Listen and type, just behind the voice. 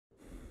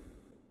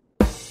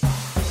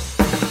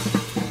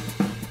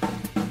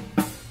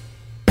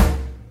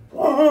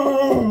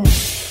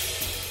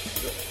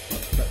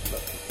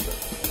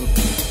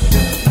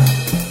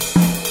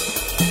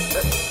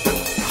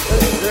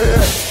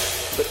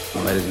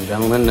and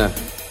gentlemen.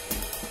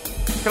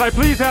 Can I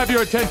please have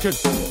your attention?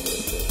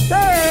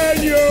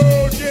 Can you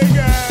dig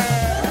it?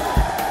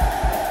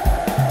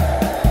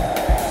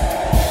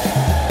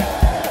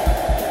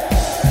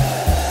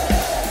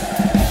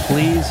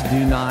 Please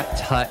do not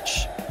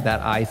touch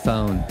that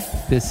iPhone.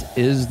 This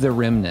is the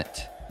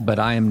remnant, but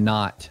I am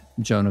not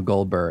Jonah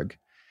Goldberg.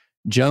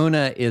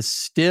 Jonah is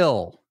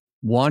still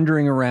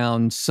wandering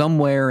around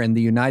somewhere in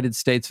the United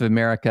States of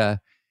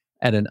America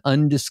at an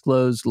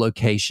undisclosed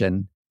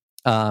location.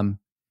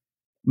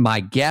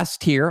 My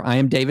guest here, I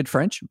am David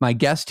French. My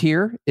guest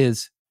here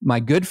is my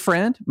good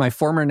friend, my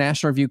former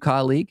National Review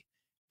colleague,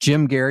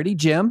 Jim Garrity.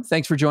 Jim,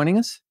 thanks for joining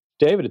us.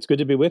 David, it's good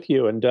to be with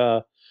you. And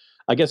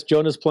I guess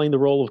Jonah's playing the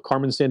role of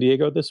Carmen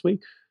Sandiego this week.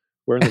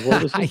 Where in the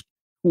world is he?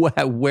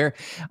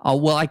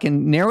 Well, I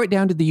can narrow it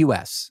down to the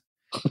U.S.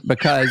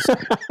 because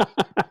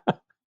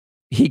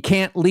he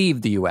can't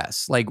leave the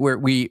U.S. Like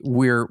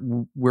we're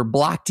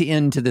blocked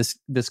into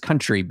this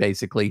country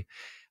basically.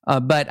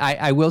 But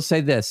I will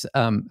say this: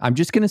 I'm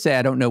just going to say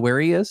I don't know where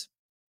he is,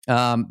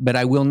 but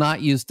I will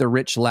not use the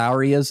Rich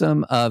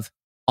Lowryism of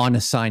on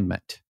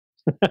assignment.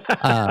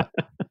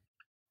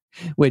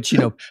 Which,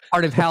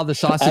 part of how the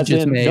sausage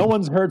is made. No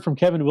one's heard from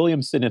Kevin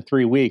Williamson in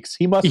 3 weeks.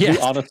 He must be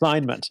on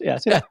assignment.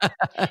 Yes. Yeah.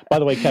 By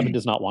the way, Kevin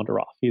does not wander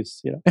off.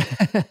 He's,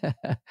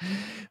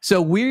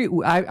 So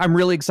I'm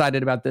really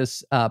excited about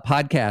this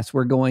podcast.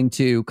 We're going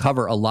to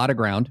cover a lot of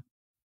ground,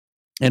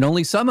 and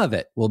only some of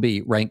it will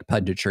be rank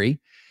punditry.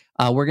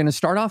 We're going to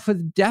start off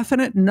with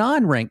definite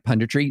non-rank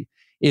punditry.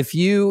 If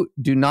you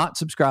do not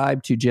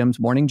subscribe to Jim's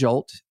Morning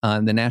Jolt,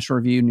 the National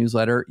Review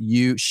newsletter,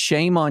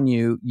 shame on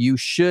you. You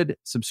should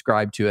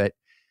subscribe to it.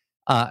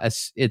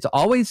 It's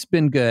always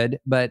been good,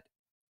 but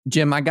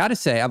Jim, I got to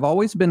say, I've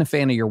always been a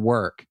fan of your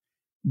work,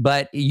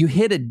 but you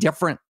hit a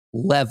different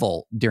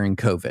level during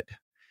COVID.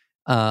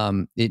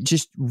 It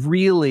just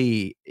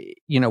really,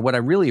 what I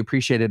really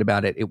appreciated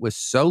about it, it was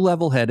so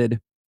level-headed.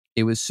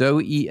 It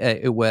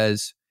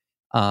was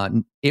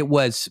it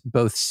was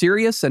both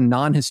serious and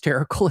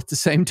non-hysterical at the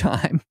same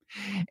time.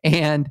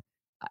 And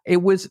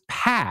it was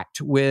packed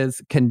with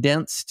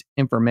condensed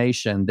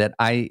information that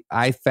I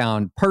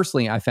found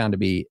to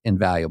be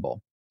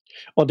invaluable.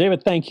 Well,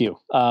 David, thank you.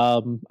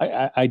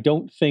 I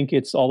don't think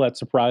it's all that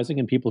surprising,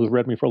 and people who've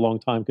read me for a long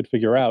time could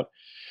figure out.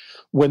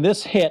 When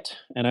this hit,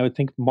 and I would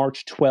think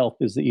March 12th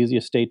is the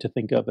easiest date to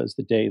think of as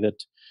the day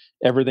that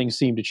everything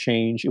seemed to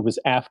change. It was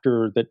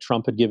after that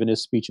Trump had given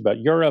his speech about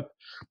Europe.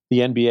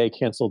 The NBA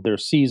canceled their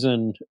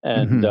season,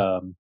 and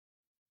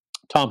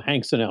Tom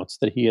Hanks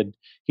announced that he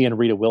and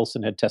Rita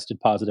Wilson had tested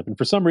positive. And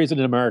for some reason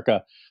in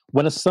America,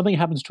 when something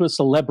happens to a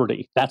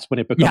celebrity, that's when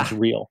it becomes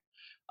real.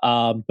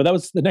 But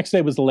the next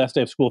day was the last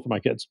day of school for my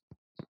kids.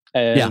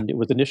 And it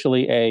was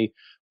initially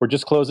we're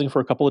just closing for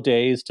a couple of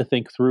days to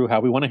think through how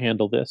we want to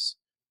handle this.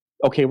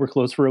 Okay, we're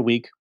closed for a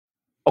week.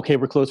 Okay,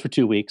 we're closed for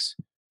 2 weeks,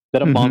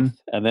 then a month.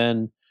 And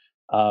then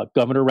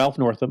Governor Ralph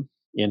Northam,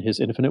 in his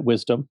infinite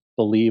wisdom,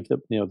 believed that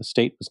the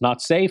state was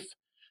not safe.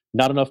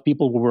 Not enough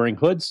people were wearing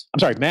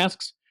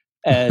masks,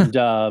 and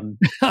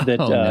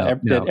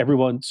that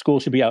everyone, school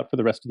should be out for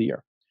the rest of the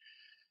year.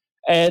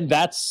 And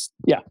that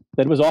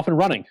was off and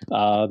running.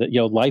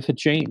 Life had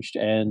changed,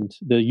 and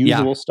the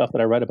usual stuff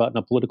that I write about in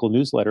a political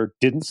newsletter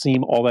didn't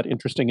seem all that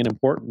interesting and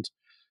important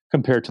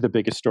compared to the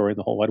biggest story in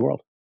the whole wide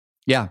world.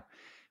 Yeah.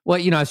 Well,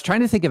 I was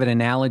trying to think of an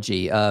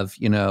analogy of,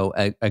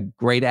 a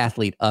great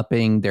athlete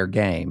upping their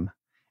game.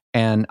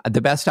 And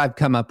the best I've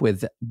come up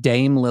with,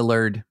 Dame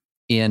Lillard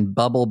in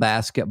bubble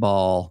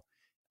basketball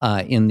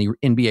in the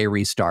NBA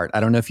restart.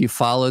 I don't know if you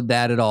followed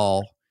that at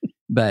all,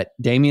 but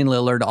Damian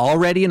Lillard,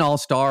 already an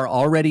all-star,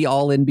 already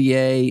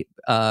all-NBA,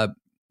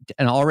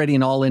 and already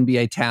an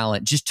all-NBA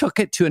talent, just took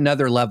it to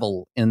another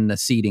level in the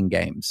seeding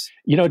games.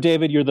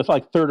 David, you're the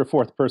third or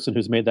fourth person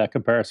who's made that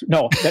comparison.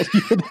 No, you're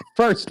the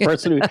first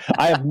person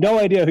I have no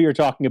idea who you're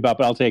talking about,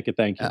 but I'll take it.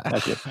 Thank you.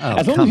 Thank you.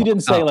 As long as you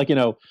didn't say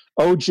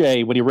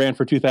OJ when he ran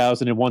for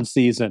 2001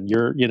 season,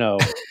 you're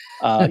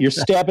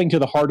stabbing to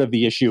the heart of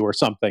the issue or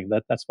something.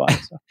 That's fine.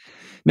 So.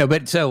 No,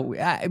 but so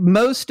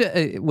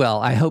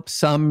I hope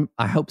some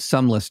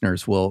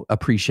listeners will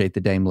appreciate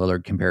the Dame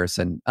Lillard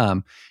comparison.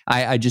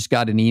 I just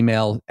got an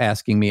email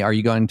asking me, "Are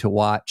you going to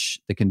watch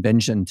the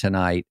convention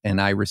tonight?"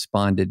 And I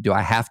responded, "Do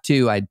I have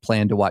to? I'd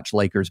planned to watch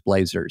Lakers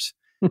Blazers."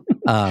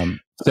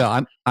 So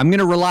I'm going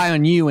to rely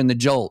on you in the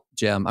Jolt,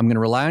 Jim. I'm going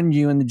to rely on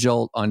you in the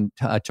Jolt on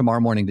tomorrow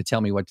morning to tell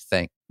me what to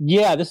think.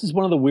 Yeah, this is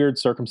one of the weird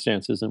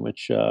circumstances in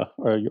which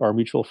our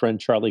mutual friend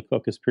Charlie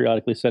Cook is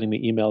periodically sending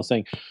me emails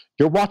saying,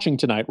 "You're watching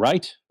tonight,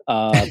 right?"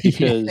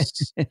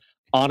 Because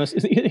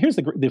here's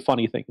the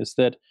funny thing is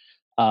that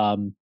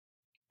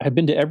I've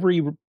been to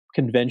every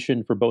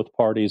convention for both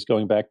parties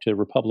going back to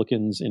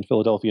Republicans in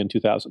Philadelphia in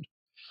 2000.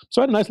 So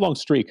I had a nice long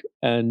streak.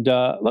 And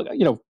look,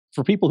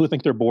 for people who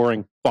think they're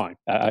boring, fine.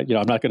 I'm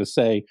not going to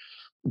say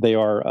they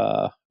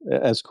are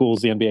as cool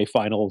as the NBA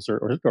Finals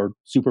or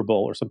Super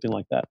Bowl or something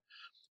like that.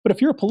 But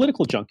if you're a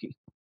political junkie,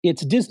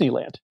 it's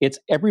Disneyland. It's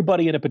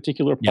everybody in a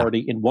particular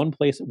party in one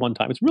place at one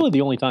time. It's really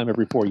the only time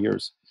every 4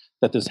 years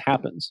that this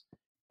happens.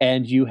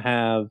 And you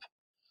have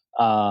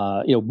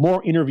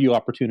more interview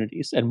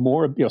opportunities and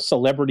more,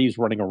 celebrities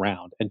running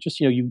around. And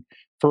just,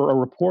 for a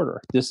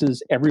reporter, this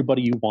is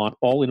everybody you want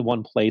all in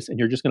one place, and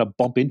you're just going to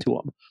bump into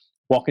them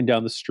walking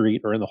down the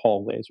street or in the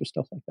hallways or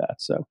stuff like that.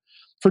 So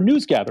for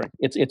news gathering,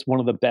 it's one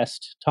of the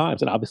best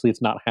times. And obviously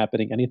it's not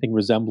happening anything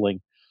resembling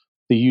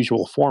the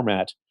usual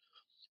format.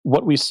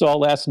 What we saw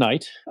last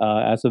night,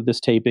 as of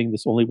this taping,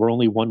 we're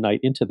only one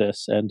night into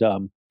this, and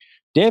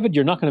David,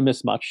 you're not going to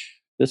miss much.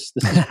 This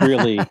is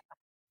really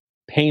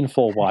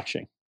painful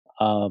watching.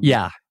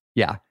 Yeah.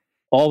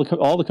 All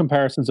the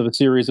comparisons of a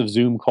series of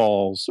Zoom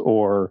calls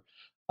or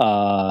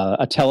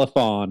a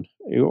telethon,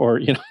 or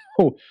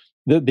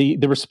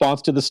the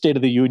response to the State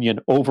of the Union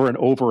over and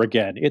over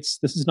again. This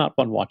is not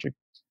fun watching.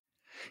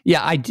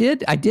 Yeah, I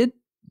did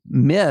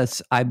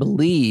miss, I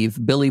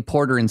believe, Billy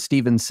Porter and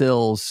Stephen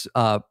Sills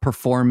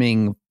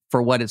performing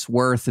For What It's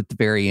Worth at the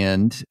very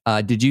end.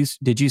 Did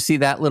you see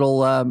that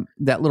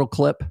little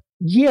clip?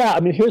 Yeah, I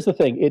mean, here's the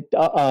thing: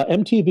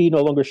 MTV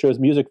no longer shows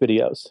music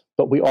videos,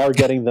 but we are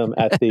getting them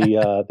at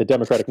the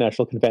Democratic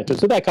National Convention,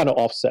 so that kind of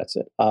offsets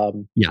it.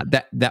 Yeah,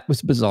 that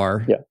was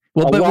bizarre. Yeah,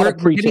 well, but we're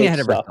getting ahead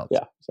of stuff. ourselves.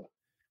 Yeah, so.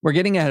 We're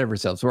getting ahead of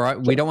ourselves.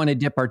 We don't want to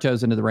dip our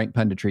toes into the rank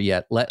punditry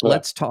yet.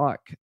 Let's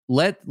talk.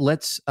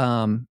 Let's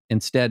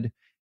instead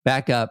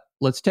back up.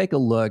 Let's take a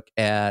look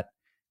at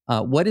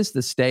what is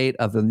the state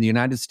of the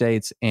United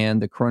States and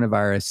the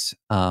coronavirus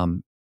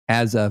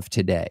as of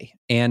today.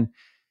 And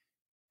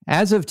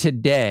as of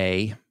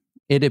today,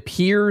 it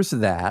appears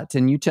that,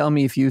 and you tell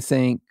me if you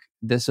think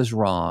this is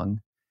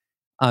wrong,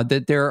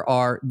 that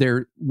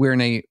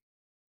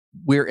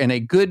we're in a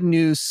good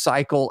news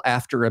cycle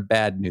after a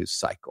bad news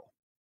cycle.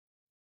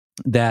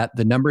 That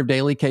the number of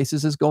daily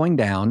cases is going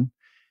down.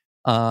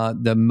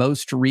 The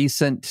most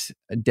recent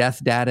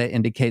death data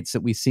indicates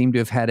that we seem to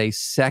have had a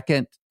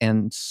second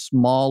and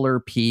smaller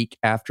peak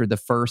after the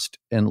first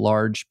and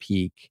large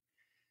peak.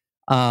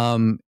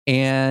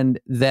 And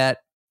that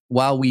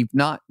while we've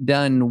not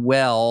done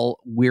well,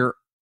 we're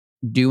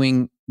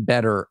doing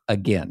better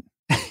again.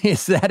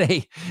 Is that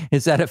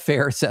a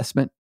fair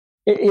assessment?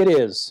 It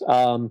is.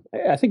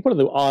 I think one of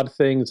the odd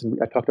things, and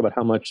I talked about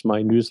how much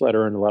my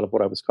newsletter and a lot of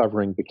what I was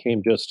covering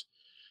became just,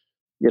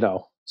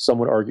 some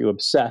would argue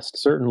obsessed,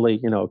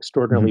 certainly,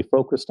 extraordinarily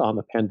focused on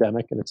the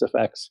pandemic and its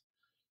effects.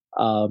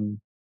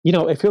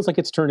 It feels like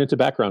it's turned into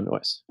background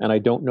noise. And I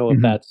don't know if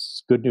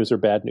that's good news or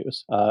bad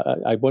news.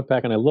 I went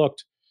back and I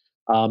looked.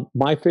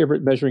 My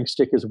favorite measuring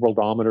stick is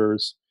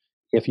worldometers.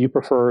 If you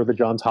prefer the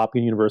Johns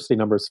Hopkins University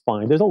numbers,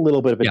 fine. There's a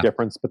little bit of a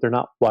difference, but they're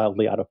not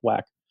wildly out of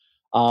whack.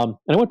 And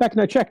I went back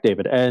and I checked,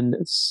 David, and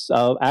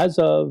as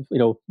of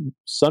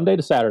Sunday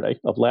to Saturday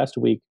of last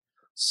week,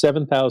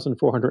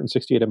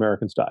 7,468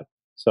 Americans died.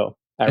 So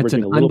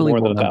averaging a little more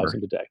than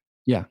 1,000 a day.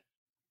 Yeah.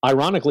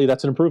 Ironically,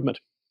 that's an improvement.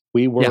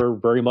 We were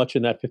very much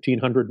in that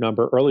 1,500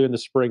 number. Earlier in the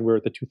spring, we were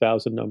at the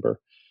 2,000 number.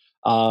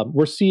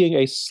 We're seeing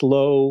a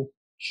slow,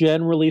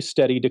 generally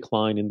steady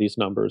decline in these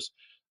numbers.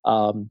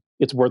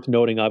 It's worth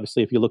noting,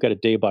 obviously, if you look at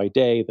it day by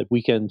day, that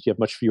weekends you have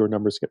much fewer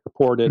numbers get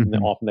reported, and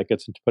then often that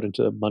gets put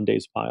into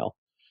Monday's pile.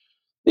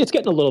 It's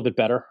getting a little bit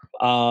better,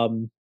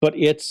 but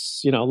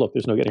it's, look,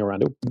 there's no getting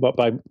around it. But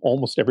by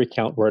almost every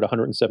count, we're at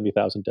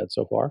 170,000 dead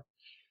so far.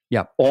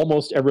 Yeah,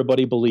 almost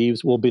everybody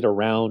believes we'll be at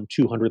around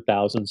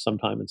 200,000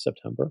 sometime in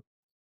September.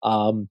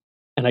 And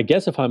I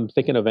guess if I'm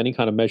thinking of any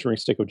kind of measuring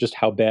stick of just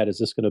how bad is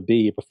this going to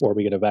be before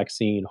we get a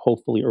vaccine,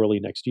 hopefully early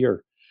next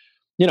year,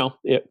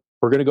 we're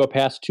going to go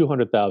past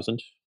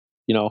 200,000.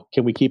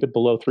 Can we keep it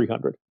below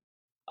 300?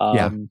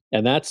 And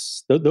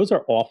those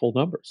are awful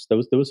numbers.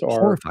 Those are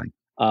horrifying.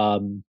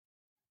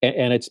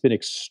 And it's been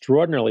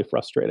extraordinarily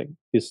frustrating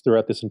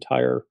throughout this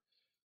entire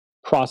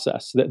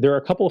process. There are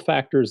a couple of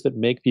factors that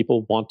make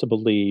people want to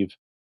believe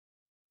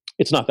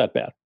it's not that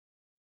bad.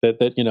 That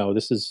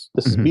this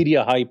is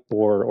media hype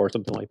or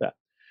something like that.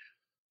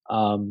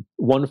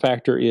 One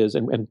factor is,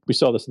 and we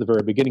saw this at the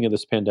very beginning of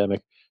this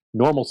pandemic,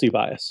 normalcy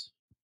bias.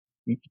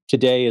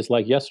 Today is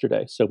like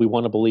yesterday, so we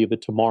want to believe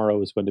that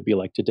tomorrow is going to be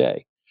like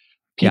today.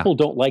 People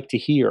don't like to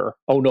hear,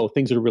 oh no,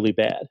 things are really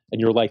bad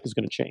and your life is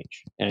going to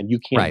change and you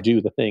can't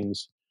do the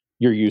things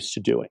you're used to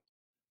doing.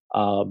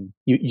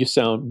 You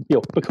sound,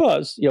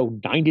 because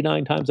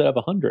 99 times out of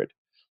 100,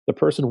 the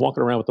person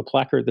walking around with the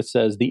placard that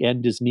says the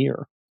end is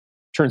near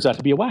turns out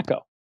to be a wacko.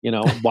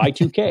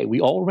 Y2K.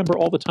 We all remember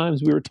all the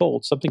times we were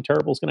told something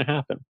terrible is going to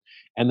happen,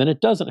 and then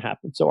it doesn't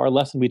happen. So our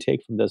lesson we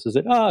take from this is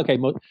that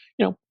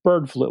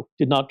bird flu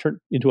did not turn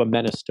into a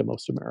menace to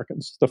most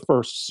Americans. The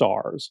first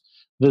SARS,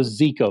 the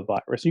Zika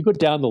virus. You go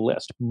down the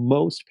list.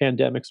 Most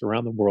pandemics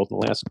around the world in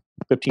the last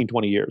 15,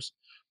 20 years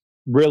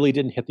really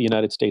didn't hit the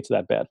United States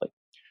that badly.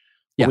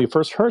 When we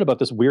first heard about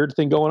this weird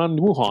thing going on in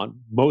Wuhan,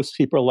 most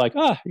people are like,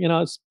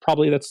 it's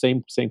probably that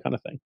same kind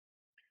of thing.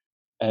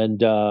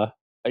 And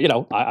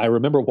I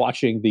remember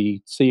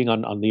seeing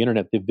on the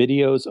internet the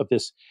videos of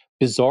this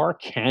bizarre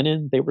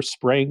cannon they were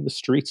spraying the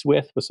streets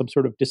with some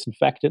sort of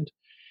disinfectant.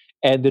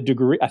 And the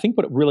degree, I think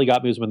what really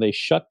got me was when they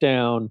shut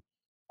down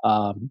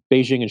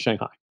Beijing and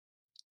Shanghai.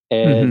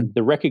 And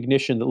the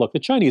recognition that, look, the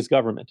Chinese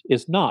government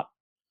is not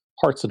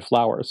hearts and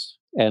flowers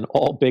and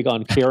all big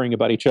on caring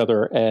about each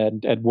other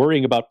and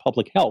worrying about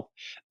public health,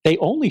 they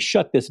only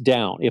shut this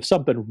down if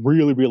something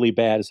really, really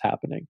bad is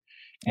happening.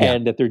 Yeah.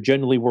 And that they're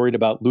generally worried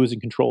about losing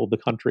control of the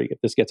country if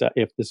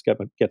this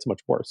government gets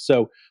much worse.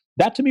 So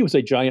that to me was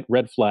a giant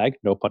red flag,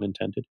 no pun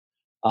intended.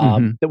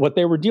 That what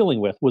they were dealing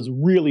with was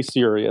really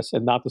serious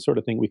and not the sort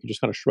of thing we could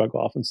just kind of shrug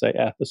off and say,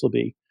 this will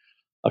be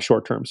a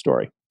short-term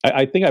story.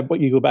 I think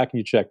you go back and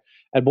you check.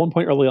 At one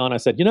point early on, I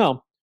said,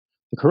 the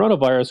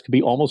coronavirus could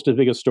be almost as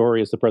big a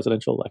story as the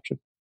presidential election.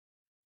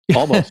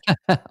 Almost.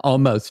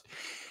 Almost.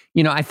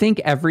 I think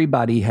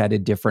everybody had a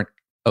different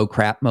oh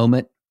crap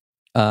moment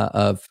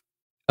of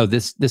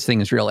this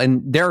thing is real.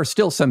 And there are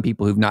still some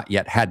people who've not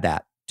yet had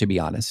that, to be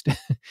honest.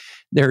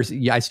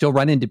 I still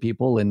run into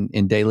people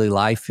in daily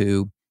life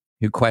who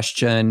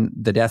question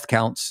the death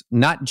counts,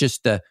 not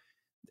just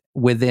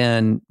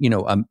within,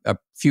 a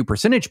few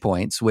percentage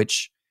points,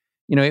 which,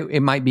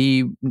 it might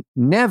be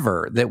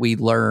never that we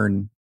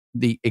learn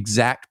the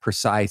exact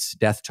precise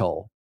death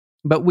toll,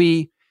 but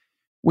we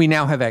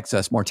now have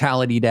excess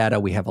mortality data.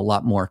 We have a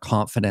lot more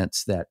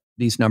confidence that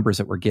these numbers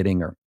that we're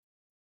getting are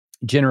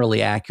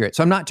generally accurate.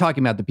 So I'm not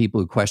talking about the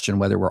people who question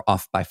whether we're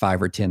off by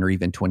 5 or 10 or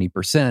even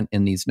 20%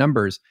 in these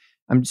numbers.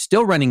 I'm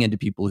still running into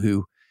people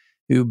who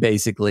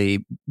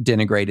basically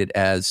denigrate it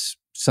as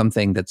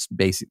something that's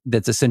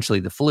essentially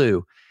the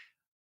flu.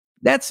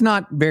 That's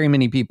not very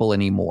many people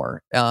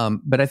anymore.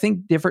 But I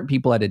think different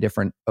people had a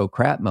different oh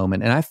crap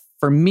moment. And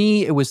for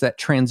me, it was that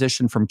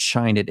transition from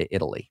China to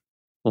Italy.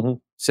 Mm-hmm.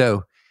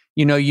 So,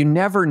 you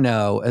never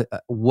know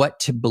what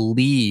to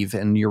believe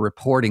in your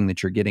reporting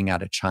that you're getting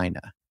out of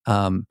China.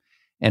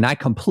 And I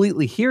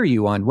completely hear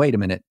you on, wait a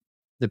minute,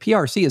 the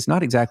PRC is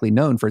not exactly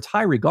known for its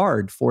high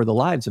regard for the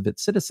lives of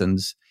its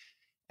citizens.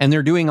 And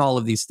they're doing all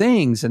of these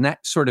things. And that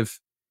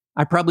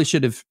I probably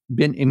should have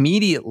been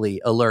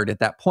immediately alert at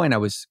that point. I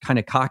was kind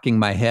of cocking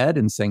my head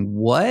and saying,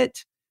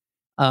 what?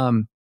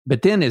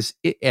 But then as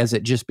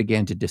it just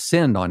began to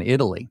descend on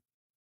Italy,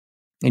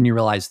 and you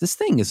realize this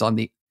thing is on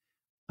the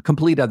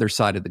complete other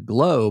side of the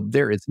globe,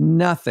 there is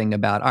nothing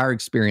about our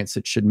experience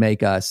that should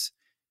make us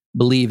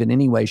believe in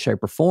any way,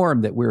 shape, or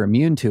form that we're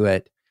immune to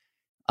it.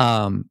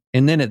 And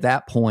then at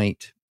that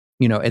point,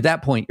 you're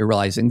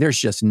realizing there's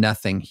just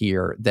nothing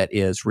here that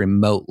is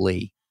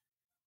remotely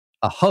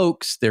a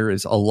hoax. There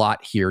is a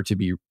lot here to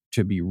be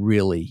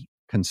really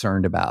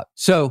concerned about.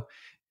 So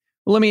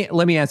let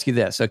me ask you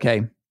this,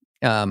 okay?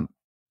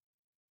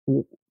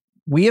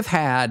 We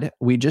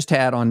just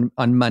had on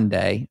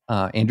Monday,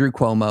 Andrew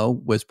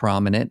Cuomo was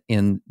prominent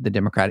in the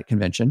Democratic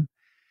convention.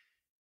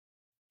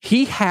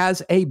 He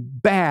has a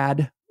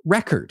bad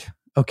record.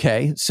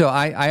 Okay. So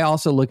I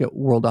also look at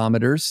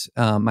worldometers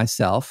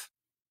myself.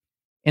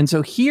 And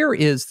so here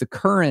is the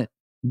current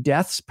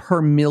deaths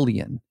per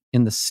million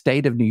in the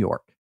state of New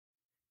York.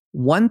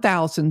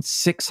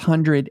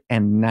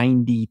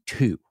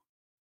 1,692.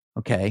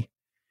 Okay.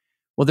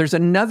 Well, there's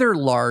another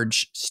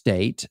large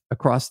state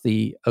across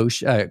the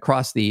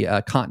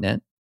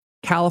continent,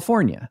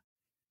 California.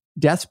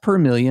 Deaths per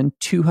million,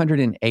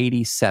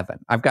 287.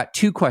 I've got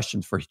two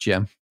questions for you,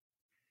 Jim.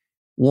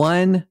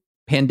 One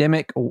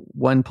pandemic,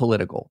 one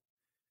political.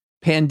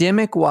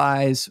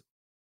 Pandemic-wise,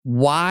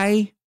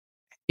 why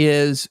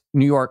is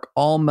New York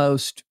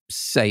almost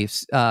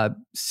safe,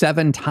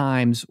 7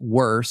 times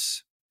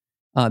worse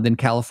than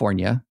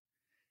California?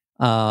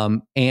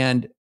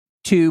 And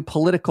two,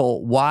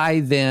 political, why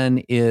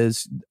then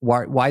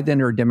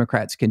are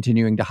Democrats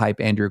continuing to hype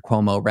Andrew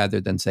Cuomo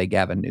rather than, say,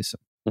 Gavin Newsom?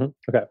 Mm-hmm.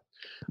 Okay.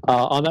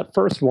 On that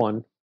first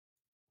one,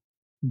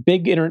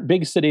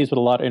 big cities with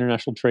a lot of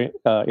international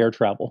air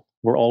travel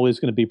were always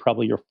going to be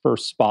probably your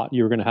first spot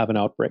you're going to have an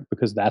outbreak,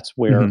 because that's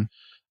where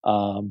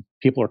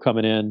people are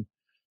coming in.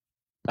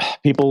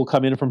 People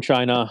come in from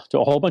China to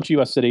a whole bunch of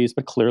U.S. cities,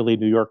 but clearly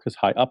New York is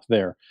high up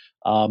there.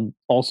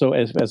 Also,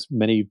 as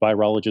many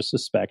virologists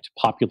suspect,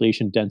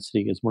 population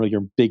density is one of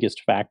your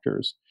biggest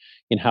factors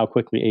in how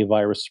quickly a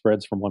virus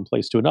spreads from one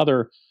place to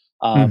another.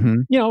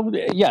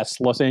 Yes,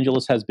 Los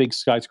Angeles has big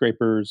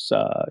skyscrapers.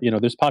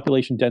 There's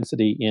population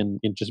density in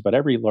just about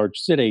every large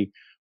city,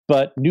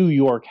 but New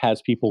York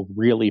has people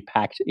really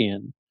packed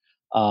in.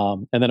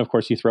 And then, of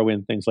course, you throw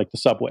in things like the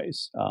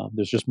subways.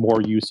 There's just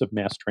more use of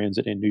mass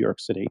transit in New York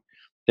City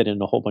than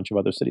in a whole bunch of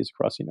other cities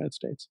across the United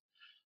States.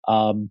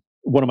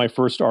 One of my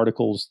first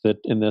articles that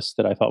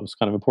I thought was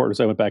kind of important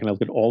is I went back and I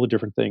looked at all the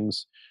different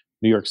things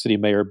New York City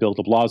Mayor Bill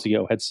de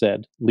Blasio had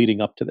said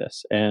leading up to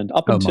this. And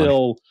up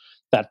until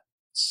that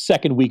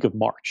second week of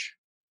March,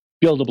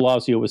 Bill de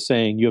Blasio was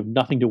saying, you have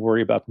nothing to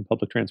worry about from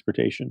public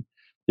transportation.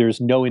 There's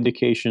no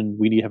indication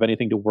we need to have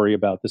anything to worry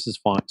about. This is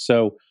fine.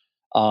 So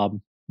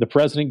the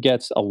president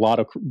gets a lot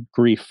of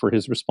grief for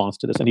his response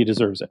to this, and he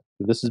deserves it.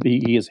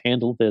 He has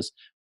handled this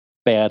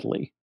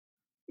badly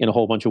in a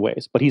whole bunch of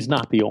ways, but he's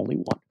not the only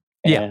one.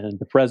 Yeah. And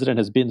the president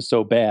has been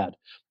so bad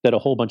that a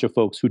whole bunch of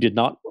folks who did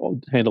not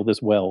handle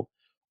this well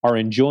are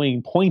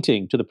enjoying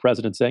pointing to the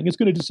president saying, it's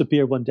going to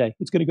disappear one day.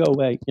 It's going to go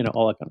away,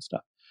 all that kind of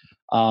stuff.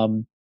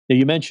 Now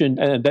you mentioned,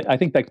 and I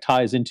think that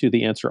ties into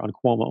the answer on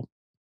Cuomo.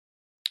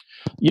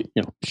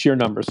 sheer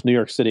numbers, New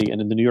York City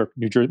and in the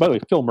New Jersey. By the way,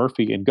 Phil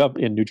Murphy in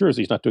New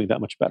Jersey is not doing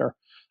that much better.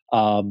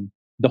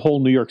 The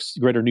whole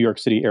greater New York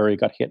City area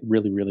got hit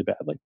really, really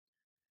badly.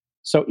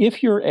 So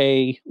if you're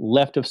a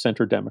left of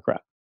center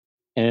Democrat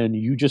and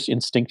you just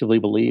instinctively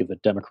believe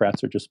that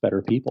Democrats are just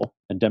better people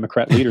and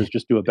Democrat leaders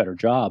just do a better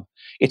job,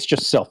 it's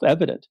just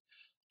self-evident.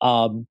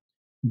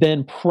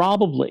 Then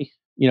probably,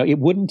 it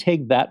wouldn't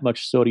take that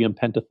much sodium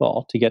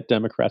pentothal to get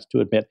Democrats to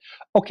admit,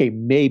 okay,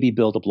 maybe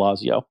Bill de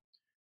Blasio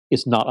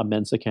is not a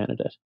Mensa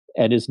candidate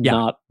and is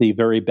not the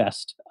very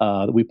best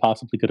that we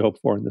possibly could hope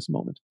for in this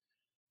moment.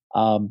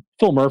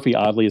 Phil Murphy,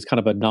 oddly, is kind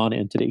of a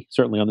non-entity,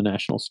 certainly on the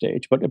national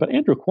stage. But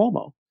Andrew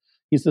Cuomo,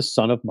 he's the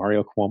son of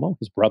Mario Cuomo.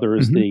 His brother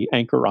is the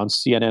anchor on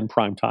CNN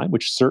Primetime,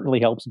 which certainly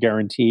helps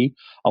guarantee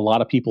a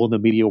lot of people in the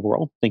media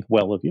world think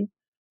well of you.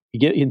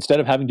 Instead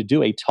of having to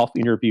do a tough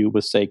interview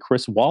with, say,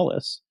 Chris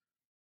Wallace,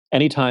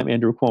 anytime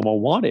Andrew Cuomo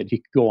wanted, he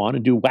could go on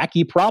and do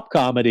wacky prop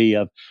comedy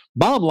of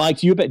 "Mom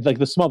likes you," like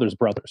the Smothers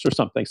Brothers or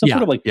something. Some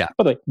sort of by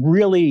the way,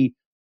 really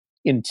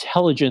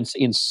intelligence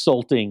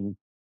insulting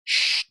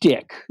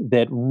shtick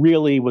that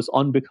really was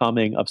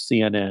unbecoming of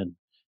CNN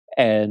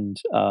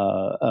and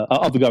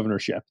of the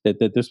governorship.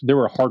 There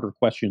were harder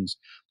questions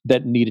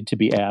that needed to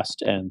be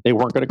asked, and they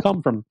weren't going to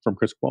come from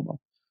Chris Cuomo.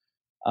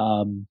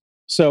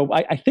 So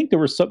I think there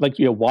was something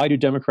why do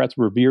Democrats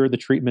revere the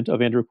treatment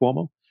of Andrew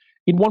Cuomo?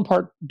 In one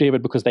part,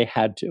 David, because they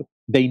had to.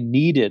 They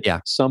needed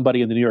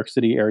somebody in the New York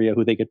City area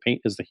who they could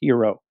paint as the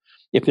hero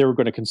if they were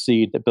going to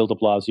concede that Bill de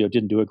Blasio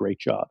didn't do a great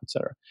job, et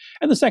cetera.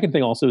 And the second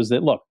thing also is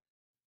that, look,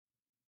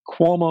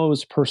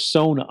 Cuomo's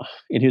persona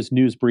in his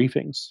news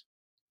briefings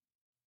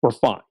were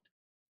fine.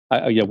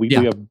 We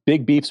have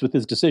big beefs with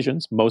his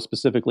decisions, most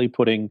specifically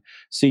putting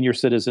senior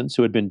citizens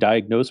who had been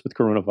diagnosed with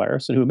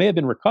coronavirus and who may have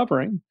been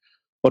recovering,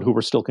 but who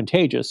were still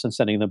contagious, and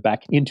sending them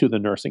back into the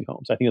nursing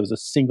homes. I think it was the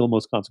single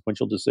most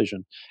consequential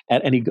decision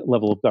at any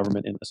level of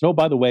government in this. And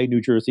by the way, New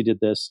Jersey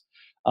did this.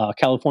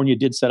 California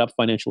did set up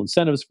financial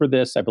incentives for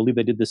this. I believe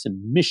they did this in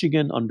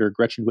Michigan under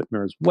Gretchen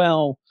Whitmer as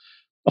well.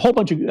 A whole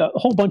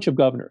bunch of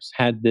governors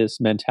had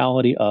this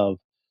mentality of,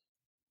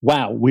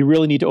 wow, we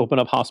really need to open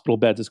up hospital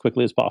beds as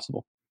quickly as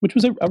possible, which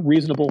was a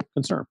reasonable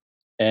concern.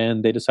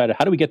 And they decided,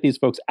 how do we get these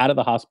folks out of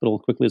the hospital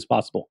as quickly as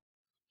possible?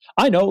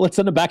 I know, let's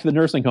send them back to the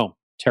nursing home.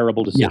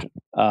 Terrible decision.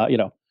 But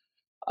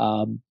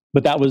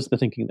that was the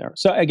thinking there.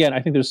 So again,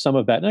 I think there's some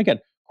of that. And again,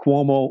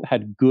 Cuomo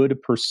had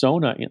good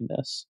persona in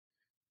this.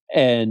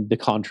 And the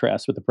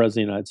contrast with the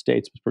president of the United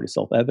States was pretty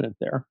self-evident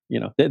there.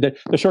 The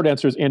short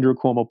answer is Andrew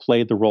Cuomo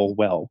played the role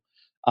well.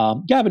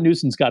 Gavin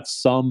Newsom's got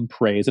some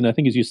praise. And I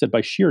think, as you said,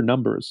 by sheer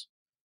numbers,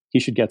 he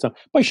should get some.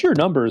 By sheer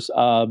numbers,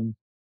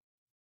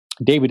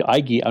 David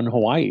Ige on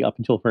Hawaii, up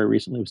until very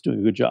recently, was doing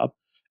a good job.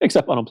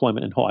 Except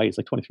unemployment in Hawaii is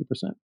like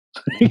 23%.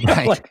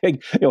 Right.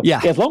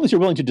 As long as you're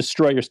willing to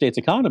destroy your state's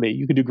economy,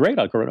 you can do great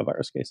on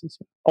coronavirus cases.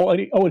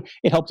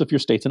 It helps if your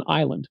state's an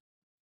island.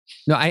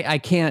 No, I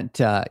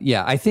can't.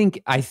 I think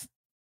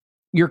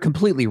you're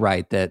completely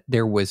right that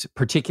there was,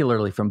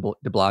 particularly from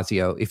de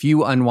Blasio, if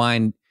you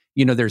unwind,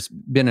 there's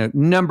been a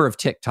number of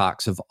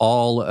TikToks of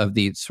all of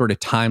the sort of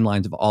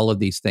timelines of all of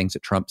these things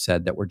that Trump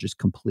said that were just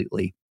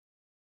completely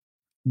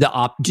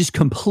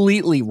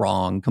completely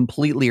wrong,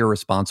 completely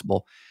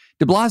irresponsible.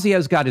 De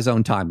Blasio's got his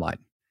own timeline.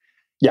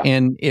 Yeah.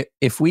 And I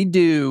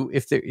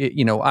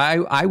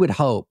would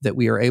hope that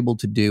we are able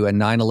to do a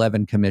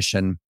 9/11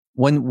 commission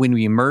when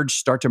we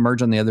start to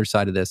emerge on the other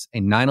side of this,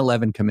 a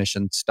 9/11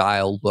 commission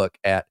style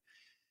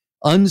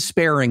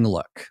unsparing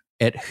look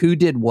at who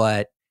did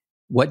what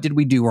did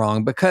we do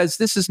wrong? Because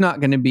this is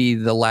not going to be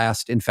the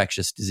last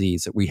infectious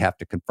disease that we have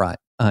to confront,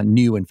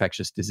 new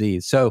infectious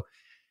disease. So,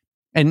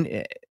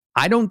 and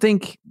I don't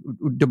think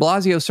de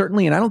Blasio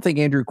certainly, and I don't think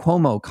Andrew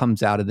Cuomo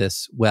comes out of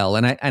this well.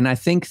 And I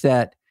think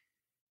that,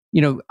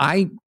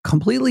 I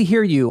completely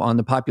hear you on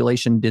the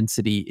population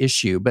density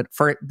issue, but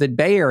for the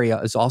Bay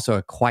Area is also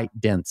a quite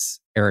dense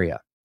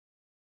area.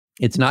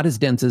 It's not as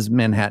dense as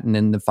Manhattan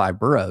and the 5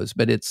 boroughs,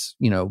 but it's,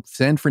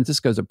 San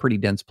Francisco is a pretty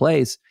dense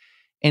place,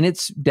 and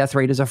its death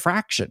rate is a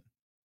fraction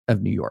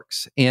of New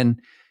York's.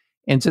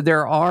 And so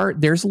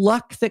there's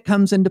luck that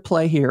comes into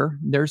play here.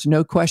 There's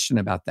no question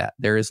about that.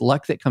 There is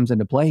luck that comes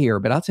into play here.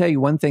 But I'll tell you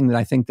one thing that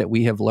I think that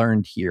we have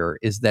learned here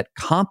is that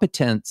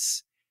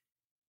competence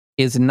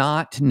is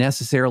not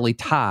necessarily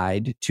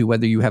tied to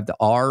whether you have the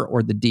R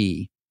or the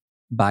D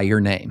by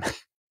your name.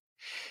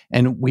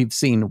 And we've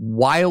seen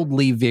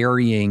wildly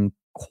varying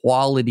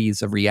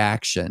qualities of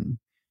reaction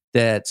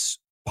that's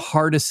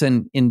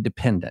partisan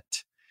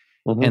independent.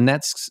 Mm-hmm. And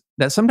that's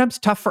sometimes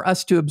tough for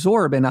us to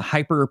absorb in a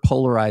hyper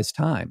polarized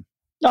time.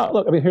 No,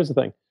 look, here's the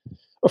thing.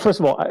 Well, first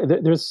of all,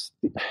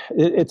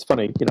 it's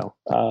funny,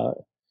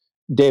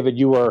 David,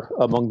 you are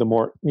among the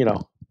more,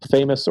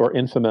 famous or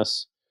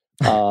infamous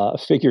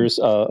figures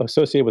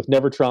associated with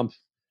Never Trump,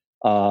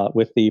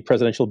 with the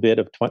presidential bid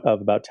of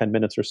about 10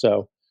 minutes or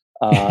so.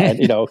 And,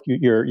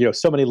 you're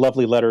so many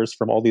lovely letters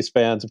from all these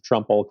fans of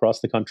Trump all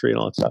across the country and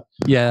all that stuff.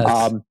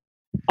 Yes.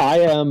 I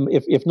am,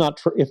 if not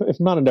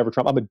a Never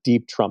Trump, I'm a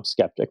deep Trump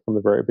skeptic from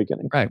the very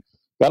beginning. Right.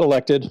 got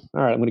elected.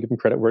 All right, I'm going to give him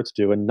credit where it's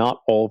due, and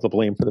not all of the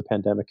blame for the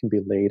pandemic can be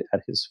laid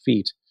at his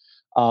feet.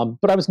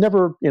 But I was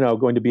never,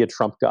 going to be a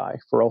Trump guy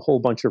for a whole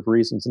bunch of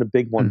reasons, and a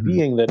big one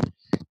being that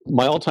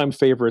my all-time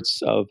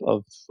favorites of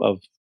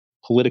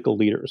political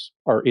leaders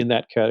are in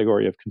that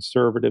category of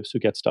conservatives who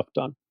get stuff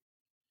done.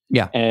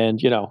 Yeah. And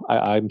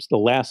I'm the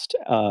last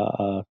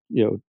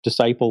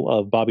disciple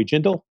of Bobby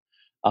Jindal.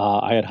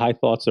 I had high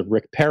thoughts of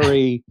Rick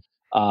Perry.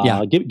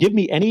 Yeah. Give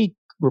me any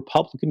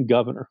Republican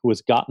governor who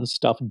has gotten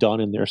stuff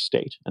done in their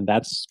state, and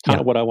that's kind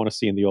of what I want to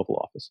see in the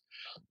Oval Office.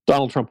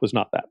 Donald Trump was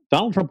not that.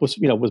 Donald Trump was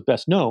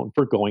best known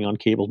for going on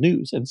cable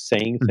news and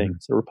saying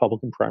things that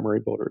Republican primary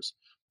voters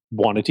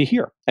wanted to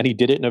hear, and he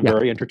did it in a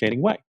very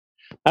entertaining way.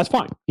 That's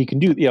fine. He can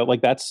do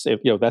that's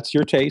that's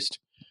your taste.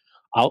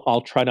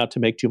 I'll try not to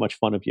make too much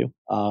fun of you,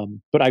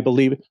 but I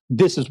believe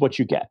this is what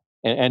you get.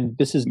 And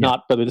this is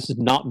not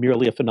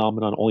merely a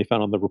phenomenon only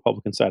found on the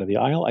Republican side of the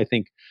aisle. I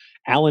think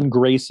Alan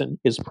Grayson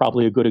is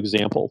probably a good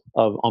example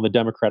of, on the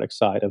Democratic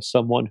side, of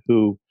someone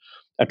who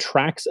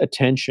attracts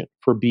attention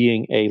for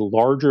being a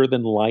larger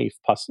than life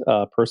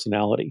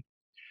personality,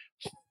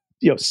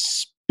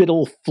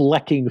 spittle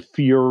flecking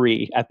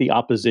fury at the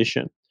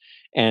opposition,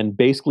 and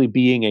basically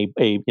being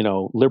a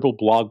liberal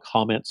blog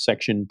comment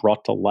section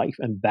brought to life.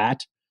 And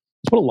that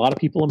is what a lot of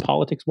people in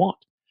politics want.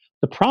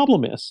 The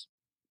problem is,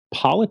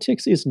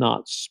 politics is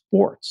not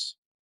sports,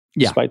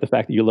 despite the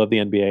fact that you love the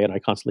NBA and I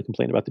constantly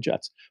complain about the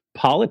Jets.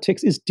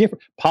 Politics is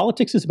different.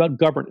 Politics is about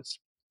governance.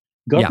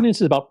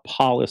 Governance is about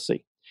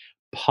policy.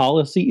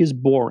 Policy is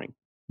boring.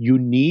 You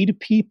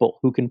need people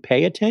who can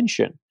pay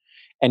attention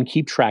and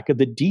keep track of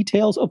the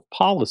details of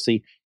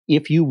policy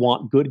if you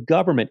want good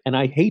government. And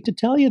I hate to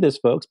tell you this,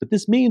 folks, but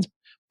this means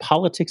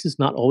politics is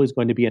not always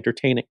going to be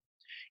entertaining.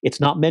 It's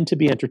not meant to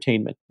be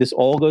entertainment. This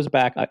all goes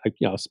back, I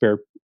spare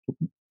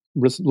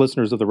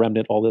listeners of The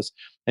Remnant all this,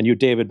 and you,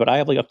 David, but I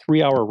have like a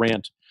 3-hour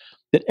rant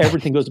that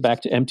everything goes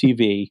back to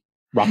MTV,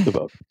 Rock the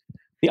Vote.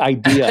 The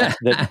idea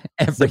that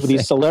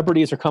these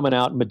celebrities are coming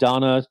out,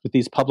 Madonna with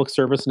these public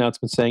service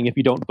announcements saying, if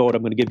you don't vote,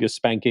 I'm going to give you a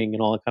spanking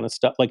and all that kind of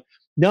stuff. Like,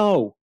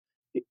 no,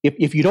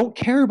 if you don't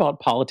care about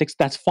politics,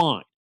 that's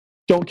fine.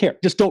 Don't care.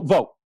 Just don't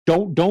vote.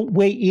 Don't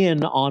weigh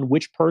in on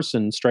which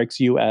person strikes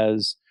you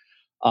as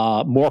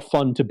more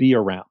fun to be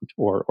around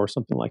or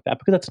something like that,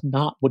 because that's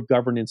not what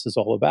governance is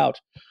all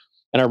about.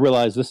 And I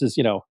realize this is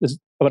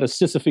about as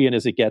Sisyphean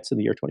as it gets in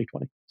the year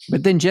 2020.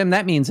 But then, Jim,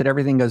 that means that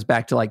everything goes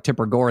back to like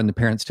Tipper Gore and the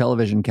Parents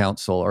Television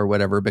Council or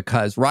whatever,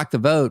 because Rock the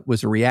Vote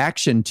was a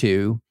reaction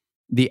to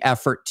the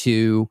effort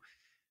to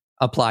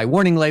apply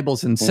warning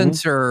labels and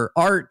censor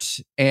art.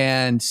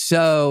 And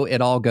so it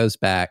all goes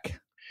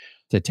back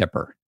to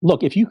Tipper.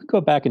 Look, if you could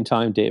go back in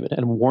time, David,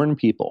 and warn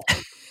people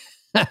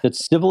that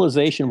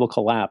civilization will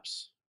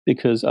collapse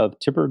because of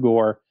Tipper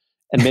Gore,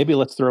 and maybe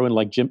let's throw in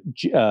like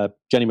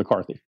Jenny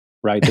McCarthy.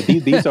 Right,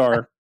 these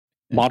are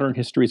modern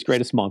history's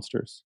greatest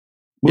monsters.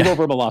 Move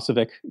over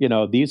Milosevic.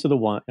 These are the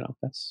one.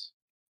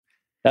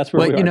 That's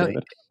where we are.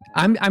 David.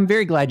 I'm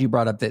very glad you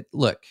brought up that.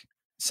 Look,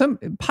 some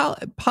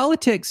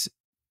politics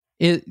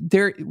is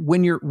there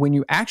when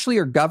you actually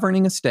are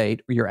governing a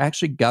state or you're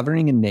actually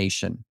governing a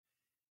nation.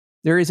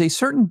 There is a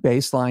certain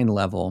baseline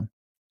level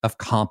of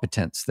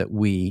competence that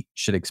we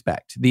should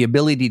expect: the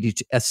ability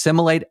to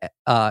assimilate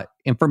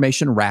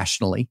information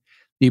rationally,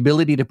 the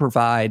ability to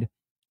provide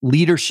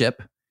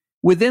leadership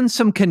within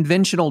some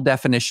conventional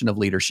definition of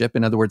leadership.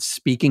 In other words,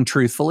 speaking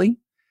truthfully,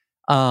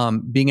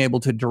 being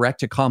able to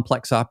direct a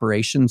complex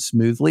operation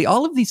smoothly.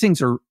 All of these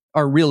things are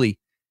really,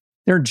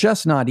 they're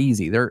just not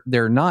easy.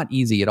 They're not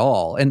easy at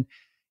all.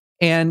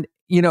 And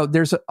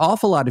there's an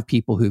awful lot of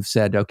people who've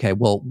said, okay,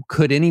 well,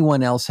 could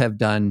anyone else have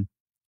done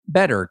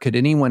better? Could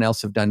anyone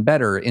else have done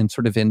better in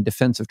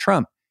defense of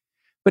Trump?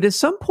 But at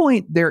some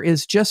point,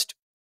 there's just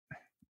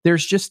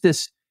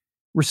this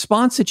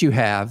response that you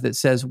have that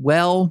says,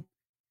 well,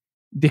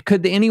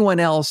 could anyone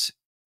else,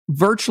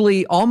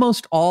 virtually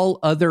almost all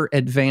other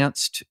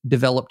advanced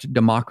developed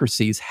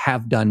democracies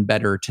have done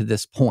better to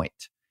this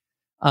point.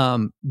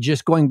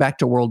 Just going back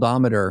to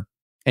Worldometer,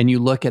 and you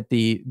look at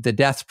the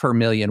deaths per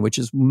million, which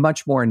is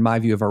much more, in my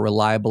view, of a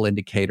reliable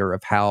indicator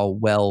of how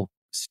well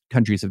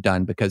countries have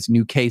done, because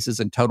new cases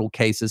and total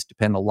cases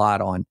depend a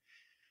lot on,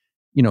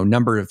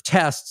 number of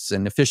tests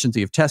and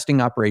efficiency of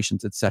testing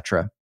operations, et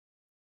cetera.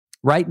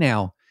 Right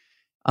now,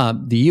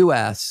 the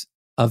U.S.,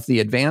 of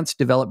the advanced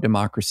developed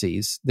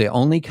democracies, the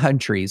only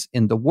countries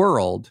in the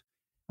world,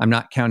 I'm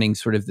not counting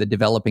sort of the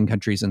developing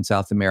countries in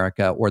South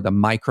America or the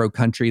micro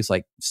countries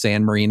like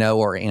San Marino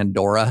or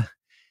Andorra,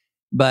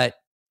 but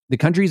the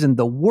countries in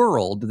the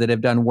world that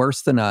have done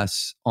worse than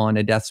us on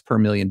a deaths per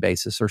million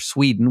basis are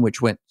Sweden,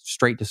 which went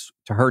straight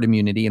to herd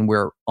immunity, and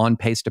we're on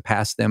pace to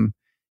pass them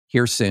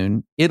here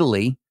soon.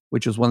 Italy,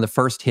 which was one of the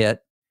first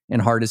hit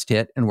and hardest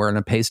hit, and we're on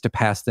a pace to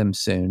pass them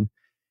soon.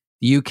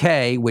 The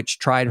UK, which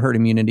tried herd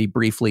immunity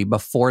briefly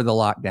before the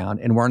lockdown,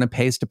 and we're on a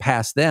pace to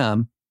pass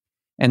them.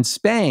 And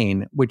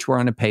Spain, which we're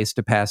on a pace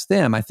to pass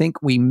them. I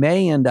think we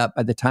may end up,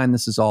 by the time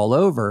this is all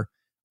over,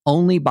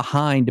 only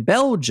behind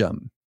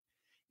Belgium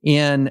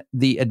in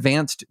the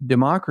advanced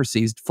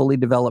democracies, fully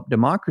developed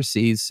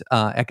democracies,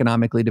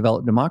 economically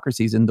developed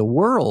democracies in the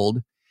world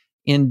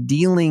in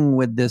dealing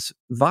with this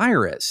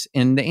virus?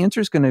 And the answer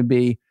is going to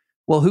be,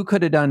 well, who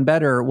could have done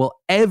better? Well,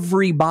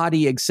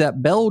 everybody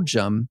except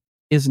Belgium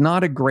is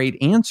not a great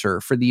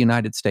answer for the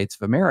United States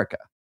of America.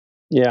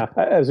 Yeah,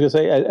 I was going to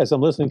say, as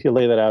I'm listening to you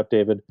lay that out,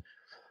 David,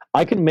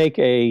 I can make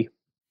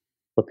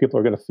what people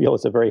are going to feel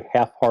is a very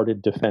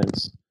half-hearted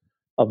defense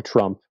of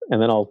Trump,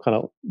 and then I'll kind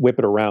of whip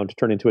it around to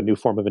turn into a new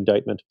form of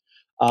indictment.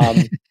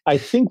 I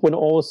think when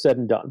all is said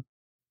and done,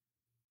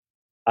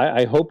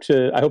 I hope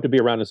to be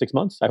around in 6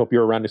 months. I hope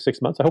you're around in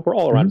 6 months. I hope we're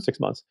all around in 6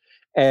 months.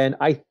 And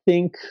I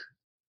think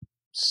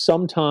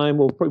sometime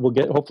we'll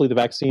get, hopefully, the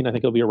vaccine. I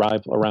think it'll be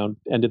arrive around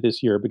end of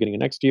this year, beginning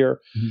of next year.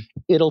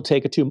 It'll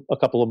take a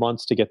couple of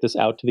months to get this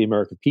out to the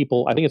American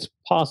people. I think it's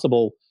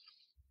possible.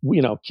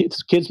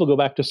 Kids will go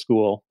back to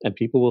school and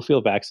people will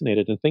feel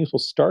vaccinated and things will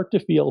start to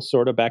feel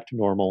sort of back to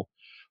normal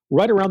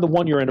right around the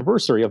 1-year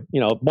anniversary of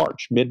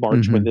March,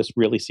 mid-March, when this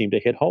really seemed to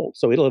hit home.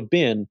 So it'll have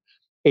been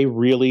a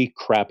really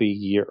crappy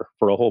year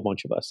for a whole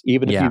bunch of us,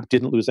 even if you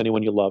didn't lose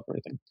anyone you love or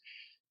anything.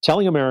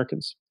 Telling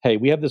Americans, hey,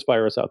 we have this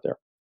virus out there.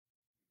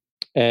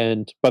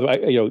 And by the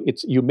way,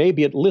 you may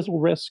be at little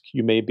risk,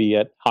 you may be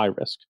at high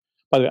risk.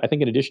 By the way, I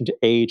think in addition to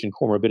age and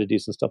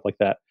comorbidities and stuff like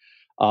that,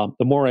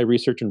 the more I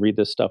research and read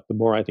this stuff, the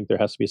more I think there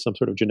has to be some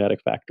sort of genetic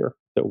factor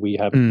that we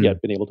haven't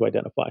yet been able to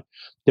identify.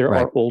 There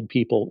are old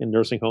people in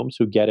nursing homes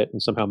who get it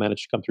and somehow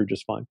manage to come through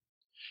just fine.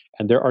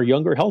 And there are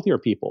younger, healthier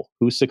people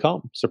who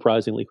succumb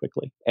surprisingly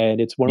quickly. And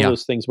it's one of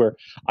those things where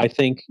I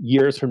think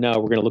years from now,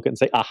 we're going to look at it and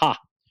say, aha,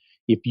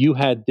 if you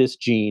had this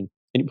gene,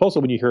 and also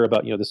when you hear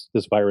about,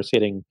 this virus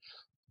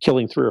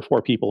killing 3 or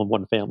 4 people in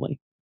one family,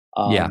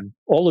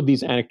 all of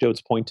these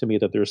anecdotes point to me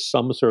that there's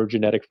some sort of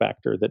genetic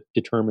factor that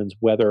determines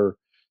whether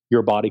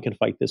your body can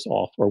fight this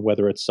off or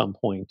whether at some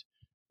point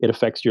it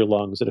affects your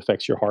lungs, it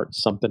affects your heart,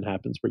 something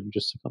happens where you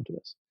just succumb to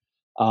this.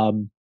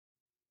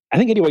 I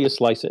think any way you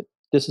slice it,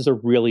 this is a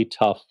really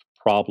tough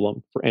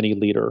problem for any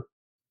leader,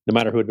 no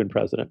matter who had been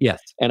president.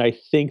 Yes. And I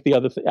think the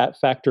other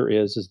factor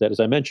is that, as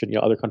I mentioned,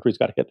 other countries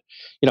got hit.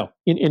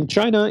 In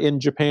China,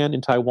 in Japan,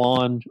 in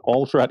Taiwan,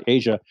 all throughout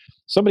Asia,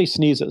 somebody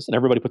sneezes and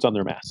everybody puts on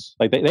their masks.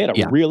 Like they had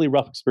a really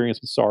rough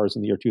experience with SARS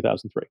in the year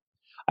 2003.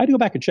 I had to go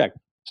back and check.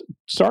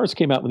 SARS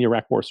came out when the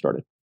Iraq War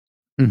started.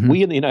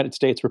 We in the United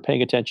States were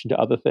paying attention to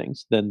other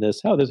things than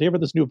this. Oh, there's ever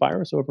this new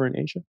virus over in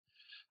Asia.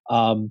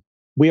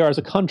 We are, as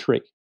a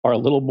country, are a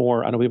little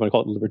more, I don't know if you want to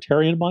call it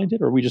libertarian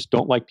minded, or we just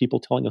don't like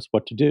people telling us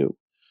what to do.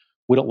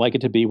 We don't like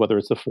it to be whether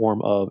it's the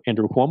form of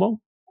Andrew Cuomo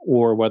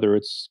or whether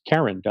it's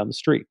Karen down the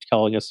street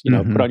telling us,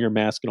 put on your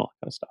mask and all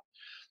that kind of stuff.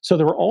 So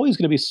there were always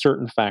going to be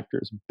certain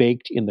factors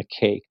baked in the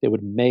cake that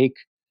would make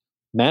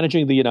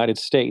managing the United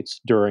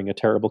States during a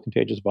terrible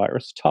contagious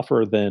virus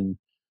tougher than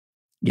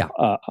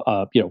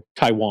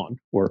Taiwan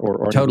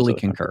or totally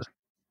concur. Countries.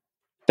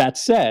 That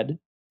said,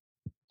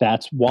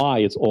 that's why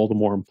it's all the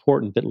more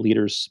important that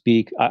leaders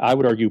speak, I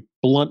would argue,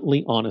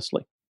 bluntly,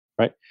 honestly,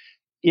 right?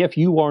 If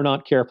you are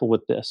not careful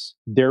with this,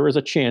 there is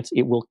a chance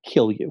it will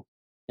kill you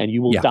and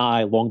you will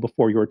die long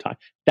before your time.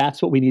 That's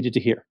what we needed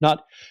to hear.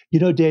 Not,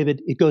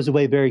 David, it goes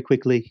away very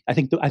quickly. I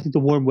think the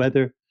warm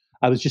weather,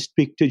 I was just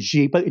speaking to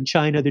Xi, but in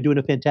China, they're doing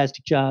a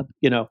fantastic job.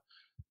 None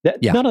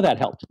of that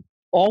helped.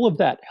 All of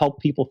that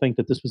helped people think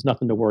that this was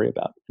nothing to worry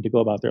about and to go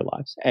about their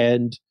lives.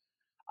 And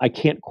I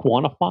can't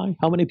quantify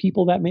how many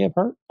people that may have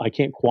hurt. I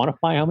can't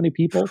quantify how many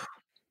people,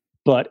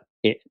 but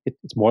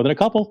it's more than a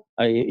couple.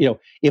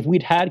 If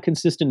we'd had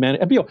consistent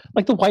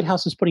like the White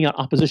House is putting out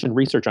opposition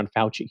research on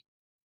Fauci.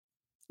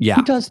 Yeah,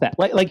 who does that?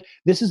 Like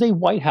this is a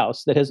White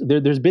House that has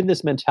there's been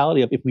this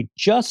mentality of if we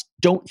just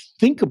don't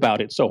think about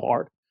it so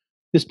hard,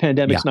 this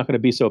pandemic's not going to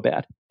be so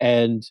bad.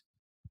 And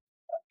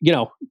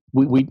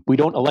we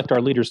don't elect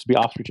our leaders to be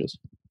ostriches.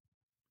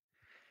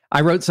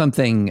 I wrote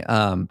something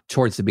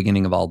towards the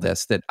beginning of all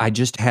this that I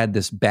just had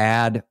this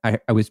bad.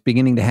 I was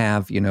beginning to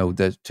have,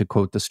 to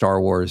quote the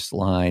Star Wars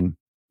line,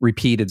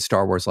 repeated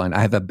Star Wars line. I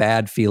have a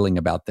bad feeling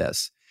about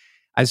this.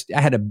 I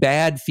had a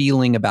bad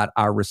feeling about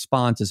our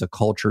response as a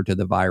culture to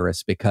the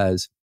virus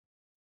because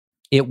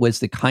it was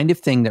the kind of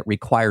thing that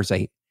requires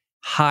a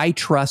high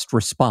trust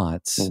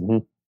response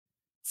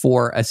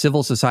for a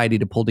civil society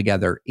to pull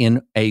together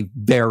in a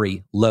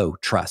very low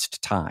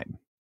trust time.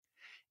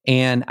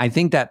 And I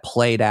think that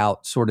played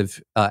out sort of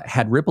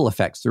had ripple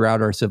effects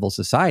throughout our civil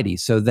society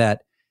so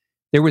that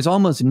there was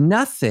almost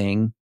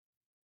nothing.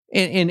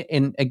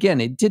 And again,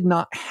 it did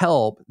not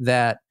help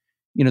that,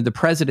 the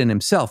president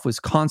himself was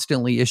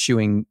constantly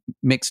issuing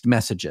mixed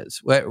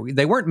messages.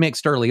 They weren't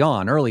mixed early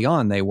on. Early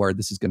on, they were,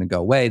 this is going to go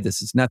away. This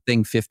is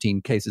nothing.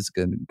 15 cases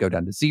going to go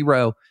down to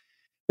 0.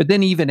 But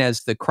then even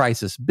as the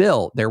crisis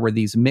built, there were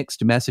these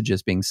mixed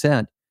messages being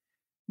sent.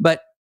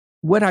 But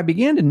what I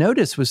began to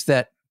notice was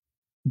that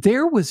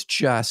there was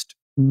just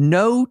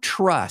no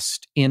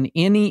trust in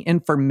any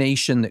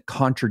information that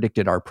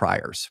contradicted our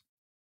priors.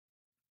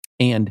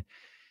 And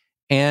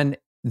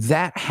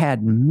that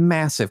had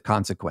massive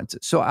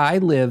consequences. So I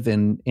live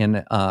in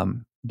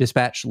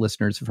Dispatch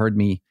listeners have heard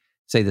me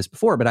say this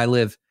before, but I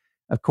live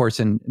of course,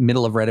 in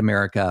middle of red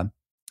America,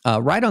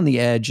 right on the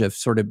edge of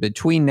sort of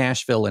between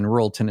Nashville and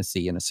rural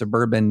Tennessee in a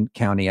suburban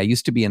county. I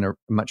used to be in a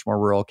much more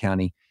rural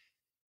county.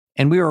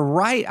 And we were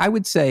right, I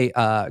would say,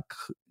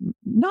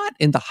 not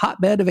in the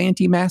hotbed of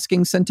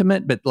anti-masking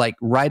sentiment, but like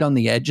right on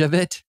the edge of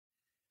it.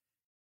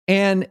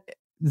 And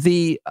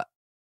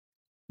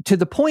to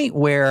the point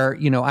where,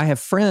 I have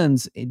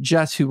friends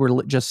just who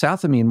were just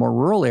south of me in more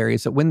rural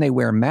areas that when they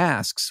wear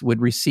masks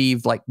would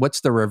receive like,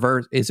 what's the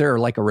reverse? Is there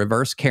like a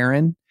reverse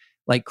Karen,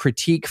 like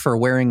critique for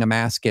wearing a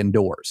mask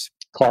indoors?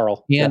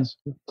 Carl. Yes.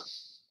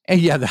 And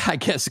yeah, I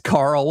guess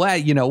Carl,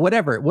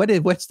 whatever.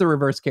 What's the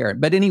reverse Karen?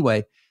 But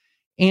anyway,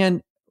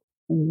 and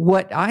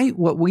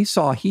what we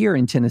saw here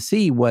in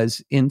Tennessee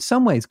was in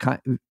some ways kind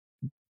of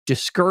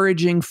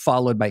discouraging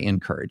followed by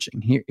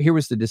encouraging. Here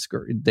was the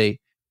discouraging.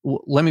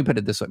 Let me put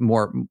it this way,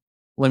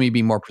 let me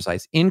be more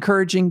precise.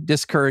 Encouraging,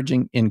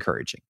 discouraging,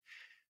 encouraging.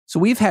 So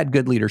we've had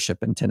good leadership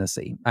in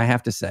Tennessee, I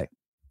have to say.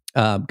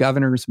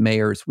 Governors,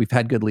 mayors, we've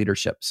had good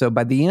leadership. So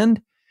by the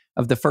end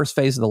of the first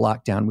phase of the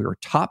lockdown, we were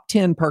top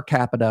 10 per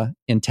capita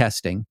in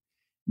testing,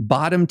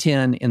 bottom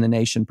 10 in the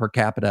nation per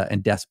capita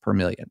and deaths per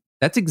million.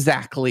 That's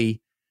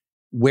exactly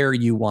where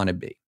you want to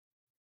be.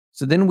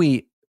 So then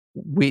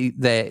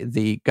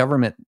the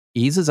government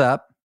eases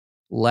up,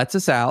 lets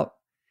us out,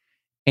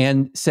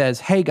 and says,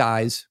 hey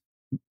guys,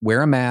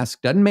 wear a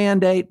mask, doesn't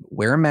mandate,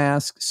 wear a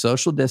mask,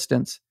 social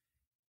distance.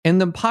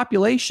 And the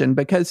population,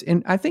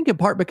 I think in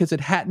part because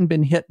it hadn't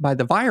been hit by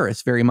the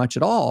virus very much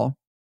at all,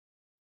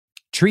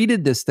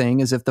 treated this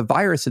thing as if the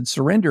virus had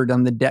surrendered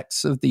on the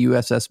decks of the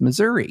USS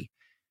Missouri.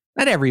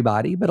 Not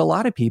everybody, but a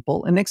lot of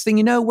people. And next thing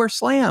you know, we're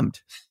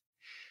slammed.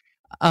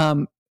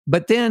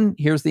 But then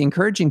here's the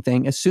encouraging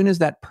thing. As soon as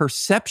that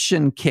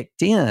perception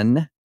kicked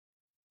in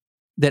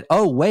that,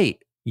 oh,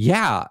 wait,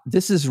 yeah,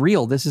 this is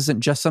real. This isn't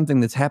just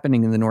something that's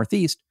happening in the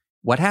Northeast.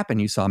 What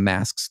happened? You saw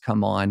masks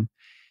come on.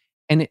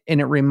 And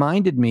it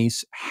reminded me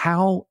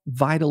how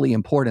vitally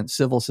important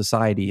civil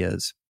society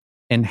is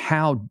and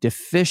how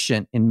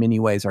deficient in many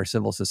ways our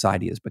civil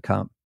society has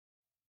become.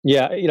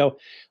 Yeah,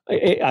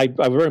 I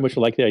very much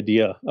like the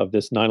idea of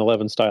this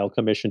 9/11 style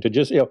commission to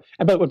just,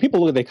 but when people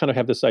look, they kind of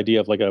have this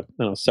idea of like a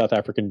South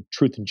African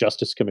Truth and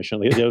Justice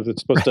Commission.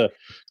 It's supposed to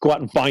go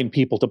out and find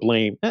people to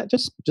blame.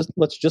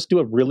 Let's just do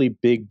a really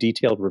big,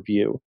 detailed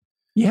review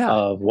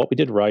of what we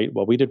did right,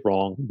 what we did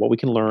wrong, what we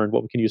can learn,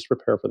 what we can use to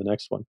prepare for the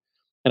next one.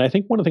 And I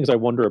think one of the things I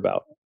wonder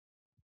about,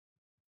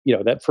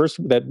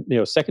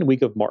 that second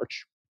week of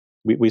March,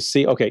 we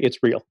see, okay, it's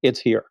real,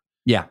 it's here.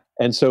 Yeah.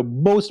 And so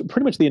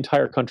pretty much the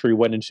entire country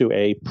went into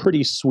a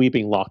pretty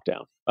sweeping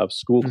lockdown of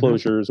school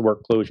closures,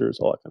 work closures,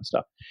 all that kind of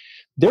stuff.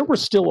 There were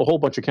still a whole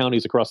bunch of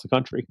counties across the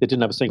country that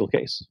didn't have a single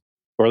case,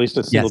 or at least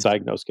a single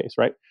diagnosed case,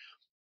 right?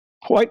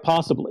 Quite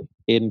possibly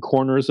in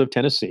corners of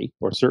Tennessee,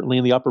 or certainly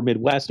in the upper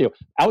Midwest,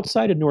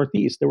 outside of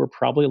Northeast, there were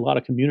probably a lot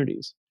of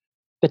communities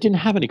that didn't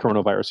have any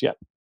coronavirus yet,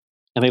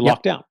 and they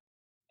locked down.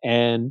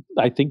 And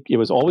I think it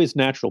was always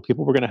natural.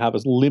 People were going to have a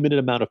limited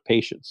amount of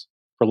patience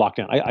for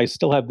lockdown. I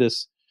still have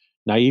this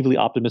naively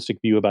optimistic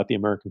view about the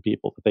American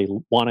people, that they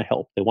want to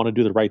help, they want to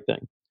do the right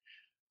thing.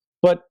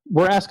 But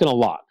we're asking a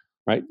lot,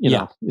 right?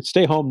 It's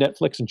stay home,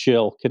 Netflix and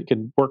chill,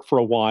 can work for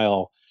a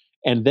while.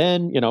 And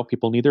then,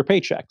 people need their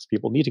paychecks.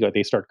 People need to go,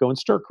 they start going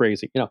stir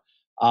crazy.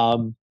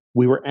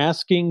 We were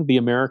asking the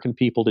American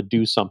people to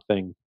do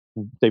something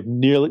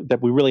that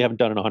we really haven't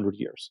done in 100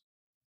 years.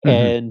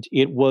 And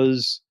it's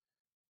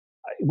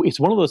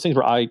one of those things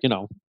where I,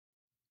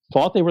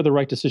 thought they were the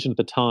right decision at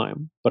the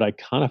time, but I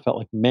kind of felt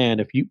like,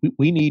 man,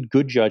 we need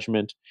good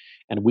judgment,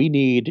 and we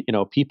need,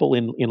 people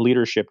in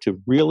leadership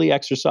to really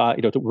exercise,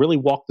 to really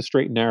walk the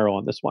straight and narrow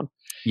on this one.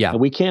 Yeah.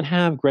 And we can't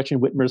have Gretchen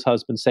Whitmer's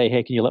husband say,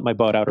 hey, can you let my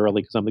butt out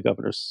early because I'm the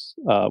governor's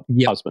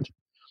husband?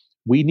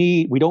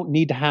 We don't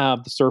need to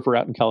have the surfer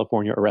out in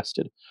California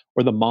arrested,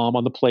 or the mom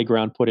on the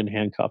playground put in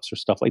handcuffs, or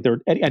stuff like that.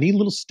 Any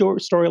little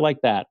story like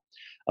that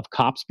of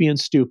cops being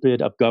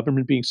stupid, of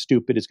government being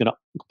stupid, is going to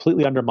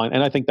completely undermine.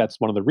 And I think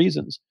that's one of the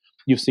reasons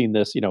you've seen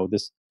this,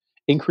 this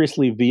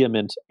increasingly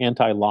vehement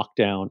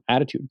anti-lockdown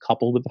attitude,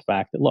 coupled with the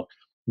fact that, look,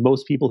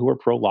 most people who are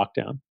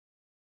pro-lockdown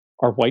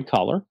are white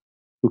collar,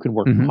 who can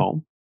work from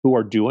home, who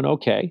are doing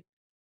okay,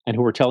 and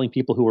who are telling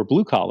people who are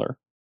blue collar,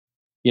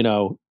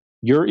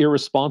 you're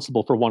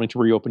irresponsible for wanting to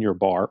reopen your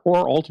bar,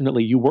 or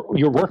alternately, you're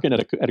working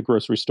at a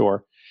grocery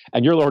store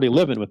and you're already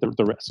living with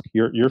the risk.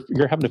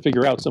 You're having to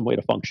figure out some way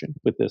to function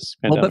with this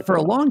pandemic. Well, but for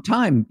a long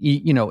time,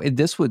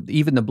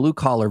 even the blue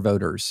collar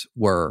voters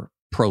were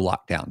pro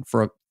lockdown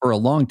for a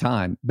long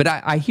time. But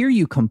I hear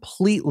you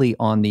completely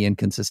on the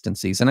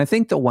inconsistencies, and I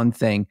think the one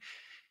thing,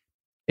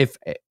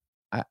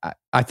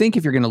 I think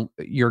if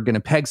you're gonna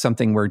peg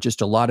something where just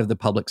a lot of the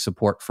public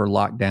support for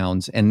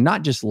lockdowns, and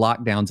not just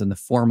lockdowns in the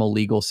formal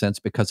legal sense,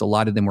 because a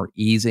lot of them were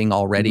easing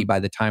already by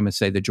the time of,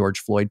 say, the George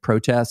Floyd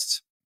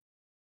protests,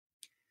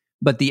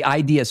 but the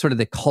idea, sort of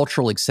the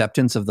cultural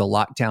acceptance of the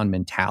lockdown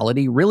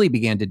mentality, really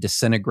began to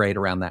disintegrate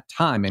around that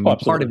time. I mean,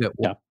 part of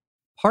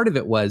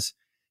it was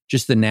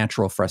just the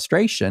natural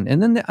frustration,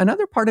 and then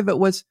another part of it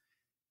was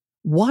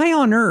why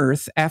on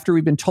earth, after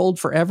we've been told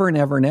forever and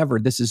ever and ever,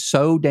 this is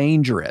so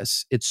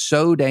dangerous, it's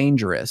so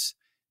dangerous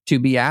to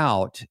be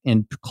out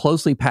in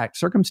closely packed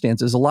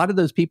circumstances, a lot of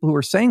those people who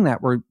were saying that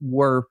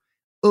were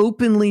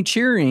openly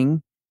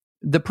cheering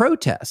the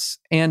protests.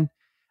 And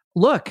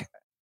look,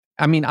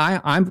 I mean,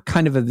 I'm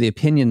kind of the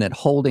opinion that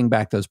holding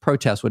back those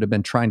protests would have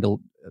been trying to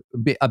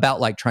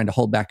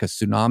hold back a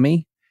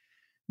tsunami.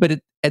 But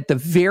at the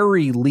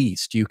very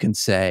least, you can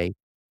say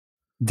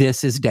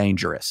this is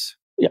dangerous.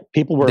 Yeah,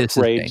 people were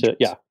afraid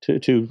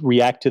to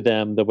react to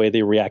them the way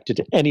they reacted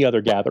to any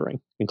other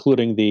gathering,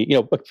 including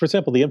but for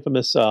example, the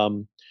infamous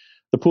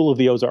the pool of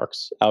the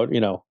Ozarks out,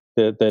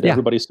 that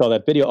everybody saw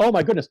that video. Oh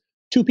my goodness,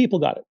 2 people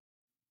got it.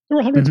 There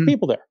were hundreds of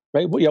people there,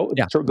 right?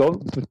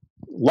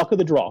 Luck of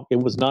the draw. It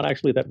was not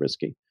actually that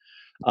risky.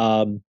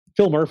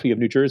 Phil Murphy of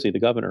New Jersey, the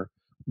governor,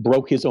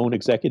 broke his own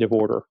executive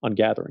order on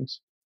gatherings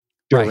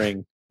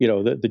during,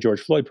 the George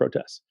Floyd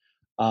protests.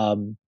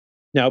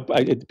 Now,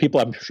 people,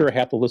 I'm sure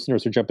half the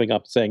listeners are jumping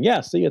up saying, "Yeah,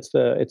 see, it's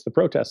the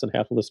protests," and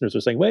half the listeners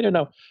are saying, "Wait,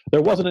 no,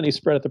 there wasn't any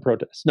spread at the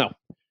protests." No,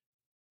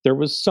 there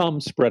was some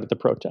spread at the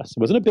protests.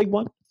 It wasn't a big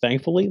one.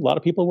 Thankfully, a lot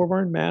of people were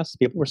wearing masks.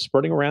 People were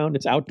spreading around.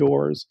 It's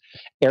outdoors,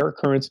 air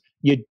currents.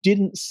 You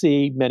didn't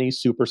see many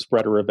super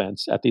spreader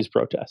events at these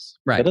protests.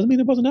 Right. That doesn't mean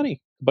there wasn't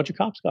any. A bunch of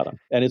cops got them,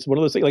 and it's one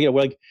of those things.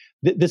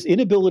 This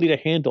inability to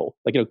handle,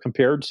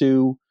 compared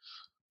to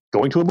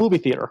going to a movie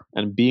theater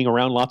and being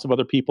around lots of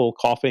other people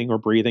coughing or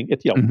breathing.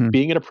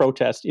 Being at a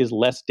protest is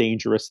less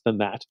dangerous than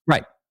that.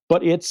 Right.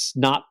 But it's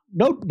not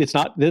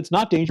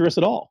dangerous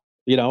at all.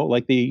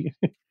 The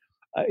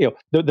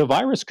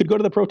virus could go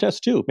to the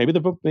protest too. Maybe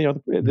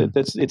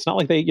it's not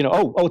like they,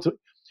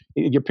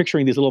 you're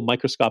picturing these little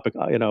microscopic,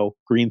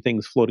 green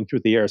things floating through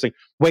the air saying,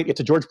 wait,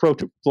 it's a George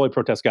Floyd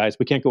protest, guys.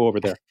 We can't go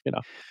over there,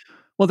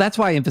 Well, that's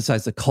why I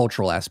emphasize the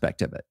cultural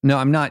aspect of it. No,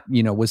 I'm not,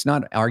 was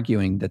not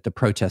arguing that the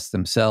protests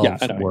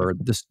themselves were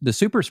the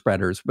super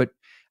spreaders, but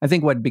I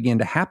think what began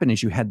to happen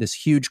is you had this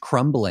huge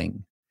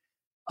crumbling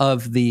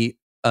of the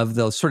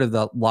sort of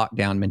the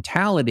lockdown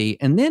mentality.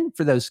 And then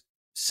for those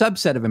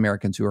subset of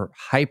Americans who are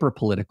hyper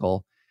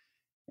political,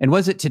 and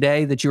was it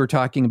today that you were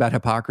talking about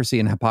hypocrisy,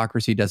 and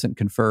hypocrisy doesn't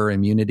confer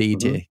immunity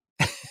to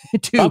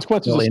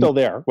consequences are still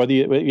there, whether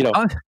you.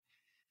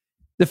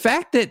 The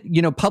fact that,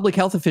 public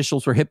health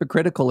officials were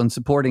hypocritical in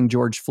supporting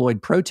George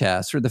Floyd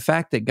protests, or the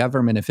fact that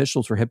government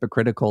officials were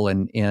hypocritical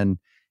in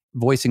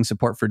voicing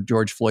support for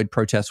George Floyd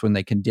protests when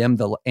they condemned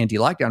the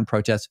anti-lockdown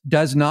protests,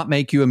 does not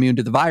make you immune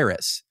to the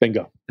virus.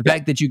 Bingo. The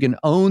fact that you can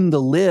own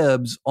the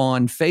libs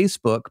on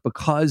Facebook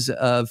because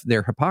of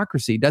their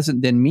hypocrisy doesn't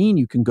then mean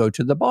you can go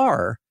to the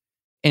bar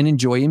and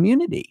enjoy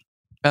immunity.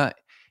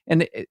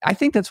 And I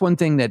think that's one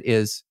thing that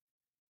is,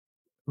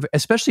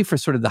 especially for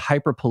sort of the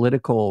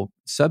hyper-political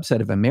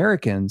subset of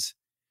Americans,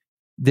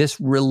 this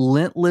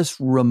relentless,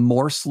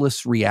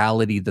 remorseless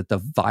reality that the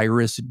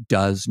virus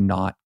does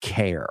not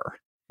care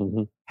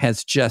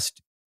has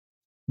just,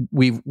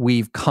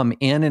 we've come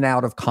in and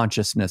out of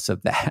consciousness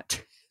of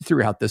that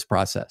throughout this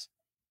process.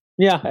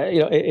 Yeah,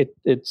 it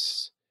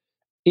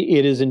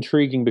is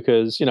intriguing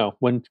because,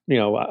 when,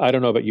 I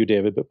don't know about you,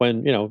 David, but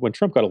when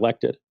Trump got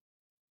elected,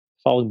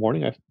 following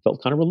morning, I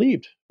felt kind of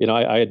relieved.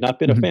 I had not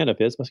been a fan of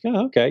his. I was like,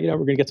 okay, we're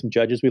going to get some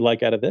judges we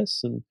like out of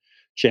this, and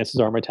chances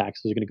are my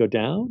taxes are going to go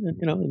down.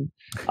 And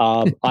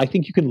I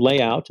think you can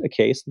lay out a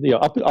case.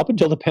 Up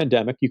until the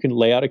pandemic, you can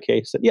lay out a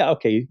case that,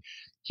 okay,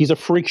 he's a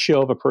freak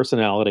show of a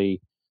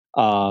personality.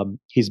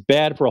 He's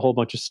bad for a whole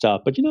bunch of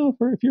stuff, but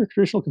if you're a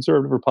traditional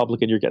conservative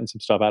Republican, you're getting some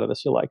stuff out of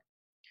this you like.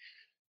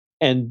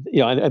 And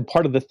and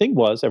part of the thing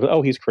was,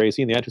 he's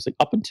crazy. And the answer is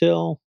up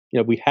until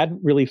we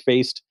hadn't really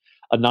faced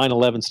a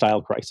 9/11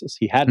 style crisis.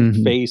 He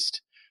hadn't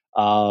faced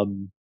a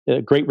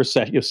Great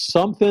Recession,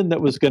 something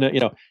that was going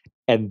to,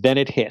 and then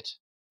it hit.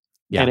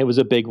 Yeah. And it was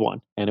a big one.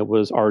 And it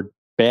was our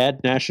bad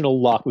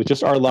national luck. It was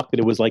just our luck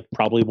that it was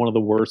probably one of the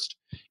worst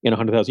in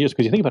 100,000 years.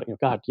 Because you think about it,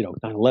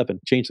 9/11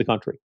 changed the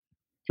country.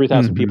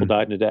 3,000 people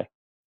died in a day.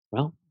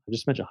 Well, I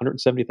just mentioned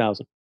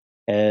 170,000.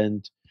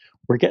 And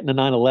we're getting a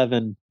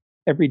 9/11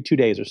 every 2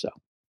 days or so.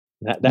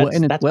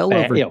 That's well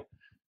bad. Over.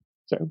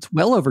 It's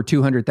well over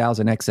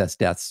 200,000 excess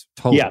deaths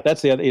total. Yeah,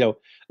 that's the other,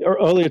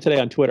 earlier today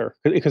on Twitter,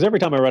 because every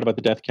time I write about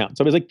the death count,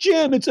 somebody's like,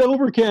 Jim, it's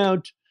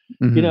overcount.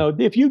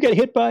 If you get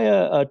hit by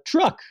a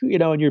truck,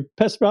 and you're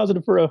test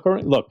positive for a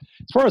current, look,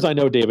 as far as I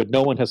know, David,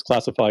 no one has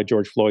classified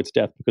George Floyd's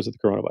death because of the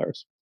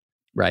coronavirus.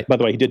 Right. By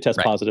the way, he did test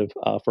positive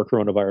for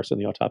coronavirus in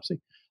the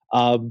autopsy.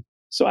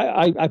 So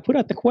I put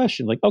out the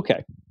question,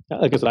 okay,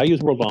 like I said, I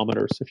use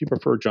worldometers. If you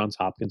prefer Johns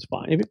Hopkins,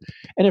 fine.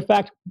 And in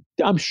fact,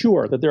 I'm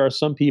sure that there are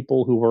some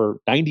people who were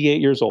 98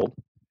 years old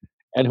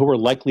and who were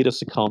likely to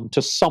succumb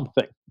to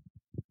something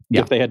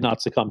if they had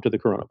not succumbed to the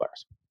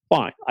coronavirus.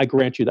 Fine, I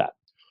grant you that.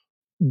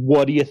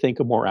 What do you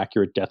think a more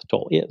accurate death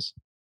toll is?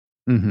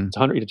 It's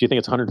 100. Do you think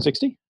it's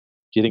 160? Do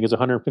you think it's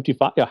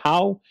 155?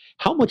 How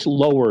much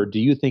lower do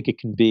you think it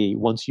can be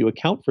once you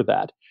account for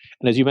that?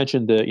 And as you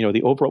mentioned,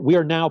 the overall, we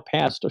are now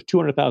past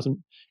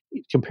 200,000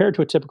 compared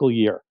to a typical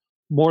year.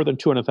 More than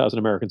 200,000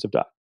 Americans have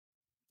died.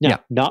 Now,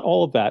 not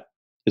all of that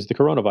is the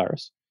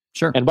coronavirus.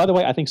 Sure. And by the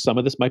way, I think some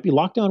of this might be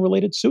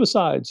lockdown-related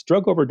suicides,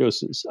 drug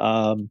overdoses,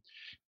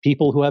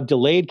 people who have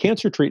delayed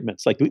cancer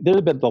treatments. Like the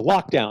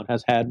lockdown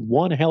has had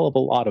one hell of a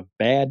lot of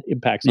bad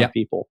impacts on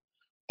people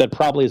that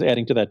probably is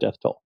adding to that death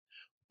toll.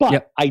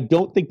 But I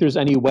don't think there's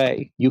any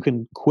way you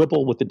can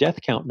quibble with the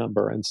death count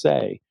number and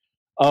say,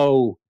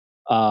 oh,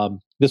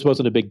 this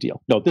wasn't a big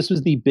deal. No, this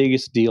was the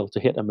biggest deal to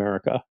hit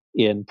America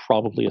in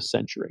probably a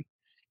century.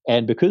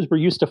 And because we're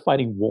used to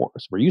fighting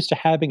wars, we're used to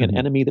having an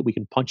enemy that we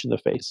can punch in the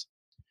face.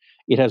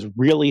 It has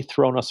really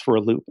thrown us for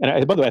a loop.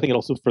 And by the way, I think it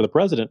also for the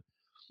president,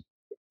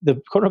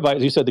 the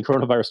coronavirus, you said the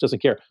coronavirus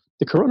doesn't care.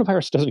 The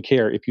coronavirus doesn't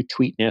care if you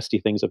tweet nasty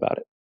things about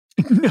it.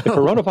 No, the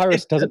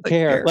coronavirus doesn't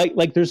care.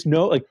 Like there's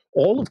no, like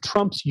all of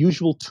Trump's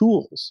usual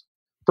tools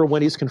for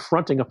when he's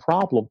confronting a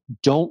problem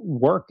don't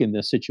work in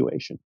this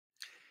situation.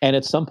 And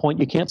at some point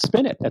you can't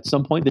spin it. At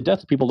some point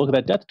people look at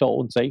that death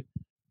toll and say,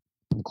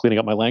 I'm cleaning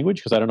up my language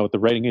because I don't know what the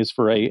rating is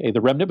for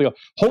the remnant. We go,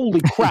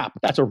 holy crap,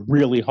 that's a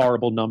really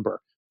horrible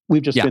number.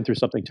 We've just been through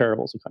something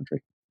terrible as a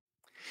country.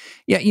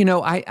 Yeah,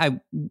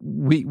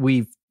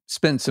 we've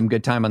spent some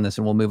good time on this,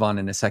 and we'll move on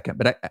in a second.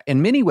 But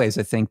in many ways,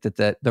 I think that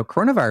the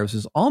coronavirus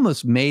was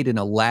almost made in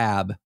a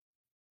lab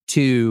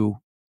to,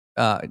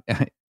 man,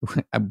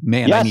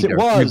 yes, I need to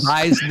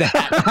revise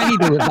that. I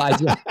need to revise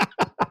that.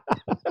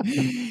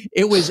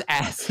 It was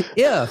as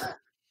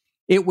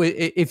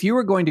if you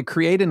were going to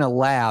create in a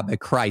lab a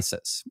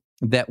crisis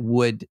that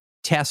would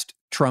test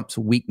Trump's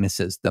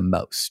weaknesses the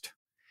most.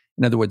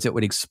 In other words, it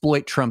would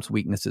exploit Trump's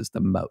weaknesses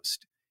the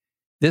most.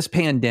 This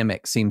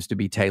pandemic seems to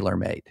be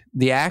tailor-made.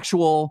 The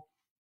actual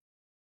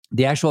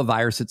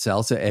virus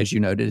itself, as you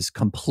noted, is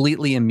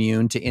completely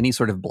immune to any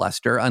sort of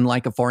bluster,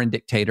 unlike a foreign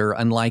dictator,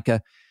 unlike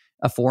a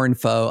foreign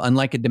foe,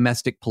 unlike a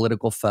domestic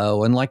political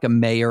foe, unlike a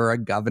mayor, a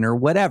governor,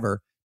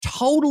 whatever,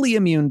 totally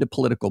immune to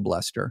political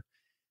bluster.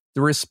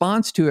 The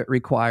response to it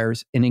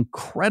requires an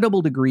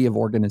incredible degree of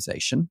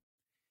organization.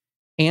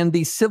 And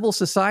the civil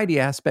society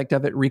aspect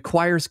of it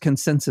requires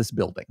consensus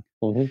building.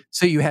 Mm-hmm.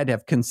 So you had to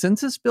have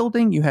consensus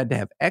building, you had to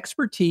have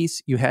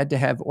expertise, you had to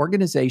have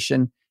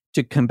organization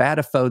to combat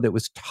a foe that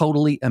was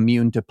totally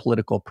immune to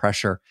political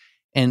pressure.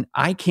 And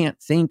I can't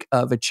think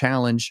of a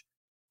challenge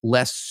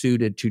less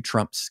suited to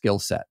Trump's skill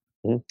set.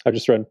 Mm-hmm. I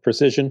just read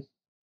precision,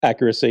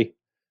 accuracy,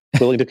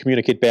 willing to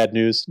communicate bad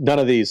news. None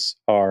of these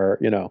are,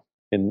 in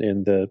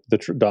the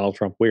Donald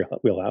Trump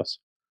wheelhouse.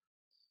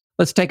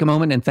 Let's take a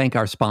moment and thank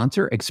our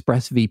sponsor,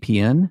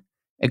 ExpressVPN.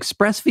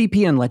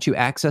 ExpressVPN lets you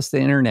access the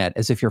internet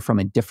as if you're from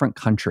a different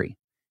country.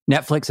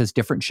 Netflix has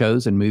different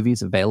shows and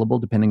movies available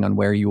depending on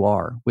where you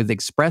are. With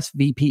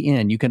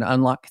ExpressVPN, you can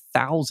unlock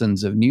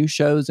thousands of new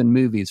shows and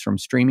movies from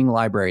streaming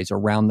libraries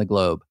around the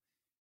globe.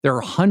 There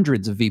are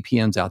hundreds of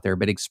VPNs out there,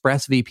 but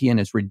ExpressVPN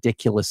is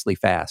ridiculously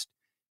fast.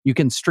 You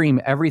can stream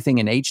everything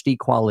in HD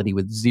quality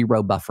with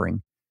zero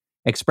buffering.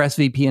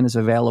 ExpressVPN is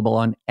available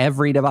on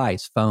every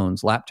device,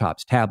 phones,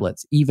 laptops,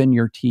 tablets, even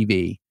your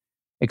TV.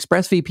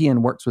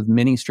 ExpressVPN works with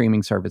many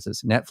streaming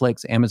services,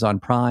 Netflix, Amazon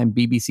Prime,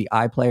 BBC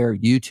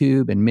iPlayer,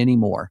 YouTube, and many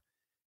more.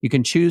 You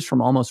can choose from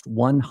almost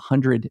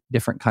 100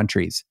 different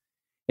countries.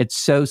 It's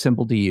so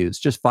simple to use.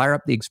 Just fire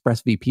up the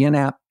ExpressVPN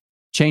app,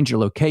 change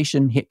your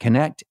location, hit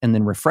connect, and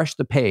then refresh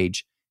the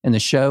page, and the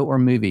show or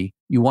movie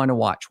you want to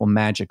watch will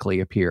magically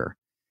appear.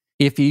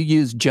 If you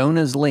use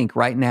Jonah's link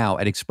right now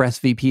at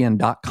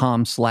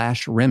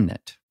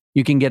expressvpn.com/remnant,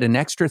 you can get an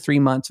extra 3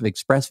 months of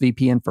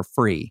ExpressVPN for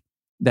free.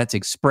 That's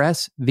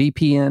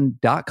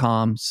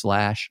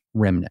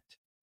expressvpn.com/remnant.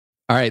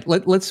 All right,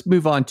 let's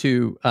move on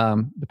to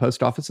the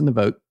post office and the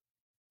vote.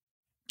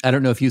 I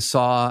don't know if you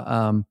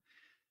saw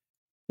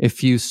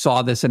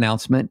this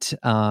announcement,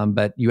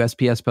 but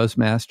USPS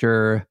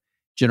Postmaster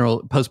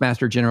General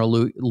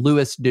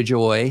Louis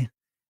DeJoy,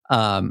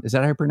 is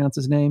that how you pronounce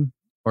his name?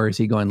 Or is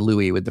he going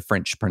Louis with the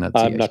French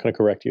pronunciation? I'm not going to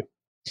correct you.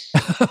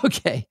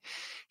 Okay.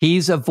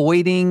 He's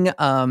avoiding,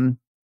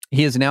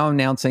 he is now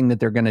announcing that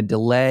they're going to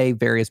delay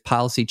various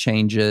policy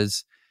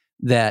changes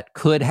that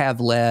could have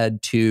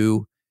led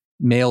to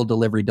mail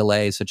delivery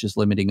delays, such as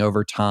limiting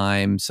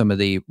overtime, some of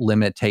the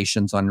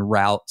limitations on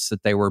routes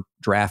that they were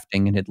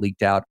drafting and had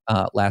leaked out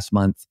last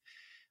month.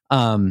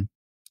 And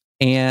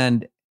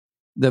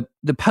the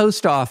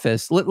post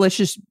office, let's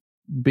just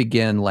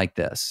begin like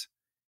this.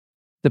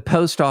 The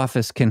post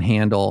office can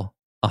handle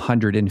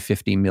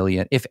 150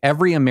 million. If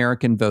every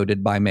American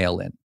voted by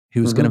mail-in,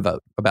 who's going to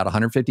vote? About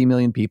 150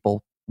 million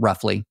people,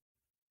 roughly.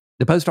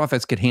 The post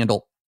office could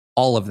handle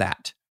all of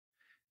that.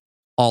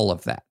 All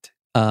of that.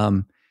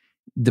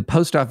 The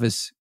post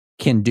office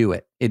can do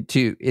it.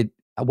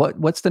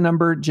 What's the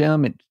number,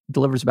 Jim? It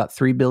delivers about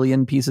 3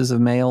 billion pieces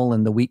of mail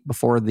in the week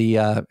before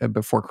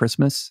before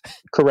Christmas.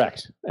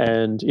 Correct.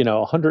 And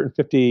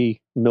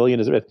 150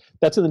 million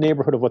that's in the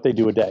neighborhood of what they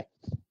do a day.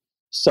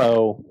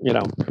 So,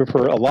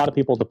 for a lot of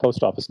people at the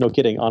post office, no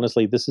kidding,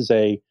 honestly, this is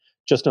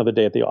just another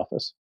day at the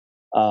office.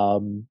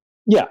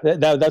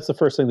 That's the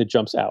first thing that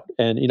jumps out.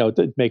 And,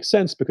 it makes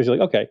sense because you're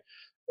like, okay,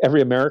 every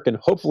American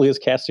hopefully is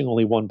casting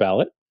only one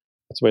ballot.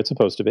 That's the way it's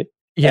supposed to be.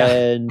 Yeah.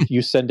 And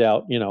you send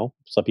out,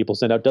 some people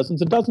send out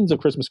dozens and dozens of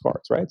Christmas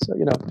cards, right? So,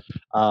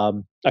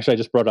 actually, I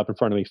just brought up in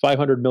front of me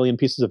 500 million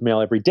pieces of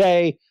mail every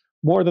day,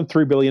 more than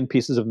 3 billion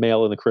pieces of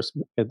mail in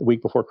the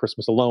week before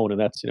Christmas alone.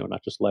 And that's,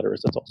 not just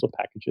letters, that's also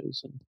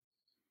packages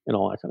and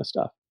all that kind of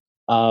stuff.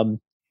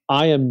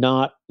 I am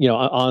not,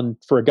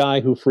 for a guy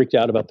who freaked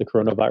out about the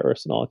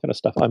coronavirus and all that kind of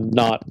stuff, I'm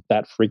not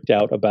that freaked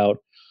out about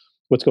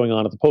what's going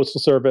on at the Postal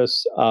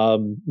Service.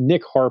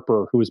 Nick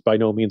Harper, who is by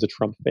no means a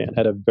Trump fan,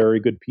 had a very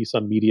good piece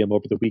on Medium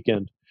over the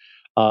weekend.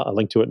 A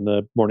link to it in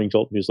the Morning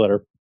Jolt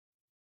newsletter,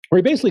 where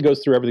he basically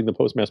goes through everything the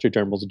Postmaster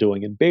General is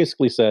doing and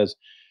basically says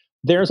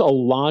there's a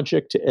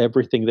logic to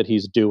everything that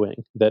he's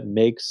doing that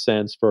makes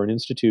sense for an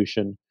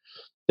institution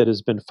that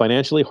has been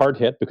financially hard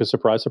hit because,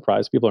 surprise,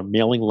 surprise, people are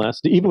mailing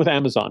less. Even with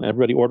Amazon,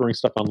 everybody ordering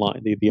stuff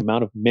online, the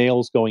amount of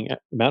mail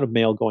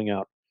going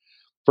out,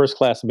 first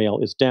class mail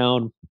is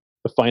down.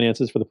 The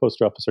finances for the post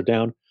office are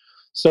down,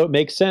 so it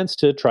makes sense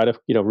to try to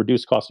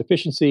reduce cost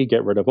efficiency,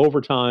 get rid of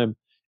overtime,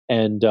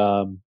 and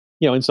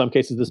in some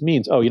cases this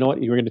means we're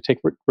going to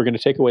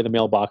take away the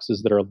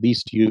mailboxes that are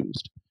least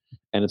used,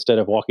 and instead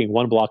of walking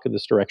one block in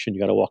this direction, you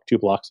got to walk 2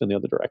 blocks in the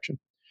other direction.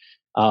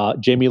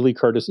 Jamie Lee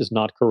Curtis is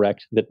not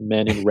correct that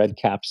men in red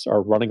caps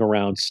are running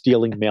around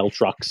stealing mail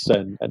trucks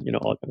and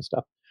all that kind of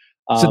stuff.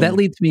 So that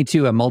leads me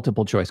to a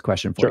multiple choice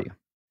question for you.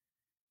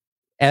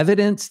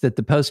 Evidence that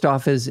the post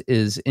office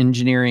is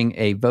engineering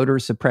a voter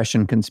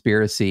suppression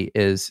conspiracy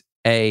is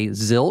A,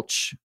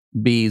 zilch,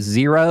 B,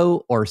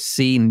 zero, or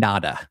C,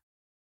 nada?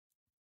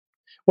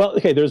 Well,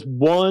 okay, there's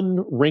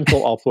one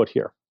wrinkle I'll put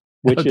here,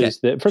 which is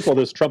that, first of all,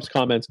 there's Trump's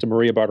comments to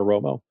Maria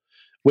Bartiromo,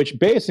 which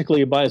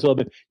basically might as well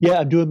have been,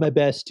 I'm doing my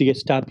best to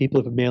stop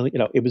people from mailing.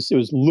 It was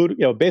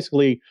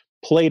basically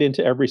played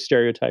into every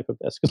stereotype of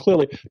this, because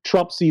clearly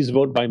Trump sees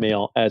vote by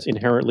mail as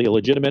inherently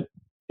illegitimate,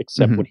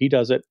 except when he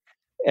does it.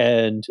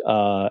 And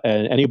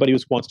anybody who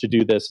wants to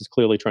do this is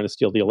clearly trying to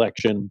steal the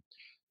election,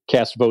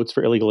 cast votes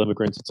for illegal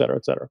immigrants, et cetera,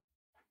 et cetera.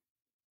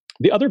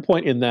 The other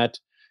point in that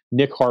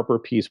Nick Harper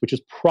piece, which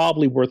is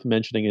probably worth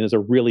mentioning and is a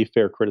really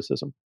fair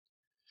criticism.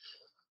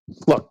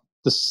 Look,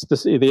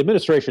 the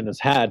administration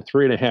has had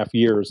 3.5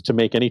 years to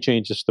make any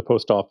changes to the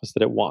post office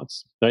that it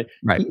wants.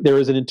 Right? There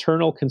is an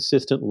internal,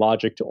 consistent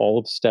logic to all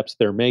of the steps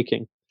they're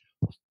making.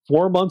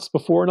 4 months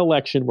before an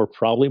election, where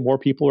probably more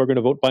people are going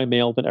to vote by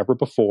mail than ever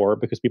before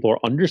because people are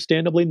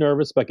understandably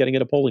nervous about getting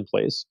at a polling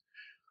place,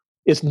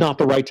 it's not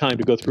the right time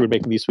to go through and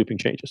making these sweeping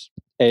changes.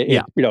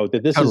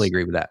 Totally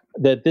agree with that.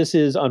 That this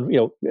is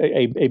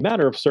a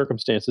matter of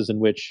circumstances in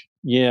which,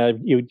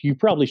 you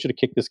probably should have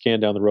kicked this can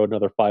down the road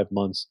another 5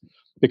 months,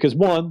 because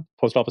one,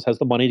 post office has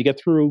the money to get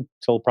through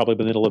till probably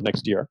the middle of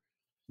next year,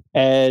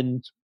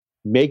 and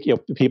make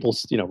people,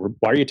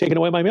 why are you taking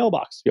away my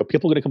mailbox?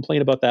 People are going to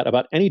complain about that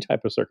about any type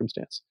of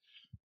circumstance.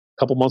 A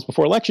couple months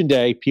before election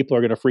day, people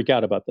are going to freak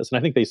out about this, and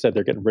I think they said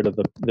they're getting rid of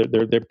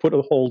they put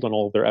a hold on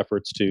all of their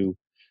efforts to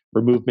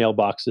remove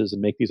mailboxes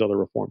and make these other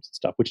reforms and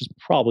stuff, which is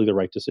probably the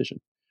right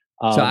decision.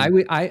 So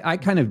I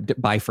kind of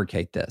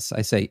bifurcate this.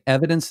 I say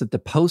evidence that the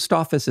post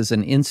office as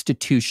an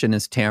institution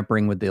is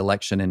tampering with the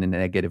election in a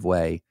negative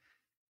way,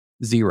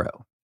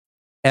 0.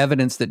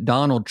 Evidence that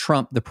Donald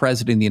Trump, the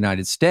president of the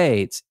United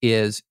States,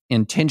 is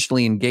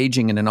intentionally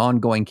engaging in an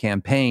ongoing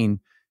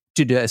campaign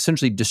to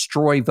essentially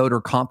destroy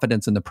voter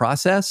confidence in the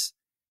process.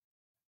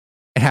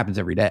 It happens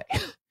every day.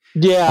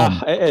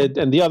 Yeah.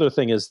 And the other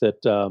thing is that,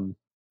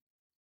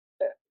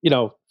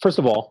 first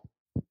of all,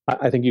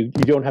 I think you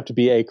don't have to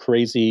be a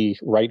crazy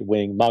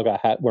right-wing MAGA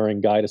hat-wearing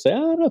guy to say, I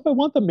don't know if I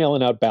want them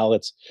mailing out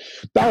ballots.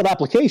 Ballot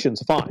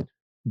applications, fine.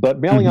 But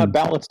mailing out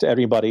ballots to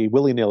everybody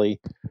willy-nilly,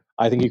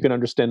 I think you can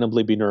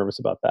understandably be nervous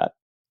about that.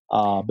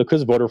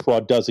 Because voter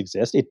fraud does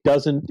exist. It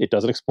doesn't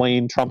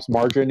explain Trump's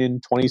margin in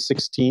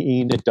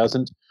 2016. It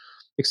doesn't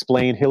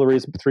explain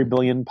Hillary's 3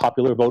 billion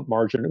popular vote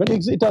margin, but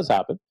it does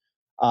happen.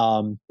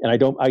 And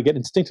I get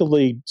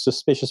instinctively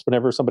suspicious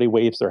whenever somebody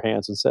waves their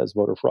hands and says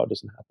voter fraud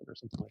doesn't happen or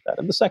something like that.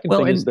 And the second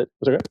thing is that,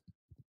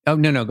 oh,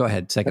 no, go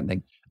ahead. Second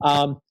thing.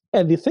 And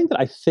the thing that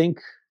I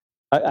think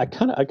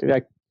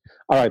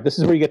all right, this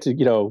is where you get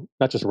to,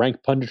 not just rank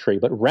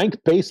punditry, but rank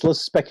baseless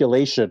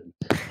speculation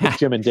with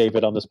Jim and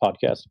David on this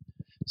podcast.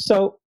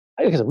 So,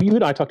 like I said, you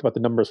and I talked about the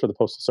numbers for the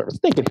Postal Service.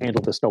 They can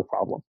handle this, no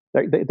problem.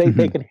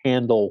 They can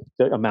handle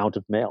the amount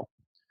of mail.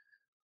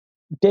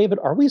 David,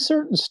 are we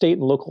certain state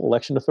and local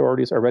election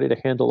authorities are ready to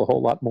handle a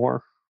whole lot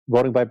more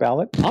voting by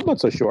ballot? I'm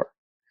not so sure.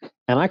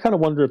 And I kind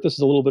of wonder if this is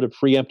a little bit of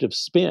preemptive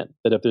spin,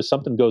 that if there's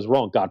something goes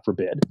wrong, God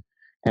forbid,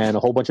 and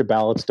a whole bunch of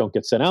ballots don't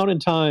get sent out in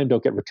time,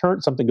 don't get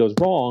returned, something goes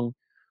wrong,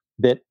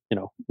 that,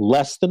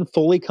 less than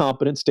fully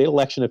competent state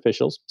election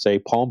officials, say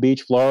Palm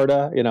Beach,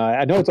 Florida,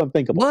 I know it's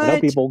unthinkable. What? I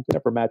know people can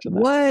never imagine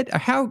that. What?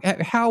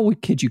 How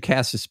could you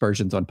cast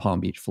aspersions on Palm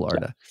Beach,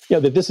 Florida? Yeah,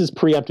 that this is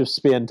preemptive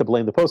spin to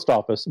blame the post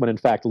office when in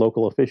fact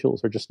local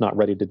officials are just not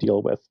ready to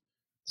deal with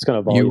this kind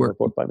of volume of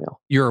vote by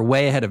mail. You're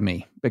way ahead of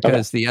me,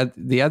 because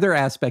the other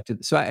aspect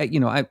of, so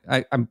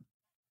I'm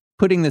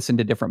putting this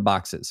into different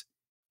boxes.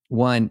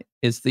 One,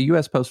 is the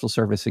U.S. Postal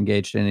Service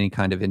engaged in any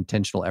kind of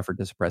intentional effort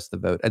to suppress the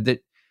vote?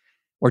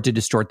 or to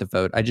distort the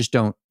vote. I just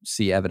don't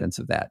see evidence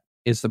of that.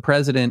 Is the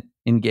president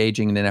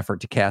engaging in an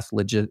effort to cast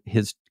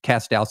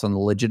doubts on the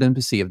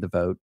legitimacy of the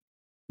vote?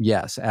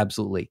 Yes,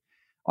 absolutely.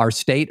 Are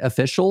state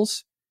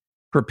officials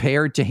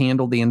prepared to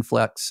handle the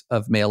influx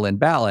of mail-in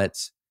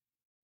ballots?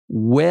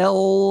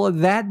 Well,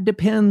 that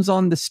depends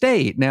on the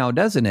state now,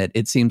 doesn't it?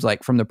 It seems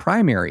like from the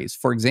primaries.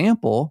 For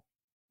example,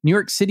 New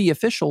York City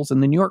officials in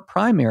the New York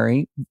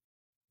primary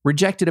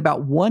rejected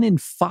about 1 in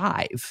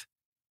 5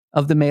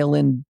 of the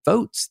mail-in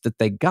votes that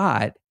they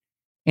got.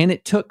 And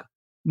it took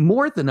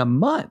more than a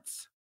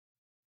month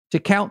to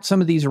count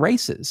some of these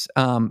races.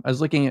 I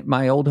was looking at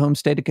my old home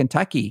state of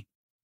Kentucky.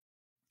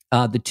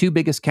 The 2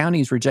 biggest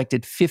counties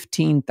rejected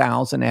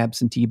 15,000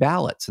 absentee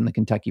ballots in the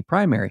Kentucky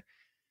primary.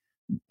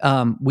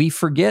 We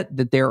forget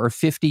that there are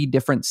 50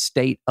 different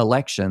state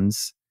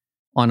elections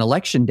on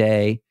election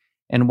day.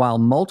 And while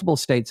multiple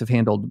states have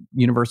handled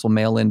universal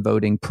mail-in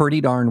voting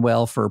pretty darn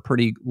well for a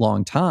pretty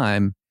long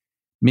time,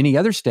 many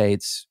other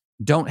states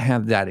don't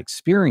have that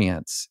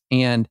experience.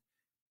 And,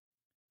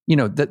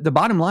 the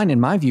bottom line,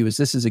 in my view, is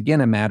this is, again,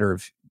 a matter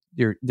of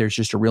there's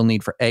just a real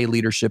need for A,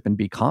 leadership, and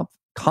B,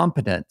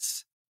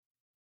 competence.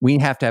 We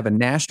have to have a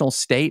national,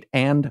 state,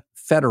 and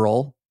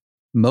federal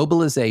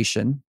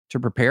mobilization to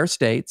prepare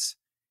states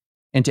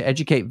and to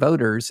educate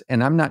voters.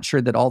 And I'm not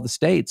sure that all the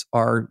states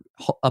are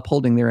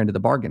upholding their end of the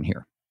bargain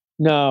here.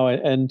 No,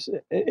 and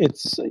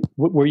it's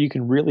where you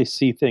can really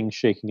see things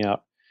shaking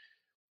out.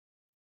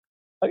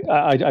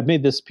 I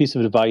made this piece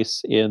of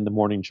advice in the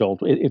Morning Jolt.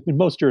 If in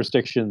most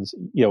jurisdictions,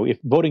 if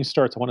voting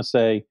starts, I want to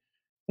say,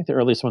 I think the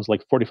earliest one's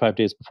like 45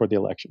 days before the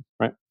election,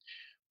 right?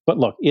 But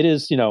look, it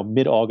is,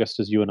 mid-August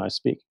as you and I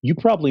speak. You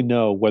probably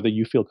know whether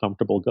you feel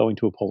comfortable going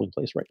to a polling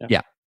place right now.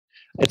 Yeah.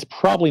 It's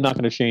probably not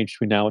going to change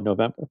between now and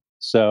November.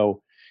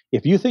 So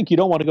if you think you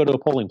don't want to go to a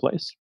polling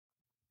place,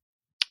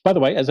 by the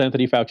way, as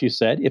Anthony Fauci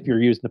said, if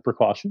you're using the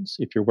precautions,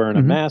 if you're wearing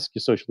a mask, you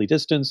socially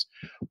distance,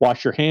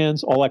 wash your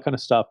hands, all that kind of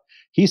stuff,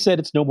 he said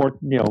it's no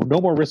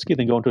more risky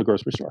than going to a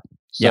grocery store.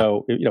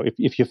 So,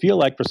 if you feel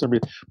like for some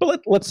reason, but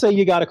let's say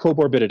you got a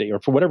comorbidity or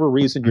for whatever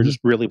reason, you're just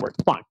really worried,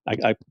 fine,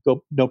 I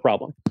go, no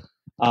problem.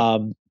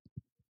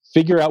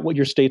 Figure out what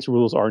your state's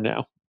rules are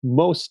now.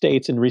 Most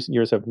states in recent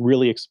years have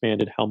really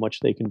expanded how much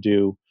they can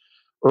do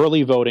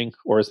early voting,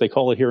 or as they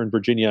call it here in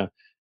Virginia,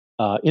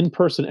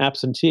 in-person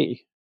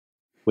absentee,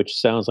 which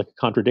sounds like a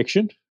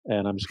contradiction.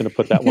 And I'm just going to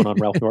put that one on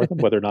Ralph Northam,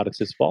 whether or not it's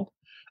his fault.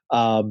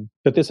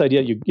 But this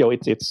idea,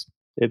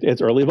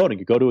 it's early voting.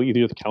 You go to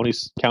either the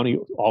county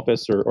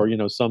office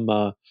or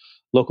some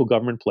local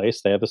government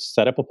place. They have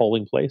set up a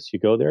polling place. You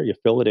go there, you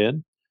fill it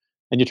in,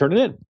 and you turn it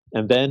in.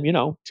 And then,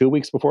 2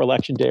 weeks before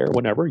election day or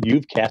whenever,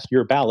 you've cast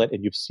your ballot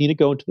and you've seen it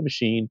go into the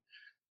machine.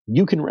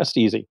 You can rest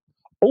easy.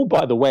 Oh,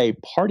 by the way,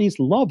 parties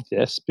love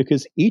this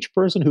because each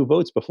person who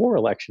votes before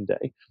election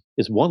day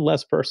is one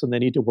less person they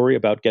need to worry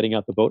about getting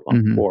out the vote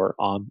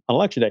on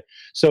election day.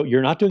 So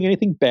you're not doing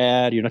anything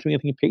bad. You're not doing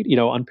anything,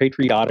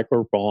 unpatriotic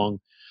or wrong.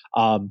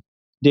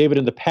 David,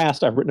 in the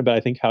past, I've written about, I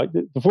think, how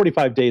the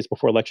 45 days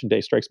before election day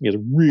strikes me as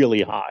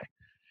really high.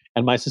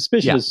 And my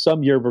suspicion is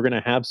some year we're going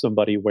to have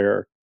somebody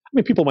where,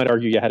 people might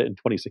argue you had it in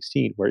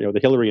 2016 where, the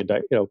Hillary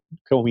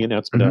Comey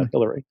announcement of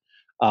Hillary.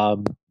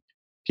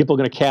 People are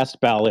going to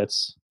cast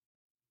ballots.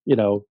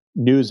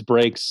 News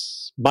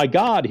breaks, my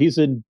God, he's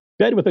in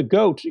bed with a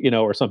goat,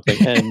 or something.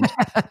 And,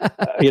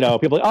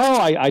 people are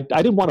like,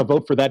 I didn't want to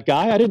vote for that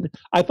guy.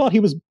 I thought he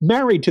was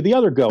married to the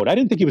other goat. I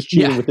didn't think he was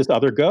cheating with this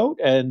other goat.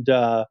 And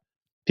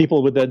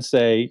people would then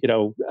say, I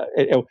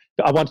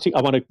want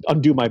to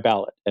undo my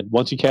ballot. And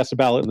once you cast a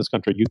ballot in this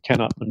country, you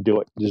cannot undo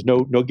it. There's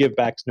no give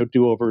backs, no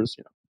do-overs,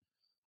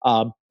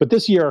 But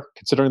this year,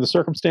 considering the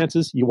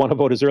circumstances, you want to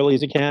vote as early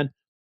as you can,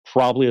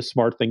 probably a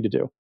smart thing to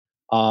do.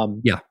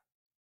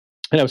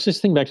 And I was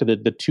just thinking back to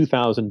the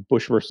 2000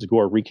 Bush versus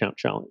Gore recount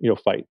challenge,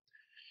 fight.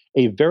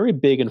 A very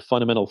big and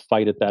fundamental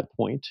fight at that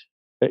point.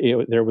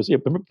 There was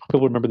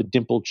people remember the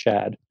dimpled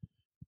Chad.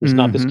 It's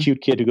not this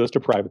cute kid who goes to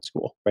private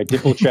school, right?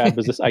 Dimpled Chad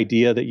was this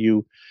idea that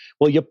you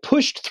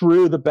pushed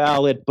through the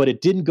ballot, but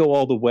it didn't go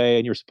all the way,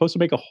 and you're supposed to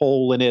make a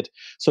hole in it.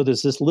 So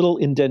there's this little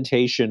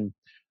indentation.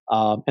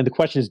 And the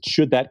question is,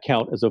 should that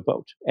count as a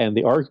vote? And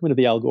the argument of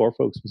the Al Gore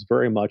folks was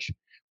very much,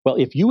 well,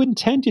 if you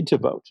intended to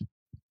vote,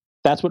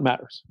 that's what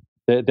matters.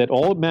 That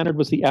all that mattered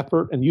was the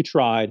effort, and you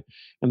tried,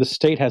 and the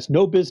state has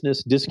no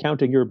business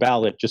discounting your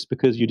ballot just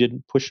because you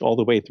didn't push all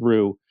the way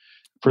through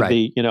for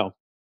the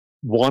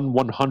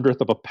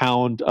 1/100th of a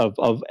pound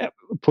of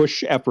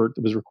push effort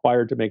that was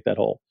required to make that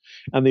whole.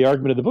 And the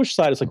argument of the Bush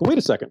side is like, well, wait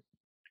a second,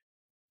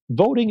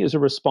 voting is a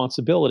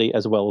responsibility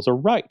as well as a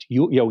right.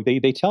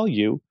 They tell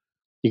you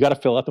got to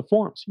fill out the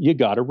forms, you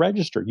got to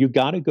register, you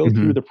got to go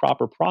through the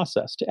proper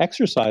process to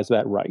exercise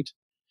that right.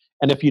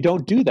 And if you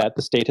don't do that,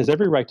 the state has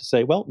every right to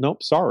say, well,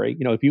 nope, sorry.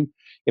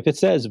 If it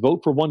says vote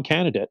for one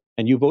candidate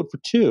and you vote for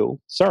two,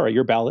 sorry,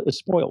 your ballot is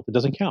spoiled. It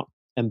doesn't count.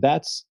 And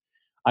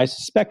I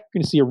suspect you're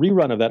going to see a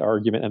rerun of that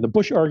argument. And the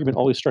Bush argument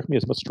always struck me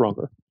as much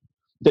stronger.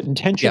 That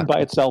intention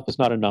by itself is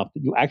not enough,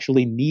 that you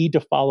actually need to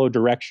follow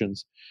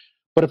directions.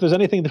 But if there's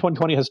anything that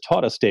 2020 has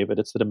taught us, David,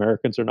 it's that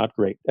Americans are not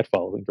great at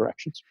following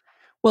directions.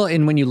 Well,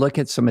 and when you look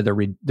at some of the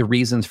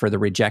reasons for the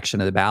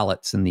rejection of the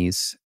ballots in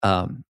these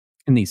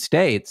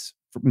states,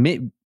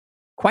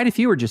 quite a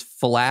few are just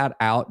flat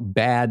out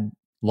bad,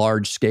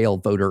 large scale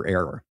voter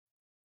error.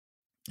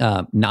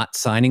 Not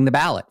signing the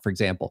ballot, for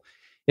example.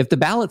 If the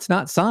ballot's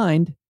not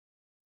signed,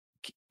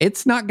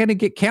 it's not going to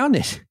get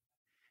counted.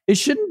 It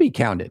shouldn't be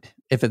counted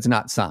if it's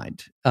not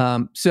signed.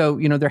 So,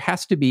 there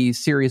has to be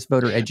serious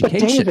voter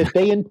education. But David,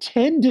 they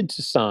intended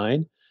to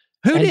sign.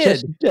 Who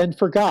did? And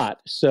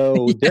forgot.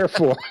 So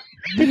therefore.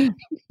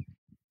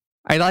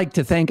 I'd like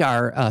to thank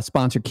our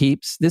sponsor,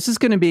 Keeps. This is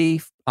going to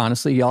be,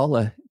 honestly, y'all,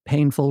 a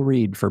painful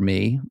read for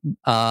me.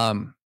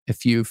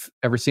 If you've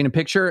ever seen a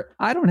picture,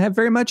 I don't have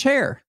very much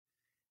hair.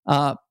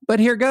 But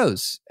here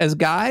goes. As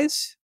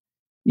guys,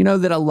 you know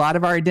that a lot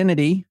of our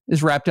identity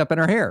is wrapped up in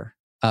our hair,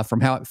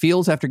 from how it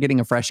feels after getting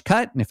a fresh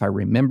cut. And if I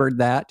remembered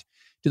that,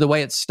 to the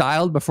way it's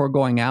styled before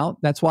going out.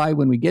 That's why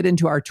when we get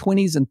into our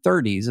 20s and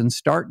 30s and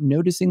start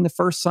noticing the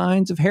first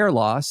signs of hair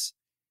loss,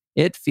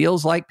 it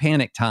feels like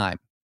panic time.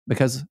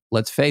 Because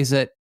let's face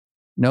it,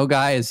 no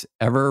guy is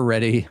ever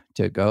ready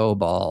to go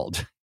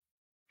bald.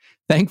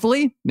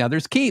 Thankfully, now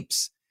there's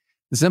Keeps,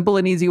 the simple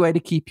and easy way to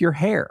keep your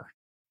hair.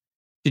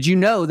 Did you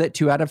know that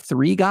 2 out of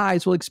 3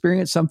 guys will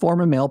experience some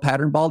form of male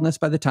pattern baldness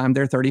by the time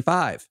they're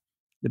 35?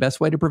 The best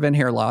way to prevent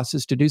hair loss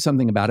is to do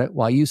something about it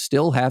while you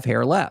still have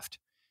hair left.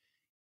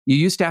 You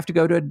used to have to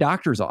go to a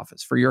doctor's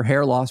office for your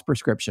hair loss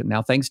prescription.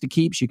 Now, thanks to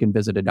Keeps, you can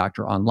visit a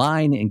doctor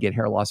online and get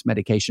hair loss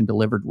medication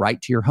delivered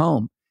right to your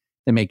home.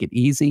 They make it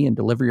easy and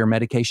deliver your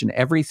medication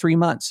every 3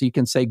 months so you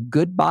can say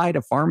goodbye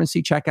to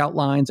pharmacy checkout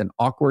lines and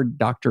awkward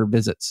doctor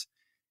visits.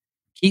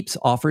 Keeps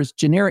offers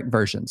generic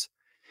versions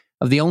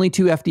of the only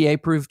 2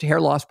 FDA-approved hair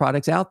loss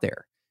products out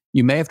there.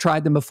 You may have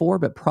tried them before,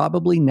 but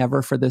probably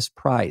never for this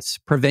price.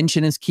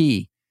 Prevention is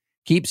key.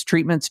 Keeps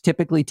treatments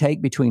typically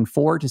take between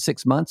 4 to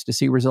 6 months to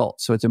see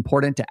results, so it's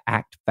important to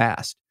act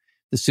fast.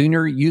 The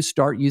sooner you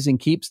start using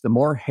Keeps, the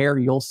more hair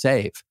you'll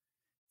save.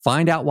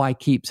 Find out why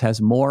Keeps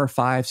has more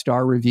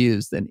 5-star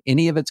reviews than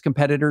any of its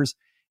competitors,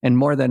 and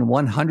more than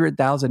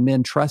 100,000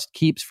 men trust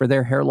Keeps for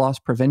their hair loss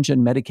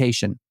prevention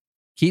medication.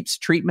 Keeps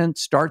treatment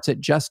starts at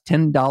just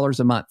 $10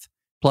 a month.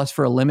 Plus,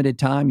 for a limited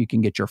time, you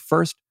can get your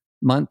first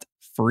month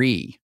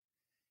free.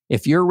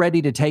 If you're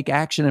ready to take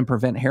action and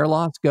prevent hair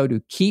loss, go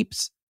to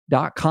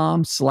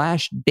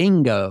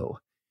keeps.com/dingo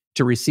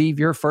to receive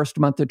your first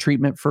month of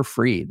treatment for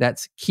free.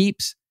 That's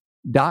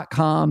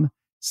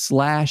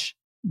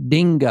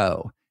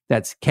keeps.com/dingo.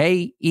 That's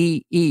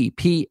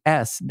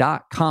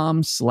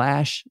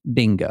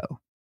KEEPS.com/dingo.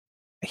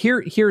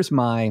 Here's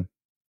my,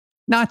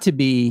 not to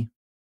be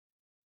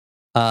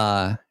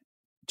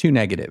too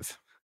negative,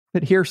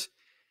 but here's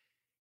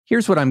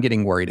what I'm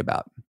getting worried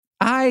about.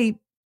 I'm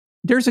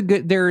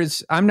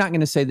not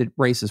going to say that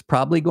race is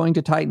probably going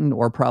to tighten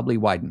or probably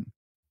widen.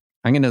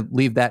 I'm going to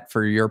leave that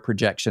for your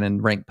projection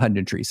and rank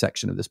punditry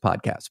section of this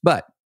podcast.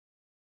 But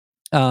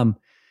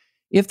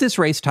if this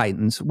race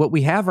tightens, what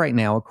we have right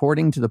now,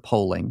 according to the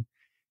polling,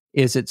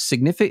 is it's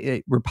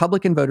significant.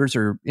 Republican voters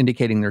are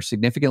indicating they're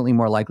significantly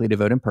more likely to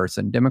vote in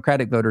person.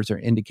 Democratic voters are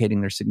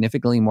indicating they're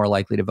significantly more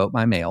likely to vote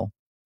by mail.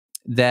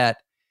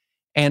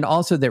 And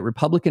also that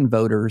Republican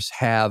voters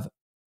have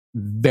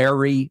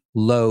very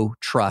low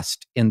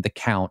trust in the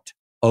count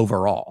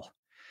overall.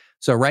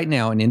 So right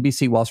now, an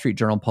NBC Wall Street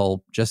Journal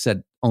poll just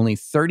said only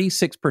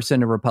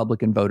 36% of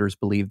Republican voters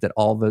believe that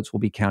all votes will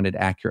be counted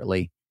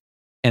accurately.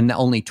 And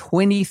only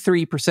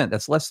 23%,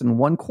 that's less than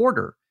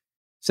 1/4,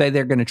 say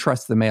they're going to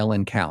trust the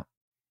mail-in count.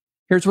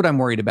 Here's what I'm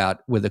worried about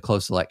with a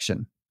close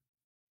election.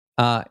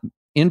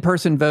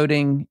 In-person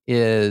voting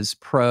is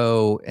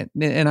pro,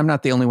 and I'm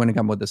not the only one to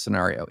come with this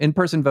scenario.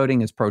 In-person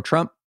voting is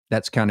pro-Trump.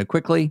 That's counted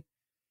quickly.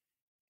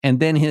 And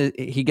then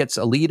he gets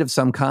a lead of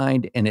some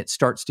kind, and it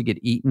starts to get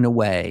eaten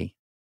away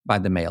by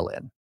the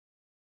mail-in.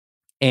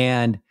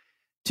 And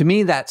to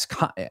me, that's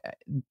a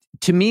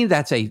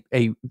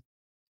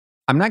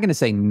I'm not going to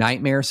say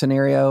nightmare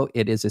scenario.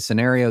 It is a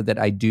scenario that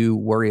I do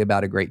worry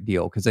about a great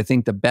deal, because I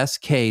think the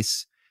best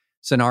case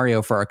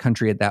scenario for our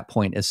country at that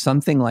point is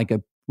something like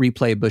a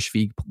replay Bush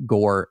v.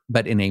 Gore,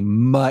 but in a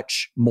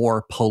much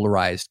more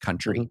polarized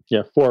country. Mm-hmm.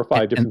 Yeah, 4 or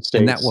 5 different states.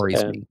 And that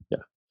worries me.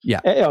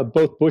 Yeah.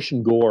 Both Bush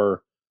and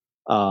Gore,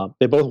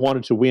 they both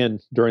wanted to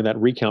win during that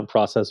recount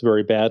process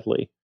very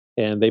badly.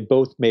 And they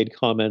both made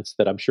comments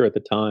that I'm sure at the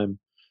time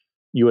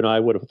you and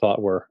I would have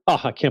thought were,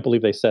 I can't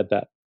believe they said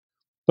that.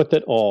 But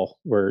that all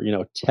were,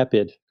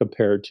 tepid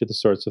compared to the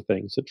sorts of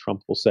things that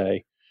Trump will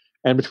say.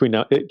 And between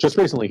now, just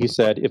recently, he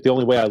said, if the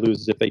only way I lose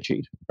is if they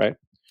cheat, right?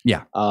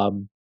 Yeah. I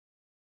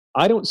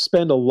don't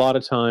spend a lot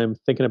of time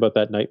thinking about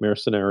that nightmare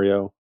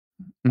scenario,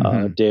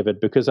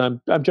 David, because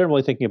I'm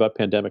generally thinking about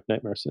pandemic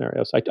nightmare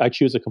scenarios. I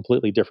choose a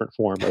completely different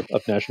form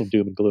of national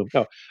doom and gloom.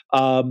 No,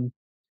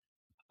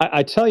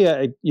 I tell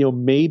you,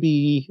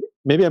 maybe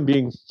I'm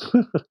being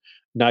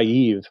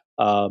naive,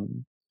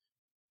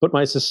 but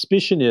my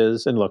suspicion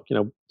is, and look,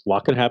 a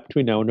lot can happen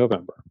between now and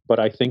November, but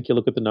I think you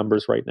look at the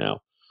numbers right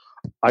now,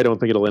 I don't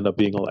think it'll end up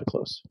being all that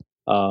close.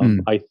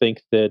 I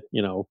think that,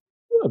 I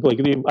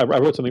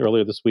wrote something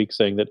earlier this week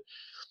saying that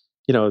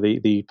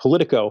the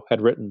Politico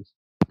had written,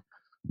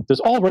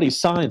 there's already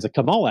signs that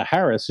Kamala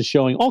Harris is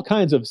showing all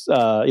kinds of,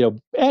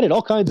 added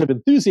all kinds of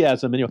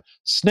enthusiasm. And,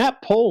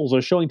 snap polls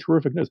are showing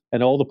terrific news.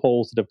 And all the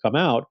polls that have come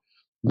out,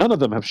 none of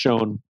them have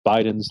shown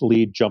Biden's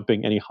lead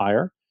jumping any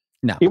higher.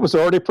 No. It was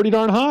already pretty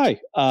darn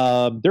high.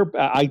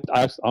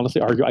 I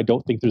honestly argue, I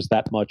don't think there's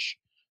that much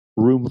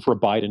room for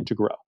Biden to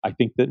grow. I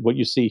think that what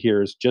you see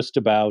here is just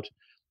about,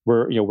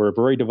 we're a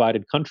very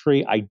divided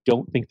country. I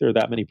don't think there are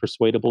that many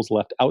persuadables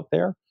left out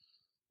there.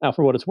 Now,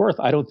 for what it's worth,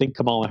 I don't think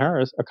Kamala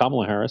Harris,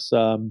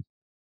 I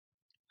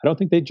don't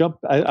think they jump.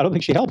 I don't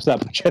think she helps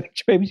that much.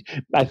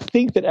 I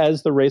think that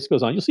as the race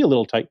goes on, you'll see a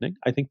little tightening.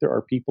 I think there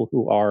are people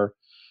who are,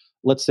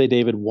 let's say,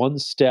 David, one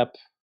step.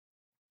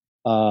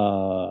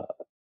 So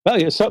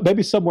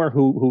maybe somewhere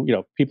who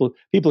people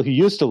who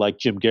used to like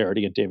Jim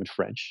Garrity and David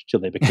French till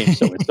they became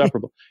so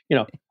insufferable.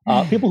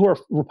 People who are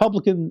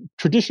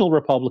traditional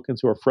Republicans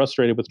who are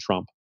frustrated with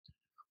Trump,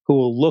 who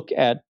will look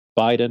at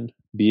Biden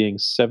being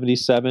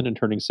 77 and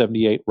turning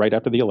 78 right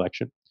after the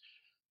election,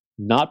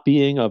 not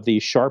being of the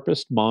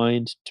sharpest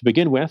mind to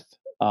begin with,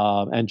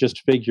 and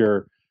just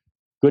figure,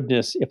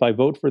 goodness, if I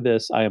vote for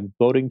this, I am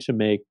voting to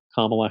make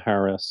Kamala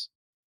Harris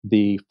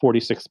the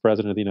 46th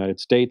president of the United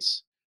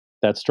States.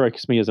 That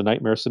strikes me as a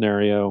nightmare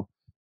scenario,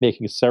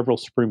 making several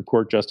Supreme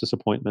Court justice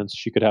appointments.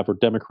 She could have her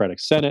Democratic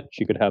Senate.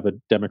 She could have a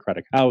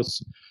Democratic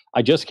House.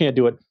 I just can't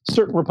do it.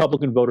 Certain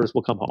Republican voters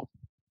will come home,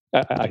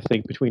 I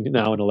think, between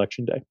now and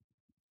Election Day.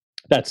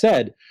 That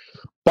said,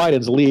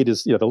 Biden's lead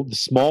is, the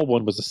small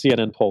one was a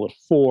CNN poll at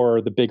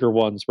 4. The bigger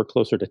ones were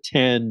closer to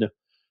 10.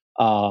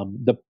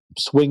 The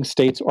swing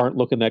states aren't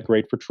looking that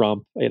great for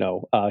Trump.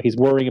 He's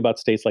worrying about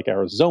states like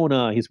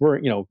Arizona. He's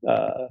worrying,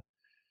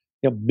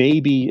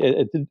 maybe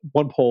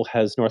one poll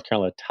has North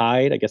Carolina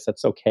tied. I guess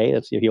that's okay.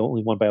 He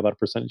only won by about a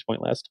percentage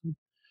point last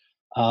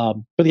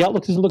time. But the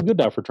outlook doesn't look good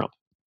now for Trump.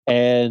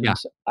 And yeah.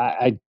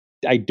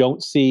 I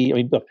don't see.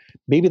 Look,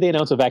 maybe they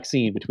announce a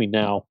vaccine between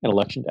now and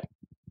Election Day.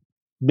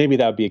 Maybe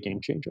that would be a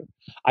game changer.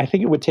 I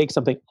think it would take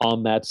something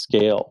on that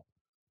scale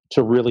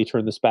to really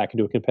turn this back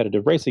into a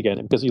competitive race again.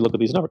 And because you look at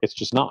these numbers, it's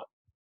just not.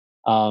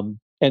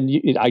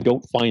 I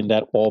don't find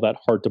that all that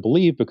hard to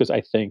believe, because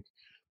I think,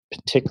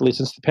 particularly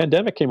since the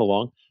pandemic came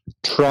along,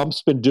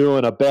 Trump's been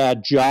doing a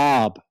bad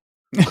job.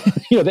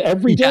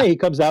 Every day he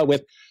comes out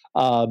with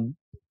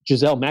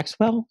Giselle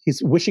Maxwell.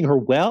 He's wishing her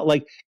well.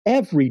 Like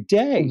every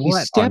day he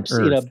steps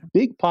in a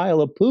big pile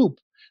of poop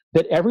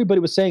that everybody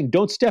was saying,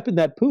 don't step in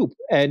that poop.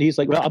 And he's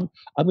like, well,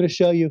 I'm going to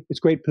show you. It's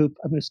great poop.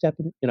 I'm going to step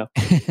in it,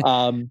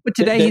 But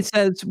today he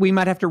says we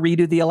might have to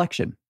redo the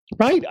election.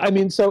 Right.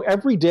 So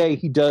every day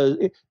he does.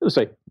 Let's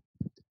say,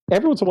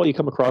 every once in a while you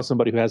come across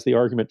somebody who has the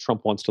argument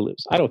Trump wants to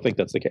lose. I don't think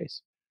that's the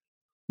case.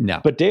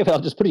 No. But Dave, I'll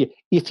just put it,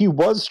 if he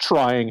was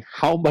trying,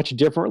 how much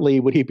differently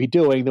would he be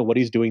doing than what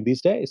he's doing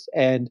these days?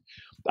 And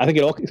I think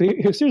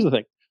here's the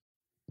thing.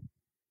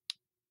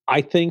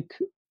 I think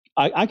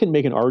I can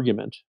make an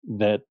argument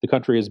that the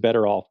country is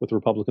better off with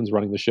Republicans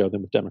running the show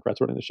than with Democrats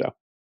running the show,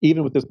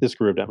 even with this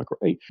crew of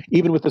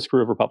even with this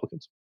crew of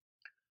Republicans.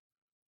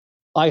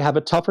 I have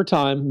a tougher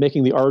time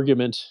making the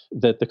argument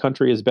that the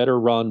country is better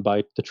run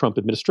by the Trump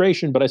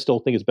administration, but I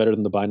still think it's better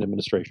than the Biden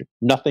administration.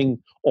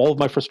 All of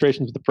my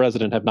frustrations with the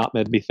president have not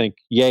made me think,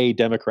 yay,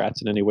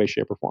 Democrats in any way,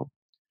 shape, or form.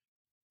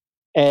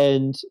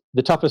 And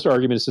the toughest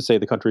argument is to say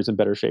the country is in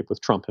better shape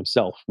with Trump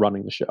himself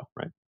running the show,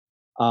 right?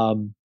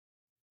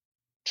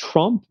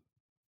 Trump,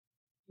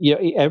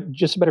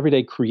 just about every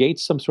day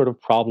creates some sort of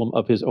problem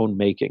of his own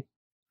making.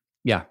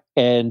 Yeah.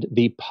 And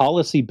the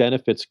policy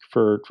benefits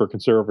for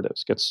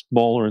conservatives get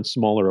smaller and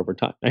smaller over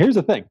time. Now, here's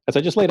the thing, as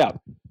I just laid out,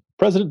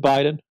 President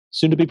Biden,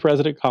 soon to be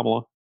President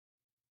Kamala,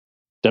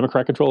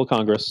 Democrat control of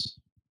Congress,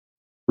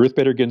 Ruth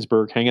Bader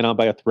Ginsburg hanging on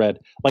by a thread.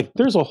 Like,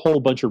 there's a whole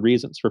bunch of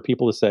reasons for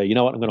people to say, you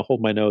know what, I'm going to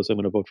hold my nose, I'm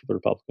going to vote for the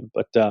Republican.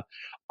 But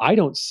I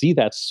don't see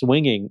that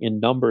swinging in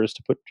numbers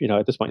to put,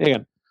 at this point.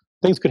 Again,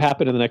 things could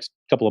happen in the next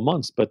couple of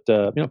months, but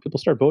people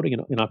start voting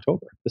in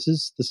October. This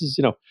is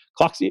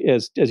clocks,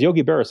 as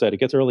Yogi Berra said, it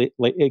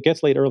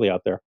gets late early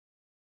out there.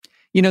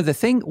 One of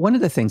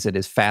the things that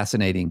is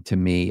fascinating to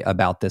me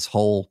about the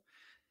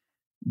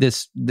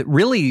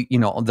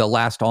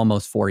last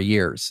almost 4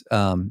 years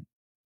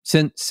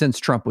since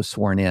Trump was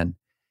sworn in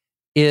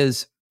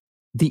is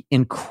the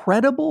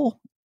incredible.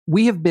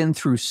 We have been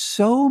through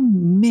so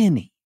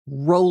many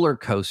roller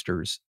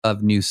coasters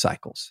of news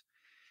cycles.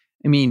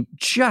 I mean,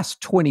 just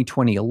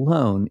 2020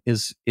 alone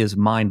is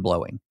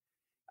mind-blowing.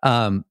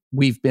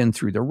 We've been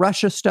through the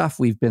Russia stuff.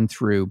 We've been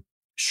through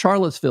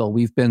Charlottesville.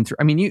 We have been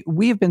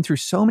through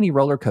so many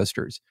roller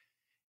coasters.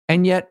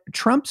 And yet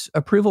Trump's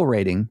approval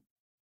rating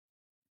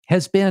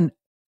has been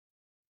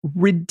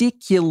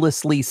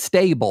ridiculously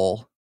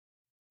stable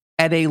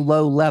at a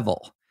low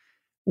level.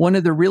 One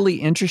of the really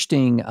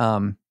interesting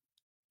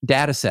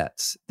data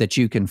sets that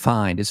you can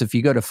find is if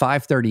you go to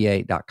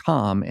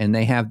 538.com and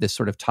they have this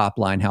sort of top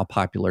line, how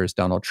popular is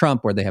Donald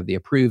Trump, where they have the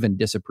approve and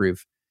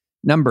disapprove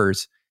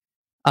numbers,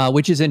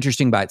 which is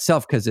interesting by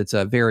itself because it's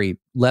a very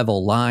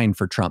level line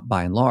for Trump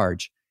by and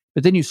large.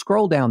 But then you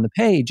scroll down the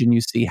page and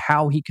you see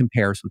how he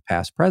compares with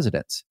past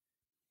presidents.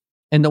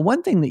 And the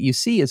one thing that you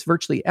see is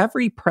virtually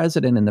every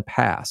president in the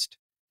past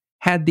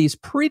had these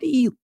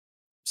pretty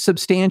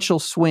substantial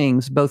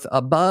swings, both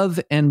above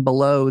and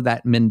below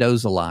that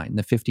Mendoza line,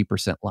 the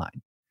 50%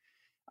 line.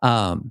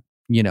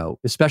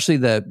 Especially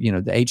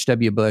the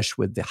H.W. Bush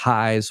with the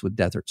highs with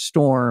Desert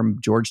Storm,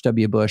 George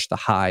W. Bush, the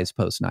highs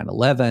post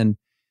 9/11.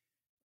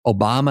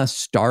 Obama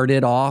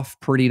started off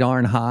pretty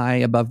darn high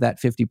above that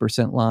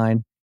 50%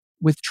 line.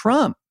 With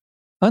Trump,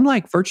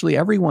 unlike virtually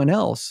everyone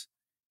else,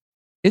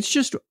 it's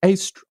just a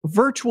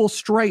virtual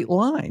straight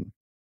line,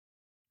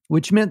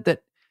 which meant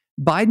that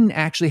Biden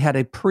actually had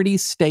a pretty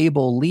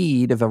stable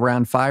lead of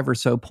around 5 or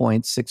so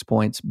points, 6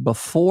 points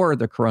before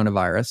the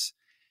coronavirus.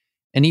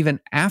 And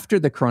even after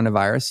the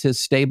coronavirus, his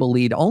stable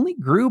lead only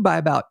grew by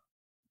about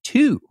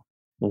 2.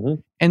 Mm-hmm.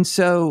 And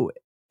so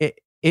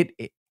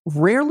it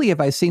rarely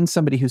have I seen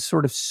somebody who's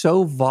sort of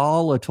so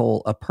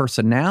volatile a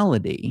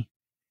personality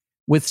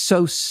with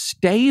so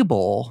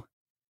stable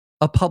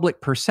a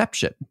public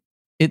perception.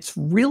 It's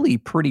really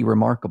pretty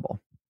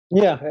remarkable.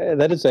 Yeah,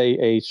 that is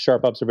a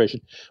sharp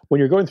observation. When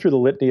you're going through the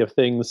litany of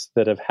things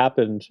that have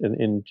happened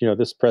in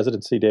this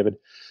presidency, David,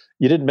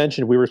 you didn't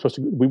mention we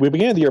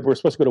began the year, but we were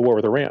supposed to go to war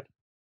with Iran.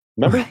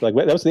 Remember? Right. Like,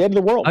 that was the end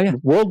of the world. Oh, yeah.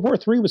 World War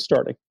III was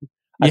starting.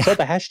 I saw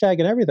the hashtag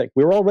and everything.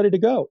 We were all ready to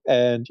go.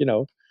 And,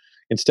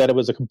 instead it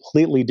was a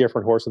completely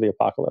different horse of the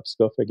apocalypse.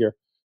 Go figure.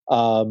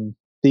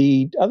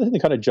 The other thing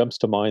that kind of jumps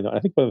to mind, though, I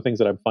think one of the things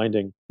that I'm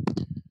finding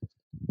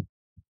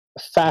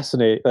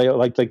fascinating,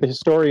 like the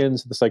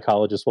historians, the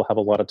psychologists will have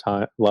a lot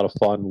of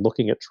fun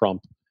looking at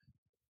Trump,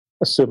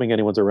 assuming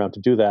anyone's around to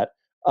do that.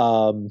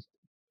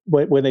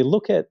 When they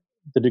look at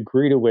the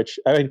degree to which,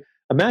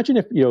 imagine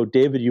if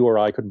David, you or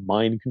I could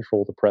mind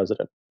control the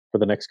president for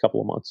the next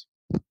couple of months.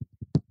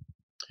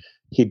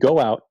 He'd go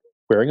out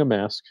wearing a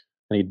mask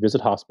and he'd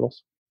visit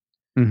hospitals.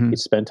 Mm-hmm. He'd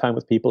spend time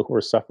with people who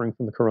are suffering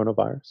from the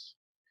coronavirus.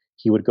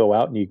 He would go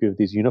out and he'd give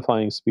these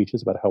unifying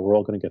speeches about how we're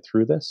all going to get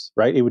through this,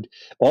 right? It would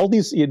all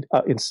these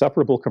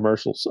insufferable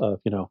commercials of,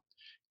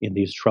 in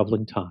these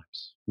troubling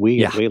times,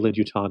 we at Wayland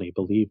Yutani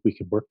believe we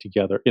can work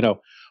together.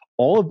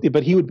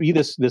 But he would be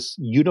this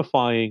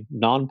unifying,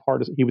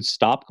 nonpartisan. He would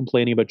stop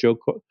complaining about Joe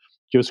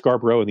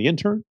Scarborough and the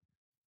intern.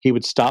 He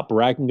would stop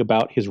bragging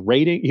about his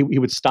rating. He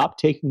would stop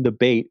taking the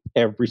bait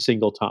every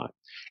single time.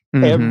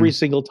 Mm-hmm. Every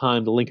single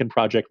time the Lincoln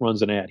Project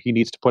runs an ad, he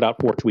needs to put out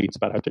 4 tweets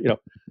about how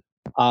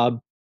to,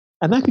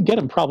 and that could get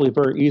him probably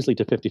very easily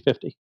to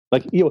 50-50.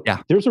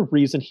 There's a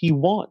reason he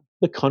won.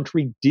 The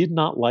country did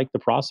not like the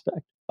prospect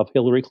of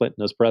Hillary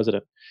Clinton as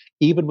president,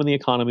 even when the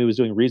economy was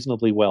doing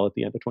reasonably well at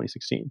the end of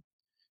 2016.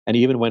 And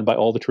even when, by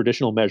all the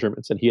traditional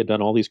measurements, and he had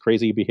done all these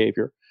crazy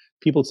behavior,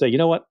 people would say, you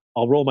know what,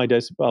 I'll roll my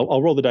dice.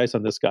 I'll roll the dice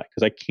on this guy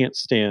because I can't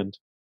stand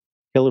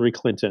Hillary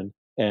Clinton.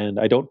 And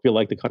I don't feel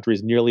like the country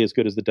is nearly as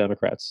good as the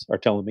Democrats are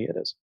telling me it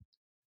is.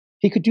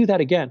 He could do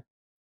that again,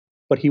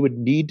 but he would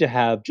need to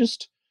have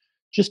just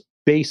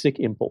basic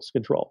impulse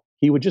control.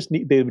 They would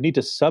need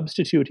to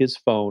substitute his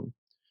phone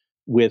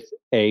with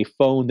a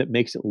phone that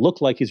makes it look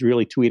like he's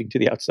really tweeting to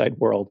the outside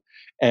world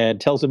and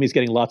tells him he's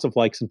getting lots of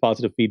likes and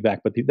positive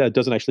feedback, but that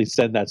doesn't actually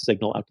send that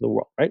signal out to the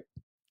world, right?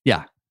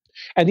 Yeah.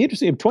 And the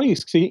interesting, in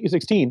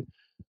 2016,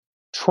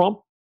 Trump,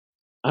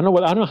 I don't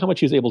know how much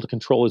he was able to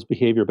control his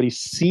behavior, but he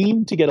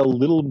seemed to get a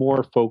little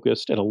more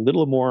focused and a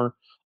little more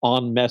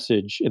on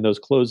message in those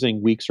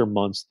closing weeks or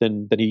months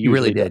than he usually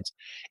really did. does.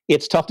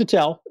 It's tough to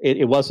tell.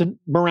 It wasn't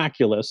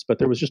miraculous, but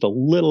there was just a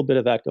little bit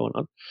of that going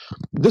on.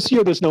 This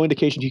year, there's no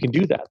indication he can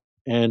do that.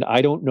 And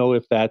I don't know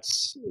if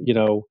that's,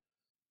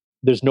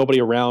 there's nobody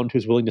around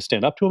who's willing to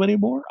stand up to him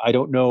anymore. I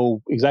don't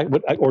know exactly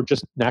or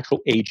just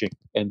natural aging,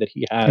 and that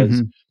he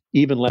has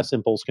even less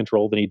impulse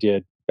control than he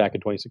did back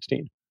in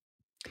 2016.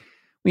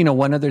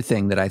 One other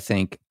thing that I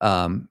think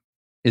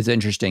is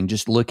interesting,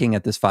 just looking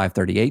at this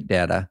 538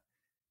 data,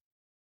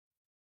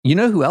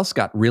 who else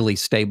got really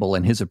stable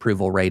in his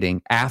approval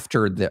rating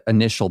after the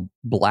initial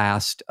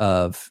blast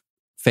of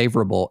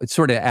favorable? It's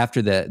sort of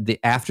after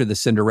the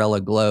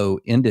Cinderella glow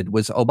ended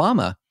was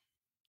Obama.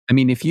 I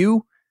mean,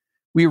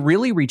 we're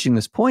really reaching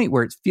this point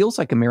where it feels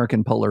like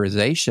American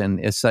polarization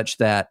is such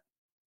that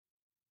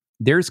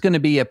there's going to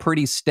be a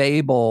pretty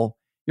stable,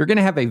 you're going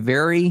to have a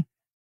very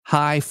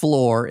high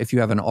floor if you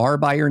have an R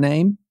by your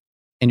name,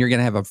 and you're going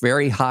to have a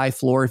very high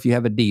floor if you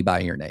have a D by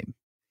your name.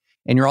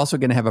 And you're also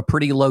going to have a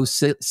pretty low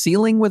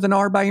ceiling with an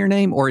R by your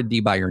name or a D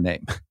by your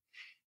name.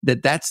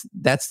 That's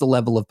the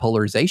level of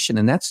polarization.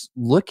 And that's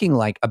looking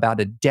like about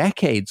a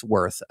decade's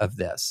worth of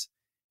this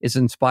is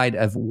in spite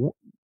of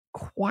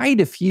quite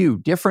a few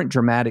different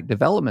dramatic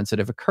developments that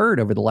have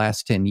occurred over the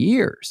last 10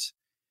 years.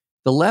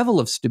 The level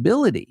of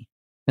stability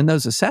in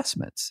those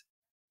assessments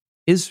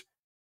is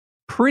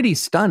pretty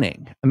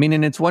stunning. I mean,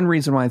 and it's one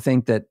reason why I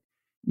think that,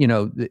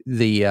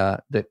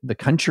 the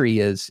country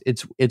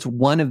it's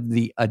one of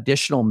the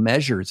additional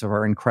measures of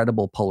our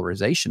incredible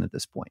polarization at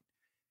this point.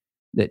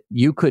 That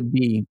you could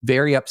be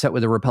very upset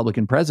with a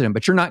Republican president,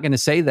 but you're not going to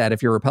say that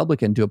if you're a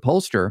Republican to a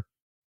pollster,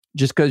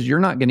 just because you're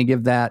not going to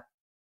give that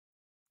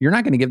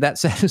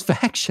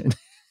satisfaction.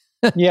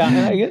 Yeah,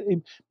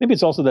 and maybe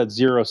it's also that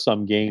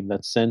zero-sum game,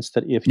 that sense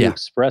that if you Yeah.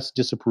 express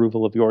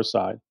disapproval of your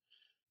side,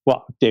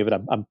 well, David,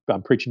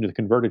 I'm preaching to the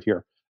converted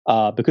here,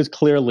 because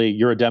clearly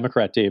you're a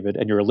Democrat, David,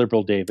 and you're a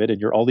liberal, David,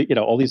 and you're all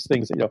these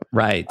things that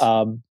Right.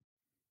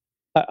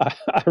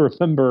 I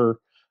remember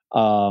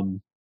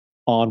on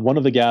one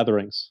of the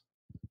gatherings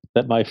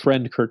that my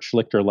friend Kurt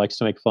Schlichter likes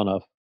to make fun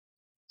of.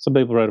 Some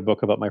people wrote a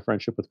book about my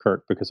friendship with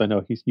Kurt because I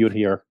know you and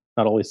he are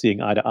not always seeing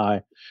eye to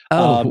eye.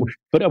 Oh,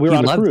 But we were he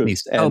on a loves me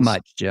cruise, so and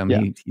much, Jim. yeah,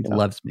 He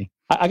loves me.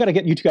 I got to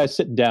get you two guys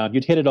sitting down.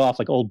 You'd hit it off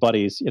like old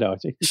buddies. By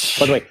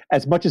the way,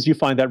 as much as you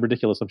find that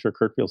ridiculous, I'm sure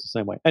Kurt feels the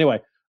same way.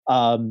 Anyway,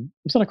 I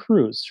was on a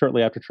cruise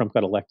shortly after Trump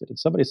got elected, and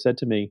somebody said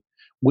to me,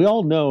 "We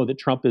all know that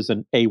Trump is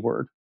an A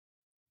word,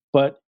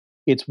 but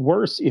it's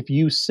worse if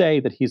you say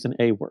that he's an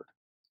A word."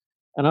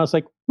 And I was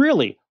like,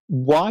 really?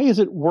 Why is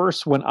it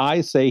worse when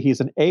I say he's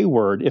an A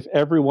word if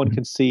everyone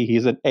can see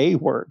he's an A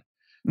word?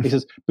 He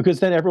says, because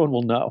then everyone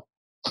will know.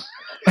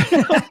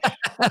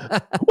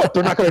 What,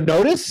 they're not going to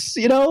notice?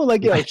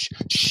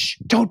 Shh,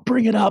 don't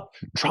bring it up.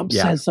 Trump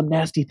says some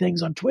nasty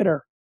things on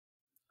Twitter.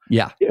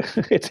 Yeah.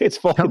 It's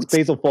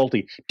Basil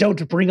Fawlty.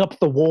 Don't bring up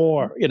the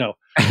war,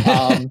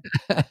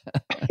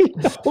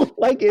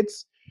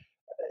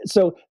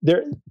 so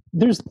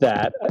there's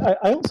that.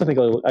 I also think,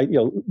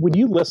 when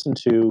you listen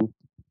to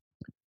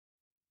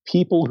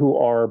people who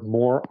are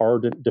more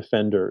ardent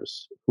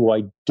defenders, who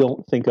I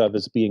don't think of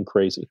as being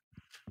crazy,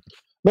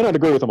 may not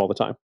agree with them all the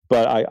time,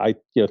 but I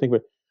think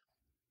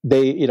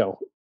they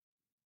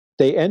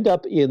end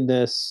up in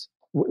this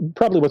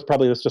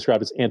what's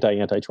described as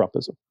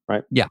anti-Trumpism,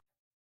 right? Yeah.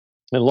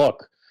 And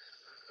look,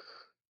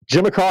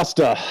 Jim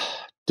Acosta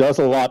does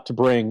a lot to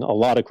bring a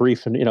lot of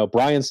grief, and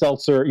Brian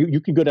Seltzer.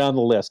 You can go down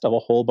the list of a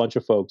whole bunch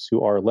of folks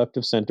who are left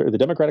of center, the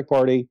Democratic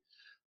Party,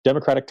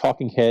 Democratic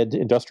talking head,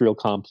 industrial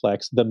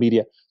complex, the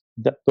media.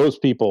 Those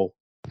people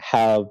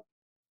have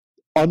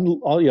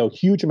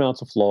huge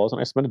amounts of flaws, and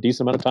I spent a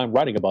decent amount of time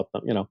writing about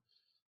them.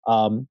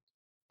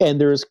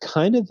 And there's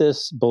kind of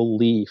this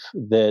belief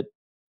that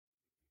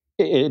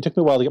it took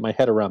me a while to get my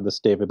head around this,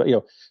 David, but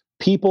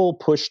people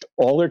pushed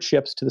all their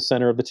chips to the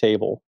center of the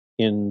table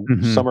in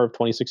summer of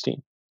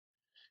 2016.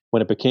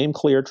 When it became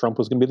clear Trump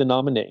was going to be the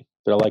nominee,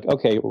 they're like,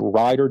 okay,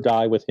 ride or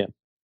die with him.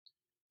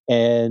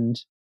 And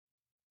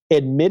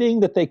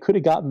admitting that they could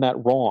have gotten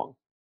that wrong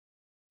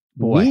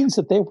means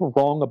that they were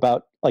wrong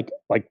about like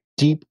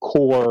deep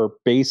core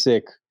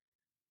basic.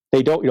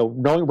 They don't,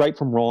 knowing right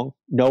from wrong,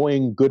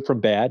 knowing good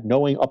from bad,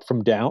 knowing up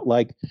from down.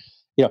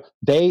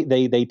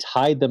 They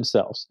tied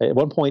themselves. At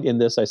one point in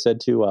this, I said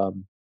to,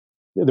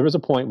 there was a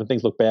point when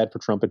things looked bad for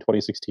Trump in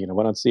 2016. I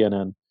went on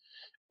CNN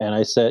and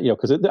I said,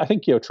 because I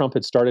think, Trump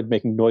had started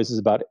making noises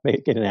about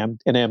making an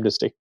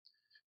amnesty.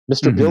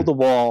 Mr. Build the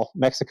Wall,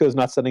 Mexico's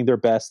not sending their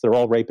best, they're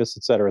all rapists,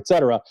 et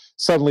cetera,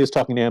 suddenly is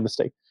talking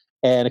amnesty.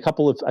 And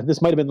this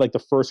might have been like the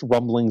first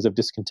rumblings of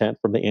discontent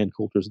from the Ann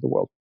Coulters of the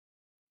world.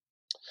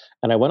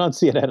 And I went on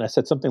CNN and I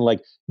said something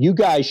like, you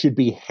guys should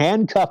be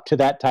handcuffed to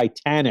that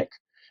Titanic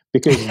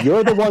because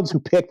you're the ones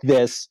who picked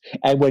this.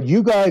 And when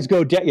you guys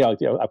go down, I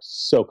was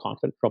so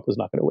confident Trump was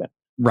not going to win.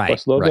 Right. Of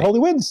course, lo and behold, he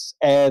wins.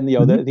 And,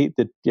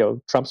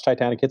 Trump's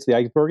Titanic hits the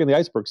iceberg and the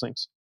iceberg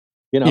sinks.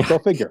 Go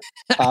figure.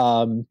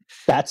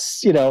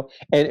 That's,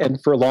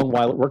 and for a long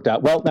while it worked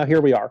out. Well, now here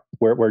we are,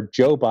 where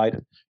Joe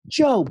Biden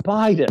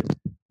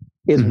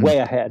is way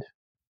ahead.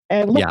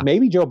 And look,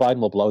 maybe Joe Biden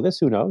will blow this.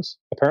 Who knows?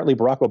 Apparently,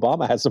 Barack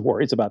Obama has some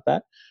worries about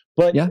that.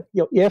 But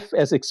if,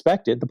 as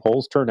expected, the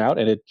polls turn out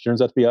and it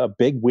turns out to be a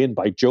big win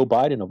by Joe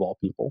Biden of all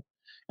people,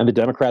 and the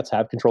Democrats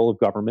have control of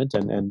government,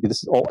 and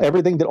this is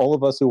everything that all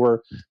of us who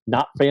were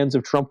not fans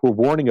of Trump were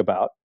warning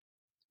about.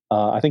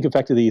 I think, in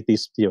fact,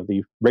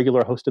 the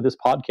regular host of this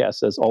podcast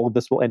says all of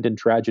this will end in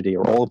tragedy,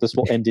 or all of this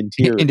will end in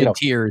tears.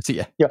 Tears,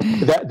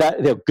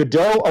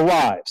 Godot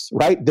arrives,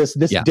 right? This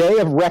day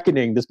of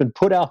reckoning that's been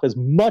put off as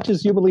much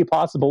as humanly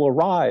possible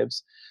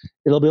arrives.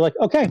 It'll be like,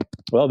 okay,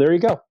 well, there you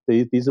go.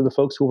 These are the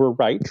folks who were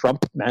right.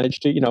 Trump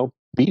managed to,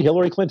 beat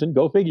Hillary Clinton.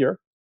 Go figure.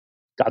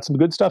 Got some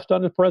good stuff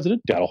done as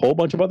president. Got a whole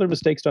bunch of other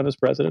mistakes done as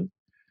president.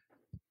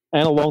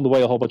 And along the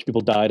way, a whole bunch of people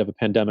died of a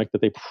pandemic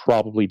that they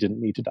probably didn't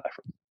need to die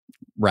from.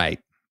 Right.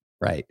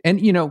 And,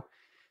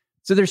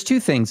 so there's two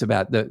things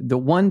about the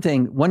one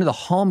thing, one of the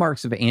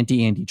hallmarks of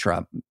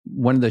anti-Trump,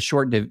 one of the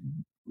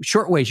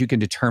short ways you can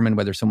determine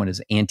whether someone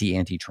is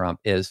anti-Trump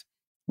is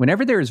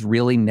whenever there is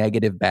really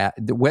negative,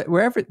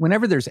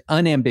 whenever there's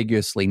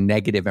unambiguously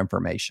negative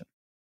information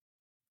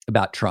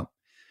about Trump,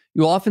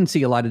 you'll often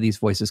see a lot of these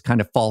voices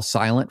kind of fall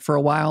silent for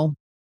a while,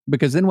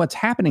 because then what's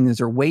happening is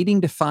they're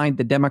waiting to find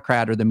the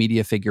Democrat or the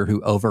media figure who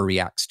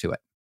overreacts to it,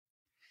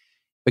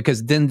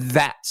 because then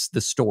that's the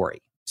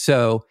story.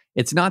 So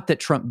it's not that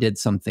Trump did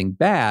something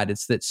bad.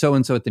 It's that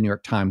so-and-so at the New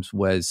York Times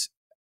was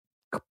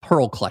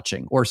pearl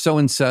clutching, or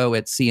so-and-so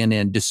at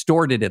CNN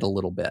distorted it a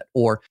little bit,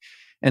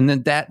 and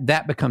then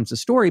that becomes a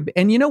story.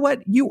 And you know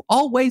what? You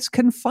always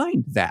can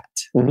find that.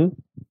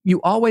 You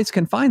always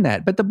can find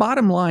that. But the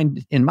bottom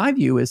line, in my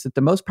view, is that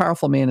the most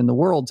powerful man in the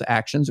world's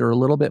actions are a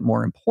little bit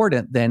more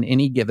important than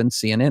any given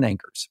CNN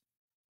anchors.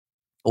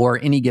 or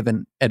any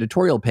given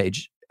editorial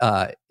page.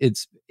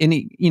 It's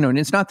any, and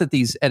it's not that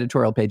these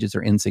editorial pages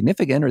are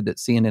insignificant or that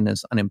CNN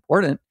is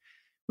unimportant.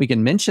 We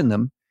can mention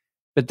them,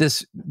 but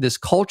this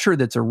culture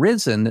that's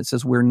arisen that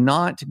says we're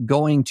not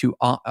going to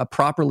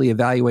properly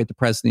evaluate the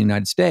president of the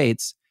United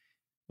States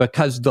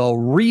because the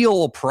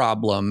real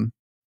problem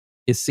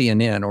is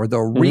CNN or the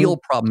real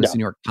problem is the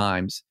New York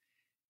Times.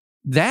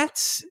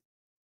 That's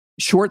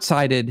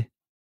short-sighted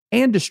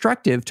and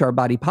destructive to our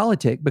body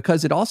politic,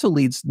 because it also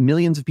leads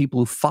millions of people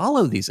who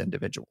follow these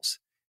individuals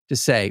to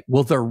say,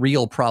 well, the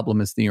real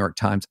problem is the New York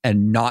Times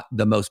and not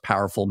the most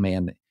powerful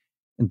man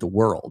in the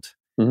world,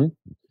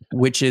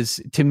 which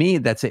is, to me,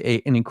 that's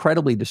an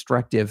incredibly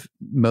destructive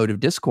mode of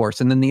discourse.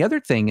 And then the other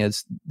thing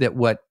is that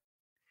what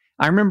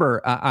I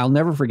remember, I'll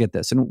never forget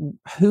this, and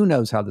who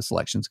knows how this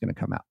election is going to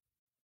come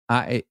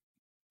out.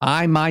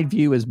 My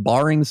view is,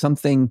 barring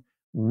something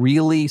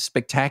really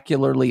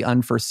spectacularly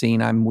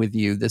unforeseen, I'm with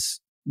you. This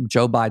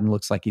Joe Biden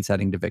looks like he's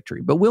heading to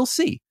victory, but we'll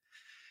see.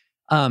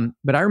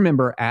 But I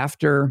remember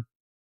after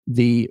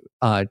the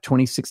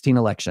 2016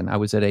 election, I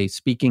was at a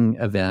speaking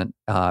event,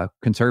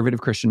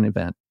 conservative Christian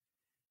event,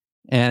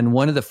 and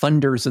one of the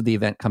funders of the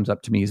event comes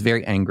up to me. He's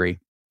very angry.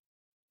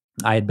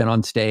 I had been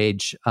on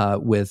stage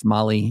with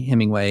Molly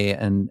Hemingway,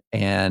 and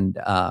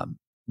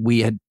we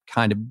had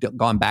kind of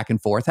gone back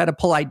and forth, had a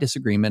polite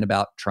disagreement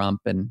about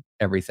Trump and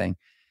everything.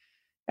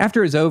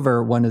 After it was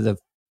over, one of the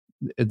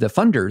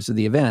funders of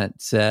the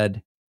event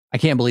said, "I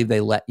can't believe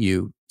they let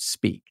you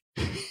speak,"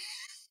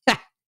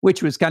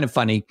 which was kind of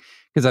funny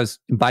because I was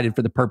invited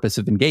for the purpose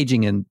of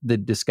engaging in the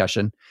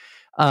discussion.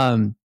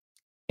 And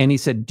he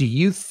said, "Do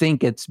you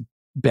think it's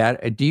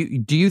better? Do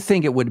you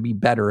think it would be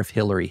better if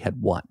Hillary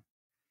had won?"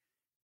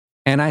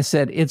 And I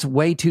said, "It's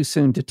way too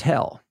soon to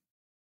tell."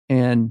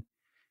 And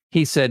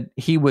he said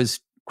he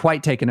was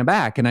quite taken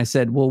aback. And I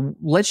said, "Well,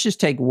 let's just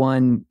take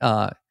one.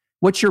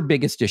 What's your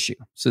biggest issue?"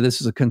 So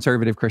this is a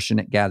conservative Christian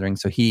gathering.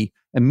 So he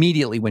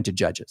immediately went to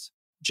judges.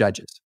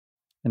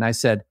 And I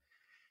said,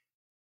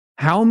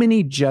 "How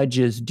many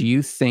judges do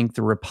you think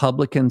the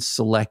Republicans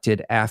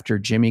selected after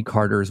Jimmy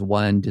Carter's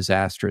one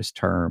disastrous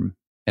term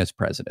as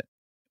president,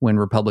 when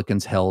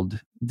Republicans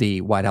held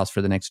the White House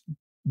for the next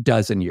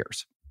dozen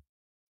years?"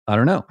 "I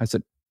don't know." I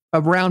said,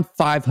 "Around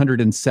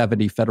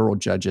 570 federal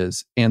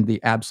judges and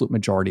the absolute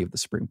majority of the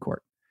Supreme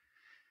Court."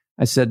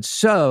 I said,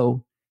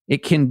 "So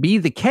it can be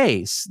the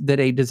case that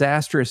a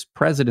disastrous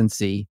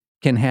presidency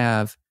can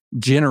have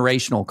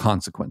generational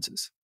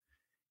consequences."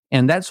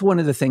 And that's one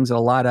of the things that a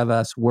lot of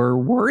us were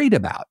worried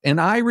about,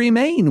 and I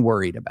remain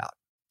worried about,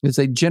 is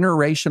a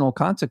generational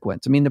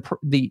consequence. I mean,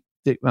 the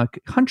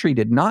country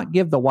did not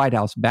give the White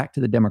House back to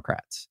the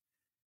Democrats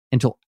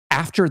until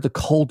after the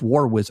Cold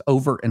War was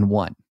over and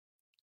won,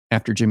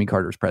 after Jimmy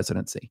Carter's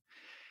presidency.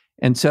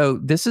 And so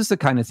this is the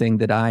kind of thing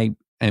that I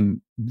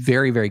am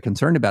very, very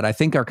concerned about. I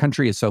think our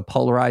country is so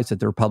polarized that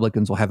the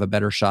Republicans will have a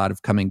better shot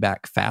of coming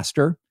back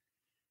faster.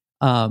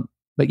 But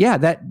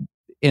yeah,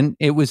 and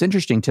it was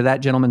interesting, to that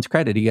gentleman's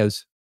credit. He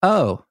goes,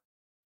 "Oh,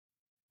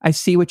 I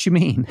see what you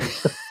mean."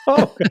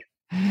 Oh, okay.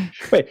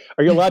 Wait,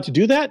 are you allowed to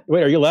do that?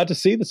 Wait, are you allowed to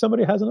see that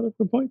somebody has another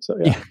good point? So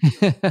yeah.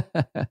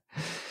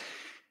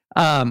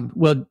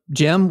 Well,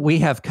 Jim, we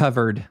have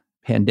covered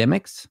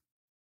pandemics,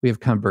 we have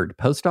covered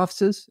post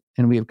offices,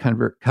 and we have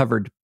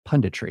covered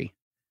punditry,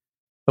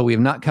 but we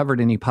have not covered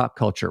any pop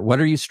culture. What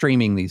are you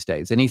streaming these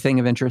days?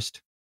 Anything of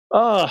interest?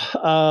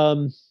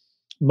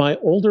 My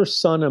older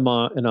son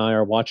and I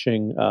are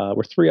watching.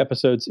 We're 3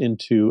 episodes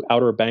into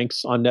Outer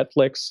Banks on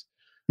Netflix.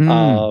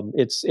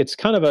 It's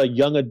kind of a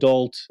young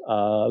adult,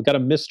 got a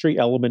mystery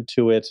element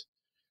to it.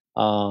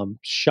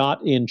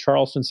 Shot in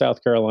Charleston,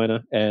 South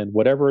Carolina, and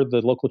whatever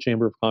the local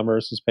Chamber of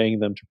Commerce is paying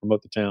them to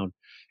promote the town,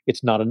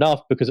 it's not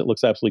enough because it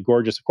looks absolutely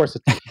gorgeous. Of course,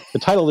 the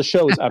title of the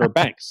show is Outer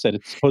Banks, and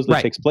it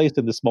supposedly takes place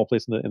in this small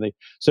place.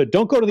 So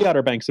don't go to the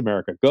Outer Banks,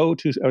 America. Go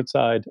to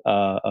outside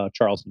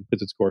Charleston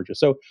because it's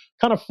gorgeous. So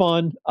kind of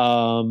fun.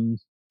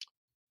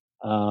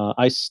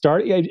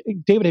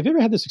 David, have you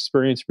ever had this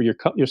experience where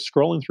you're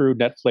scrolling through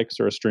Netflix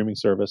or a streaming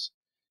service,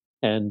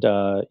 and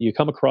you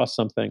come across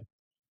something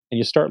and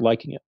you start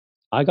liking it?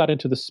 I got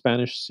into the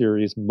Spanish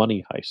series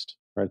Money Heist,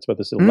 right? It's about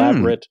this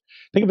elaborate,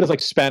 think of it as like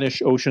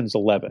Spanish Ocean's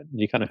 11.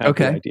 You kind of have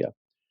the idea.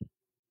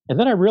 And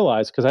then I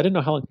realized, because I didn't know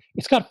how long,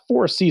 it's got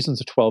 4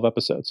 seasons of 12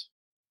 episodes.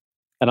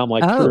 And I'm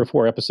like 3 or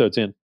 4 episodes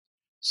in.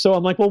 So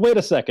I'm like, well, wait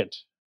a second.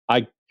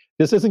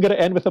 This isn't going to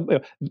end with them.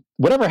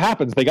 Whatever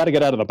happens, they got to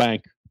get out of the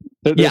bank.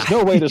 There's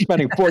no way they're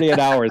spending 48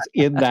 hours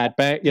in that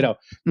bank.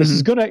 This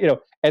is going to,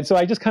 and so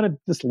I just kind of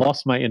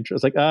lost my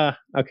interest. Like,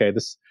 okay,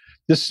 this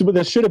should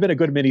have been a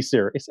good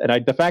miniseries.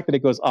 And the fact that it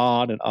goes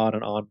on and on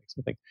and on makes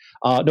me think,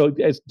 no,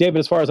 David,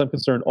 as far as I'm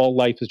concerned, all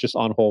life is just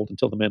on hold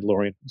until the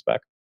Mandalorian comes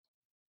back.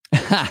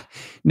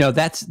 No,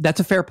 that's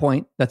a fair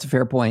point. That's a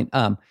fair point.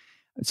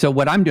 So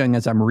what I'm doing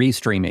is I'm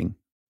restreaming.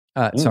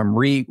 So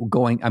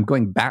I'm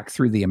going back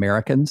through The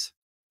Americans.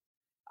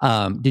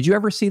 Did you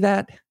ever see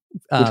that?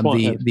 Which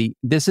one?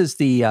 This is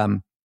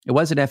it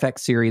was an FX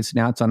series.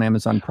 Now it's on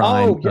Amazon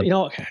Prime.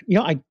 Oh,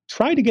 I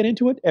tried to get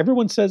into it.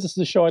 Everyone says this is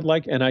a show I'd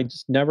like, and I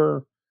just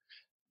never.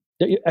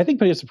 I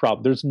think here's the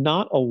problem. There's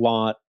not a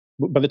lot.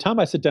 By the time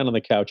I sit down on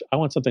the couch, I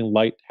want something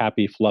light,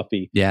 happy,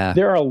 fluffy. Yeah.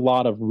 There are a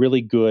lot of really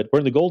good. We're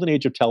in the golden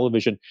age of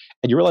television,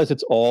 and you realize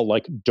it's all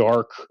like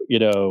dark,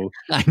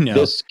 I know.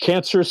 This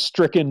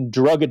cancer-stricken,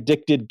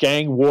 drug-addicted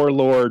gang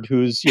warlord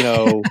who's,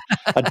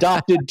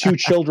 adopted 2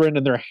 children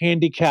and they're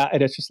handicapped.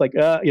 And it's just like,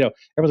 everyone's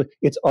like,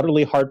 it's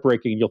utterly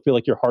heartbreaking. You'll feel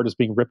like your heart is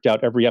being ripped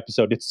out every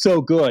episode. It's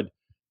so good.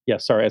 Yeah,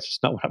 sorry, that's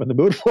just not what I'm in the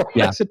mood for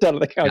when I sit down on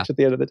the couch at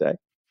the end of the day.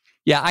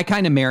 Yeah, I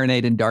kind of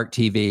marinate in dark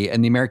TV,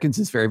 and The Americans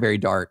is very, very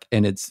dark,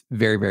 and it's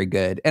very, very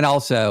good. And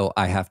also,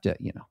 I have to,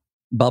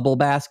 bubble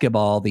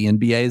basketball. The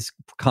NBA's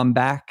come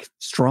back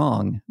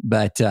strong.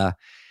 But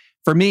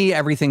for me,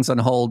 everything's on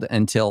hold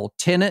until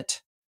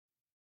Tenet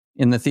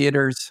in the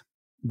theaters,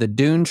 the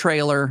Dune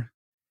trailer,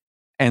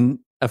 and,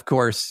 of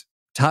course,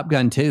 Top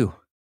Gun 2.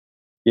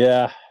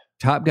 Yeah.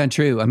 Top Gun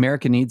 2.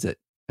 America needs it.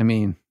 I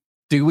mean,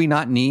 do we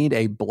not need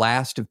a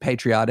blast of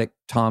patriotic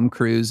Tom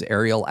Cruise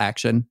aerial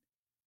action?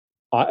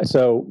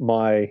 So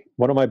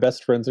one of my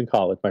best friends in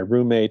college, my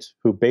roommate,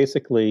 who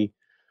basically,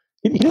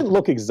 he didn't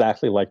look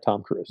exactly like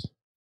Tom Cruise,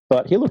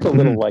 but he looked a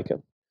little like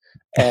him.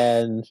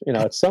 And,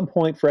 at some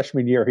point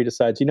freshman year, he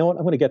decides, you know what,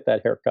 I'm going to get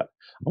that haircut.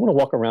 I'm going to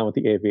walk around with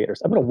the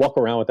aviators. I'm going to walk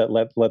around with that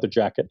leather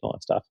jacket and all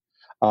that stuff.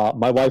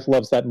 My wife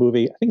loves that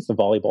movie. I think it's the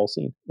volleyball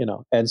scene,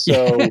 And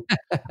so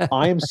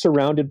I am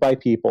surrounded by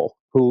people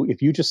who,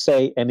 if you just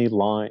say any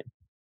line,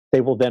 they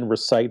will then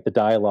recite the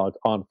dialogue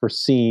for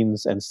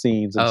scenes and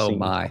scenes and scenes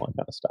and all that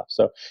kind of stuff.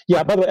 So,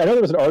 yeah, by the way, I know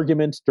there was an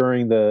argument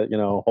during the,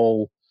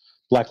 whole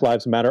Black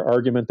Lives Matter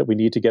argument that we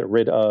need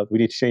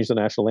to change the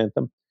national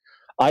anthem.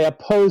 I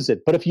oppose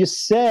it. But if you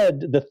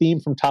said the theme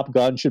from Top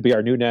Gun should be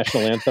our new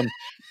national anthem,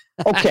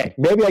 okay,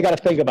 maybe I got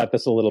to think about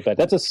this a little bit.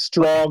 That's a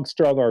strong,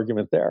 strong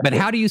argument there. But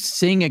how do you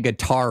sing a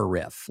guitar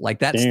riff? Like,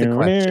 that's the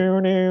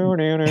question.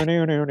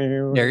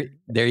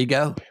 There you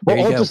go.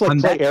 Or just like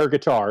play air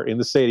guitar in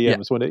the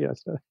stadiums when it.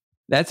 Yes.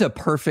 That's a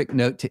perfect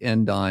note to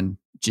end on.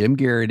 Jim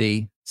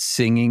Garrity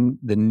singing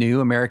the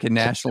new American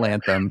national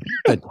anthem,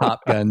 the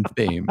Top Gun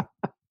theme.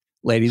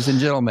 Ladies and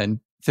gentlemen,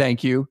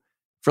 thank you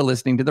for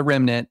listening to The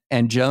Remnant.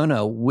 And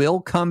Jonah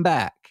will come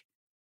back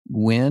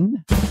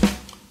when?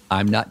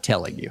 I'm not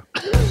telling you.